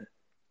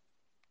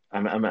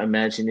I'm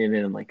imagining it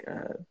in like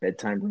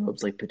bedtime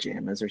robes, like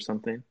pajamas or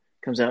something.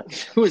 Comes out.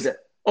 Who is that?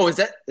 Oh, is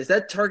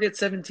that Target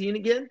 17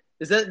 again?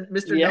 Is that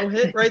Mr. Yeah. No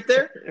Hit right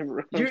there?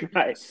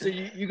 Right. So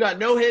you got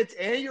no hits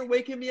and you're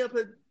waking me up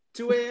at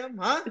 2 a.m.,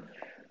 huh?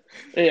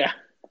 Yeah.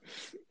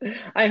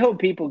 I hope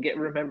people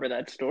remember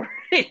that story.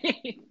 I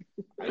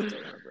still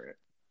remember it.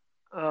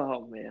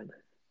 Oh man.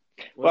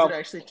 Was it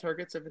actually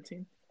Target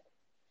 17?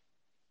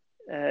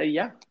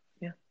 Yeah.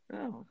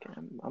 Oh, okay.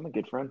 I'm a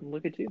good friend.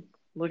 Look at you.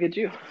 Look at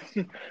you.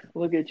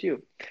 Look at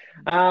you.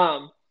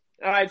 All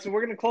right, so we're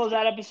going to close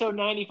out episode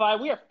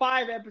 95. We are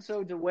 5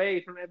 episodes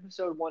away from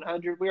episode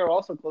 100. We are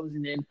also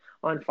closing in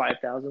on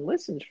 5,000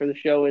 listens for the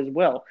show as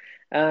well.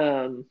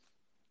 And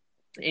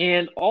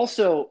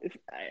also,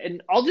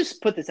 and I'll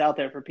just put this out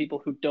there for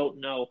people who don't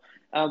know,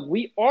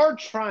 we are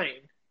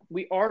trying,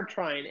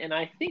 and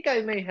I think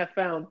I may have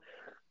found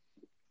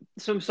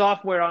some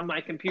software on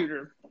my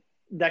computer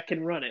that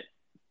can run it.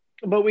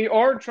 But we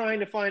are trying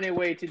to find a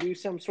way to do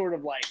some sort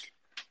of like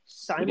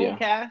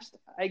simulcast,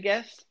 I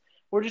guess.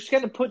 We're just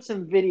going to put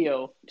some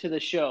video to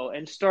the show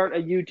and start a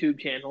YouTube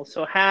channel.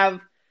 So have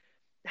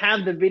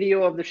the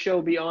video of the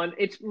show be on.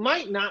 It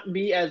might not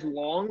be as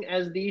long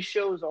as these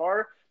shows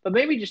are, but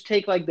maybe just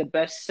take like the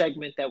best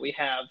segment that we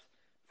have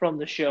from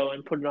the show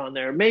and put it on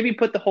there. Maybe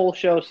put the whole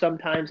show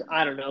sometimes,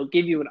 I don't know,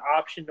 give you an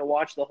option to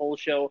watch the whole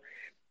show,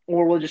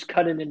 or we'll just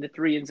cut it into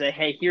 3 and say,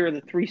 hey, here are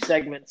the 3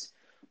 segments.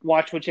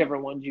 Watch whichever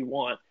ones you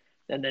want,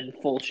 and then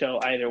full show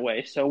either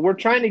way. So we're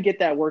trying to get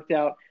that worked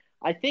out.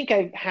 I think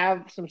I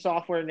have some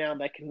software now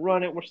that can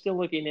run it. We're still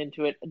looking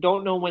into it.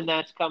 Don't know when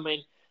that's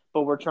coming,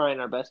 but we're trying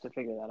our best to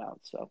figure that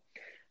out. So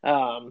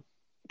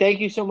thank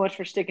you so much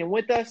for sticking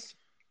with us.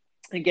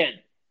 Again,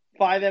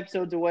 5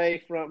 episodes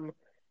away from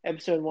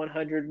episode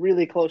 100,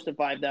 really close to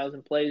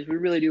 5,000 plays. We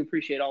really do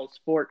appreciate all the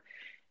support,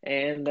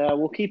 and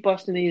we'll keep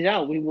busting these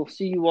out. We will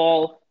see you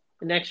all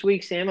next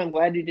week. Sam, I'm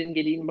glad you didn't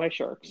get eaten by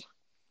sharks.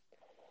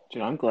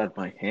 Dude, I'm glad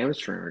my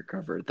hamstring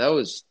recovered. That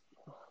was,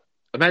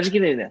 imagine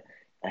getting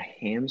a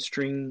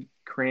hamstring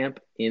cramp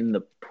in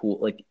the pool,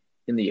 like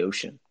in the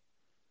ocean.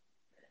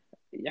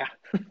 Yeah.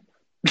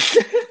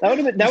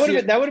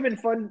 that would have been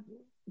fun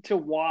to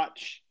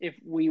watch if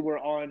we were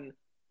on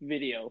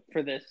video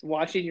for this.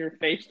 Watching your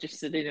face just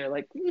sitting there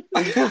like you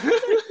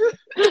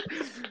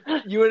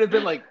would have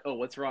been like, "Oh,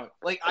 what's wrong?"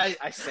 Like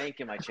I sank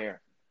in my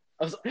chair.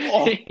 I was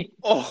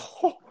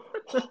oh.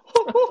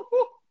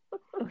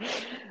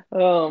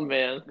 Oh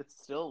man.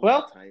 It's still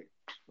tight.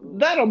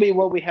 That'll be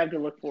what we have to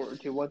look forward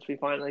to once we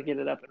finally get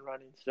it up and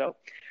running. So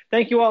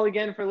thank you all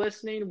again for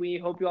listening. We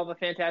hope you all have a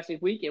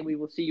fantastic week, and we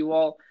will see you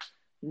all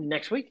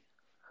next week.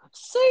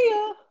 See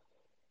ya.